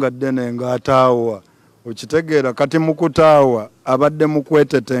ebbanga ddene nga ataawa okitegeera kati mukutaawa abadde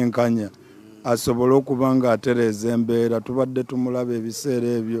mukwetetenkanya asobola okubanga atereeza embeera tubadde tumulaba ebiseera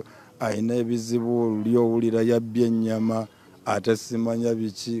ebyo ayina ebizibu oli owulira yabbye ennyama ate simanya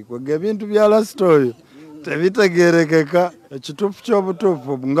biki kwega ebintu bya last oyo tebitegeerekeka ekituufu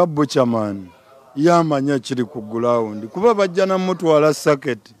ky'obutuufu nga Buchamani yamanya kiri ku ground kuba bajja namutwala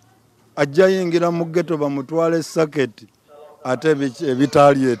saketi ajja yingira mu ghetto bamutwale saketi ate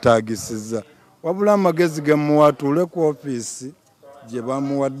ebitaali yetaagisiza wabula amagezi ge muwatuule ku ofiisi gye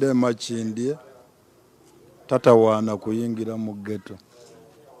bamuwadde Makindye tatawaana kuyingira mu ghetto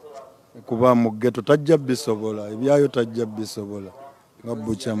kuba mu ghetto tajja bisobola ebyayo tajja bisobola nga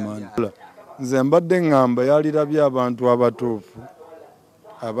Buchamani. Nze mbadde ngamba yalirabye abantu abatuufu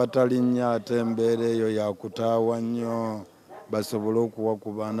abatalinnya ate embeera eyo yakutaawa nnyo basobole okuwa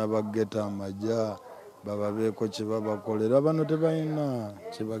ku baana ba ghetto amajja bababeeko kye babakolera bano tebalina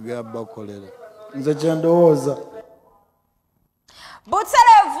kye bagenda bakolera nze kye ndowooza.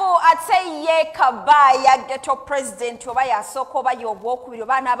 Butelevu ate ye kabaya ghetto president oba yasooka oba y'obwokubiri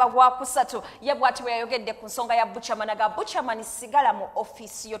oba n'abagwakusatu ye bw'ati bwe yayogedde ku nsonga ya Buchaman aga Buchaman sigala mu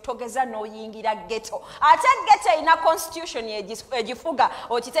office yo togeza n'oyingira ghetto ate ghetto erina constitution egifuga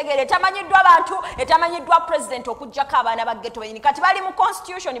okitegeere etamanyiddwa abantu etamanyiddwa president okuggyako abaana ba ghetto benyini kati bali mu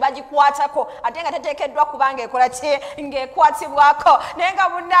constitution bagikwatako ate nga teteekeddwa kubanga ekola ki ng'ekwatibwako naye nga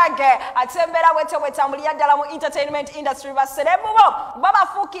munnange ate embeera bwetambulira ddala mu entertainment industry baserebubo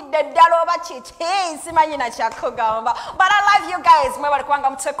babafuukidde ddala oba kiki simanyi nakyakugamba but I love you guys mwebale kubanga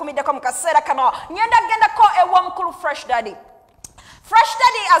muteekumiddeko mu kaseera kano ngenda gendako ew'omukulu Fresh Daddy. Fresh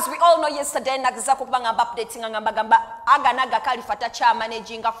Daddy, as we all know, yesterday nagiza kubanga updating ngamba gamba aganaga kalifata cha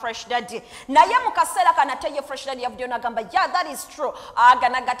managing Fresh Daddy. Na ye mukasera kana teye Fresh Daddy yavudiona gamba yeah that is true.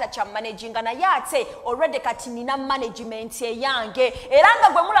 Aganaga ta cha managing na yate already kati nina management yange. Eranga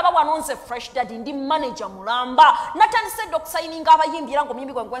gwe mulaba wanonze Fresh Daddy ndi manager mulamba. Natandise dok signing abayimbi rango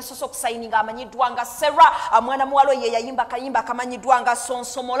mimbi gwe ngwensoso kusigning amanyidwanga Sarah amwana muwalo ye yayimba kayimba kamanyidwanga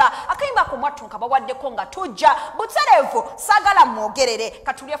Sonsomola. Akayimba ko mwatunka bawadde ko nga tujja. Buterevu sagala moge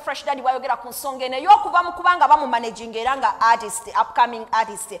Katulia Fresh Daddy wayogera ku nsonga eno y'okuva mu kubanga bamu managing era nga artist upcoming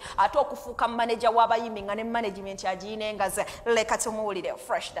artist ate okufuuka manager w'abayimbi nga ne management agiinengaze leka tumuwulire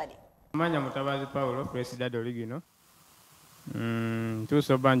Fresh Daddy. Manya Mutabazi Paulo Fresh Daddy Oligino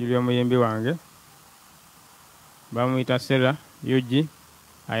tuso banjuli omuyimbi wange bamuyita Sera Yuji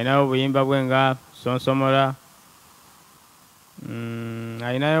ayinayo obuyimba bwe nga Sonsomola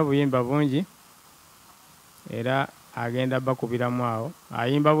ayinayo obuyimba bungi era agenda bakubiramu awo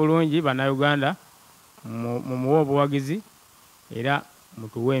ayimba bulungi bana Uganda mu obuwagizi era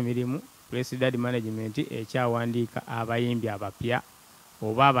mutuwe emirimu Fresh Daddy management ekyawandiika abayimbi abapya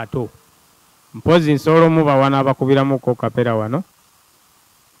oba abato mpozi nsolo mu bawana abakubiramu ko kapera wano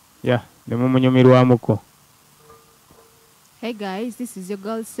yeah nemumunyumirwamuko. Hey guys, this is your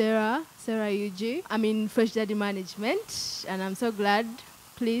girl Sarah UG. I'm in Fresh Daddy management and I'm so glad.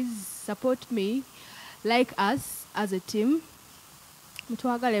 Please support me, like us as a team.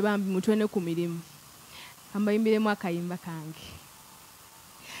 Mutwagale bambi mutwene ku mirimu ambayimbiremu akayimba kange.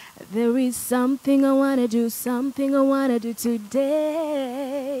 There is something I wanna do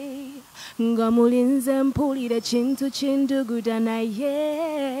today. Nga mulinze mpulire chintu chinduguda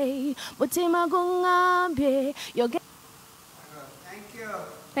naye mutima gungambye.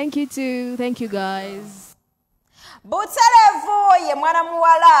 Thank you too. Thank you guys. Buterevu ye mwana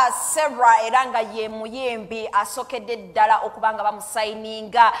muwala Sarah eranga ye muyembi asokedde ddala okubanga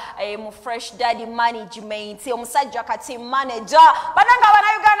bamusayininga mu Fresh Daddy management omusajja kati manager bananga abana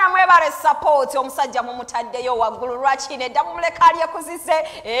Uganda mwebale support omusajja mumutaddeyo waggulu lwaki nedda mumuleka alye kuzize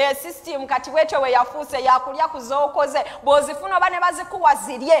system kati wetwe we yafuuse yakulya kuzookoze bozifuna bane bazikuwa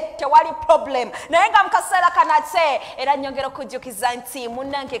zirye tewali problem naye nga mukaseera kanate era nyongera okujjukiza nti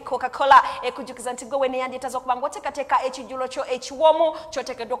munnange Coca-Cola ekujjukiza nti gwe we neyandiyetaza okubanga teka ekijulo kyo ekiwomu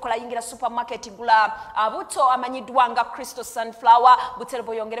kyotekeddwa okola yingira supermarket gula abuto amanyidwanga Crystal Sunflower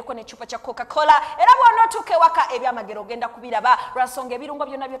buterebo yongereko n'ecupa kya Coca-Cola era bw'onootuuka ewaka ebyamagero ogenda kubiraba lwansonga ebirungo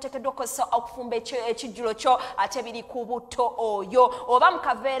byonna byotekeddwa okozesa okufumba ekijulo kyo ate biri ku buto oyo oba mu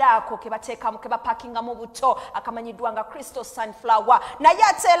kaveera ako ke bateekamu ke bapakingamu buto akamanyidwanga Crystal Sunflower naye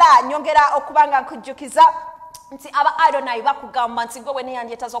ate era nyongera okubanga nkujjukiza nti aba Adonai bakugamba nti gwe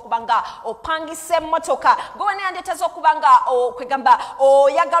neyandiyetaza okubanga opangise emmotoka gwe neyandiyetaza okubanga kwegamba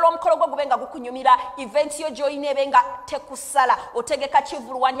oyagala omukolo gwo gubenga gukunyumira event yo joyina ebenga tekusala otegeka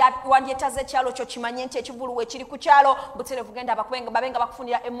kivulu wandiyetaza ekyalo kyo kimanye nti ekivulu wekiri ku kyalo buterevu genda babenga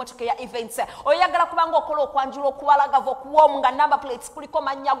bakufunira emmotoka ya events oyagala kubanga okola okwanjula okubalagavu okuwoomu nga number plates kuliko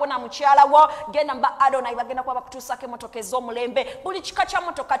mannyago na mukyala wo genda mba Adonai bagenda kuba bakutuusako emmotoka ez'omulembe buli kika kya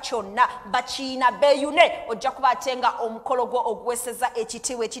mmotoka kyonna bakiina beeyune ojja batenga omukolo gwo ogweseza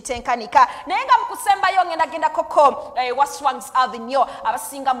ekitiwe ekitenkanika naye nga mukusembayo ngenda koko wa Swangs Avenue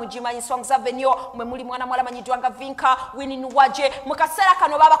abasinga mujimanyi Swangs Avenue mwe muli mwana mwala manyidwanga Vinka Winnie Waje mukaseera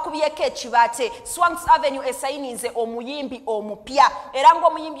kano baba kubiyeko ekibate Swangs Avenue esayinize omuyimbi omupya era ngo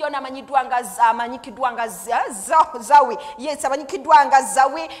omuyimbi ona amanyikidwanga Zawi yes amanyikidwanga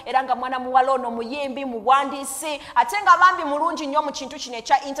Zawi era nga mwana muwala ono muyimbi muwandiisi ate nga bambi mulungi nnyo mu kintu kino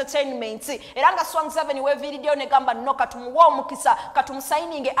ekya entertainment era nga Swangs Avenue we video negamba no katumuwa omukisa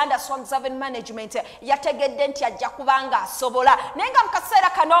katumusayininge under Swangs Avenue management yategedde nti ajja kubanga asobola naye nga mukaseera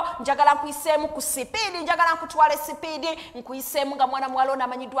kano njagala nkuyiseemu ku sipiidi njagala nkutwale sipiidi nkuyiseemu nga mwana mwala ono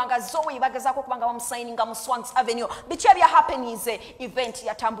amanyidwanga Zoe bagezaako okubanga bamusayininga mu Swangs Avenue biki ebya happenings event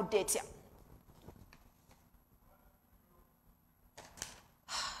yatambudde etya.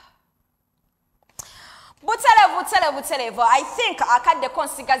 Butelevu. I think akadde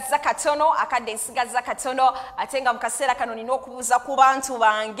konsigaza katono, akadde nsigaza katono, atenga mukasera kano nina okubuza ku bantu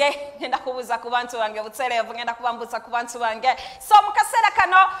bange. Ngenda kubuza ku bantu bange Butelevu, ngenda kubambuza ku bantu bange. So mukasera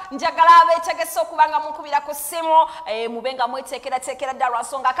kano njagala abeetegese okubanga mukubira ku simu, mubenga mweteekera ddala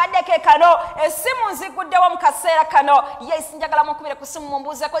nsonga akadde ke kano, essimu nziguddewo mukasera kano. Yes, njagala mukubire ku simu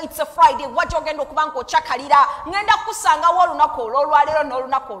mumbuuzeko it's a Friday, wajja ogenda okuba ng'okyakalira. Ngenda kusangawo olunaku olw'olwaleero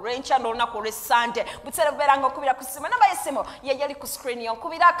n'olunaku olw'enkya n'olunaku olw'essande. Beranga okubira ku simu namba y'essimu ye yali ku screen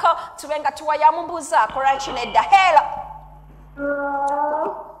yonkubirako tubenga tuwaya mumbuuza koranchi nedda.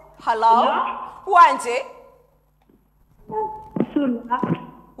 Hello? Wanje?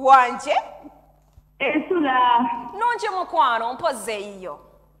 Wanje? Nonje mukwano mpoze iyo.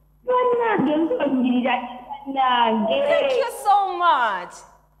 Thank you so much.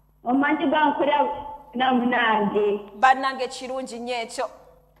 Bannange kirungi nnyo ekyo.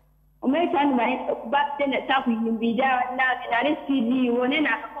 Umechani back then takuyimbira nari CD wone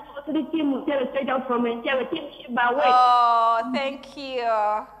na tuli team straight out from Ntewe team Shibawe. Oh, thank you.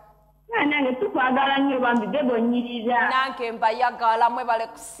 Nange tukwagala nnyo bambi bebonyiriza. Nange mbayagala mwebale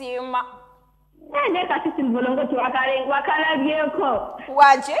kusima. Nange kasisi mbolongoto wakalabyeko.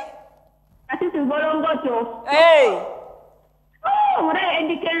 Wanje? Kasisi mbolongoto. Hey. Oh, ure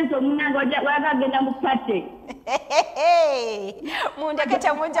edikenzo munango wagagenda mupate. Mundeke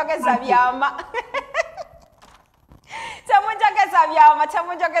temunjogeza byama.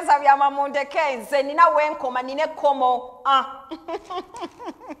 Temunjogeza byama mundeke nze nina wenkoma nine komo.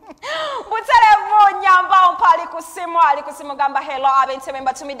 Butelevu nyamba mpali ku simu gamba hello abentebe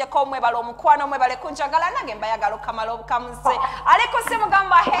mbatumiddeko mwebale omukwano mwebale kunjagala nange mbayagala okamala obukamuze. Ali ku simu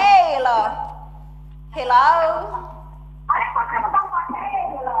gamba hello.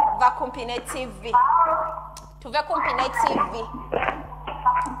 Va Kumpine TV. Tuve Kumpine TV.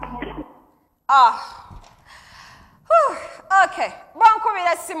 Okay.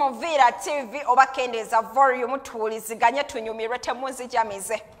 Bankubira simu Vira TV oba kendeza volume tuwuliziganye tunyumirwe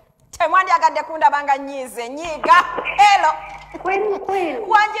temunzijamize. Temwandi agadde kundabanga nyize nyiga. Hello. Queen.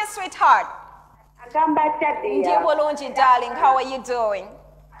 Wanje sweetheart. Agamba chadia. Ndi bulungi darling. How are you doing?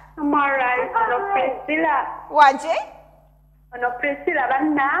 I'm alright. Priscilla. Wanje? Priscilla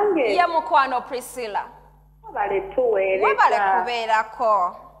bannange. Ye mukwano Priscilla. Webale tuweereza. Webale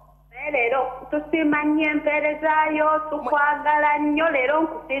kubeerako. Leero tusiima nnyo empeerezaayo tukwagala nnyo leero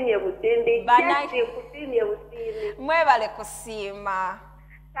nkusiimye busimbi. Nkusiimye busimbi. Mwebale kusiima.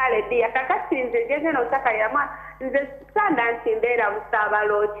 Kale dia kakati nze gende n'otakaliramu nze sanda nti mbeera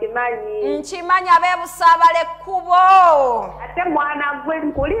Busaabala okimanyi. Nkimanyi ab'Ebusaabala ekkubo. Ate mwana gwe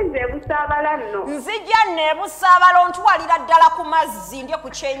nkulinze Busaabala nno. Nzijja ne Busaabala ontwalira ddala ku mazzi ndye ku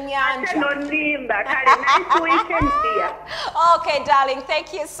kyennyanja. Ate n'onnimba kale nice weekend dear. Okay darling,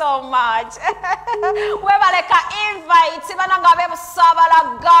 thank you so much. Webaleka invite bananga ab'Ebusaabala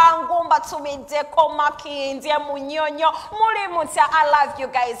gangu mbatumiddeko Makindye Munyonyo muli mutya. I love you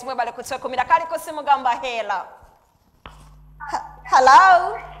guys. Mwebale kutwekumira kali ku simu gamba hello.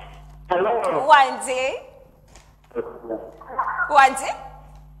 Hello. Hello. Wanje.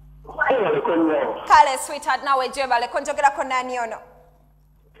 Kale sweetheart nawe jebale konjogerako nani ono?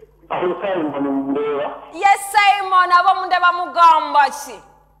 Yes Simon abo mundeba mugamba ki?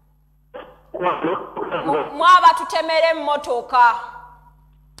 Mwaba tutemere emmotoka.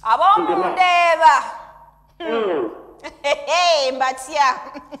 Abo mundeba. Mbatya.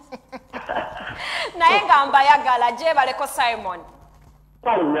 Naye nga mbayagala jebaleko Simon.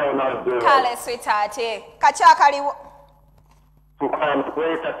 Kale sweetheart. Kakyakaliwo.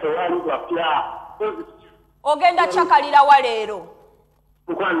 Ogenda kyakalira wa leero?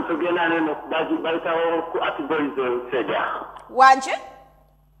 Wanje?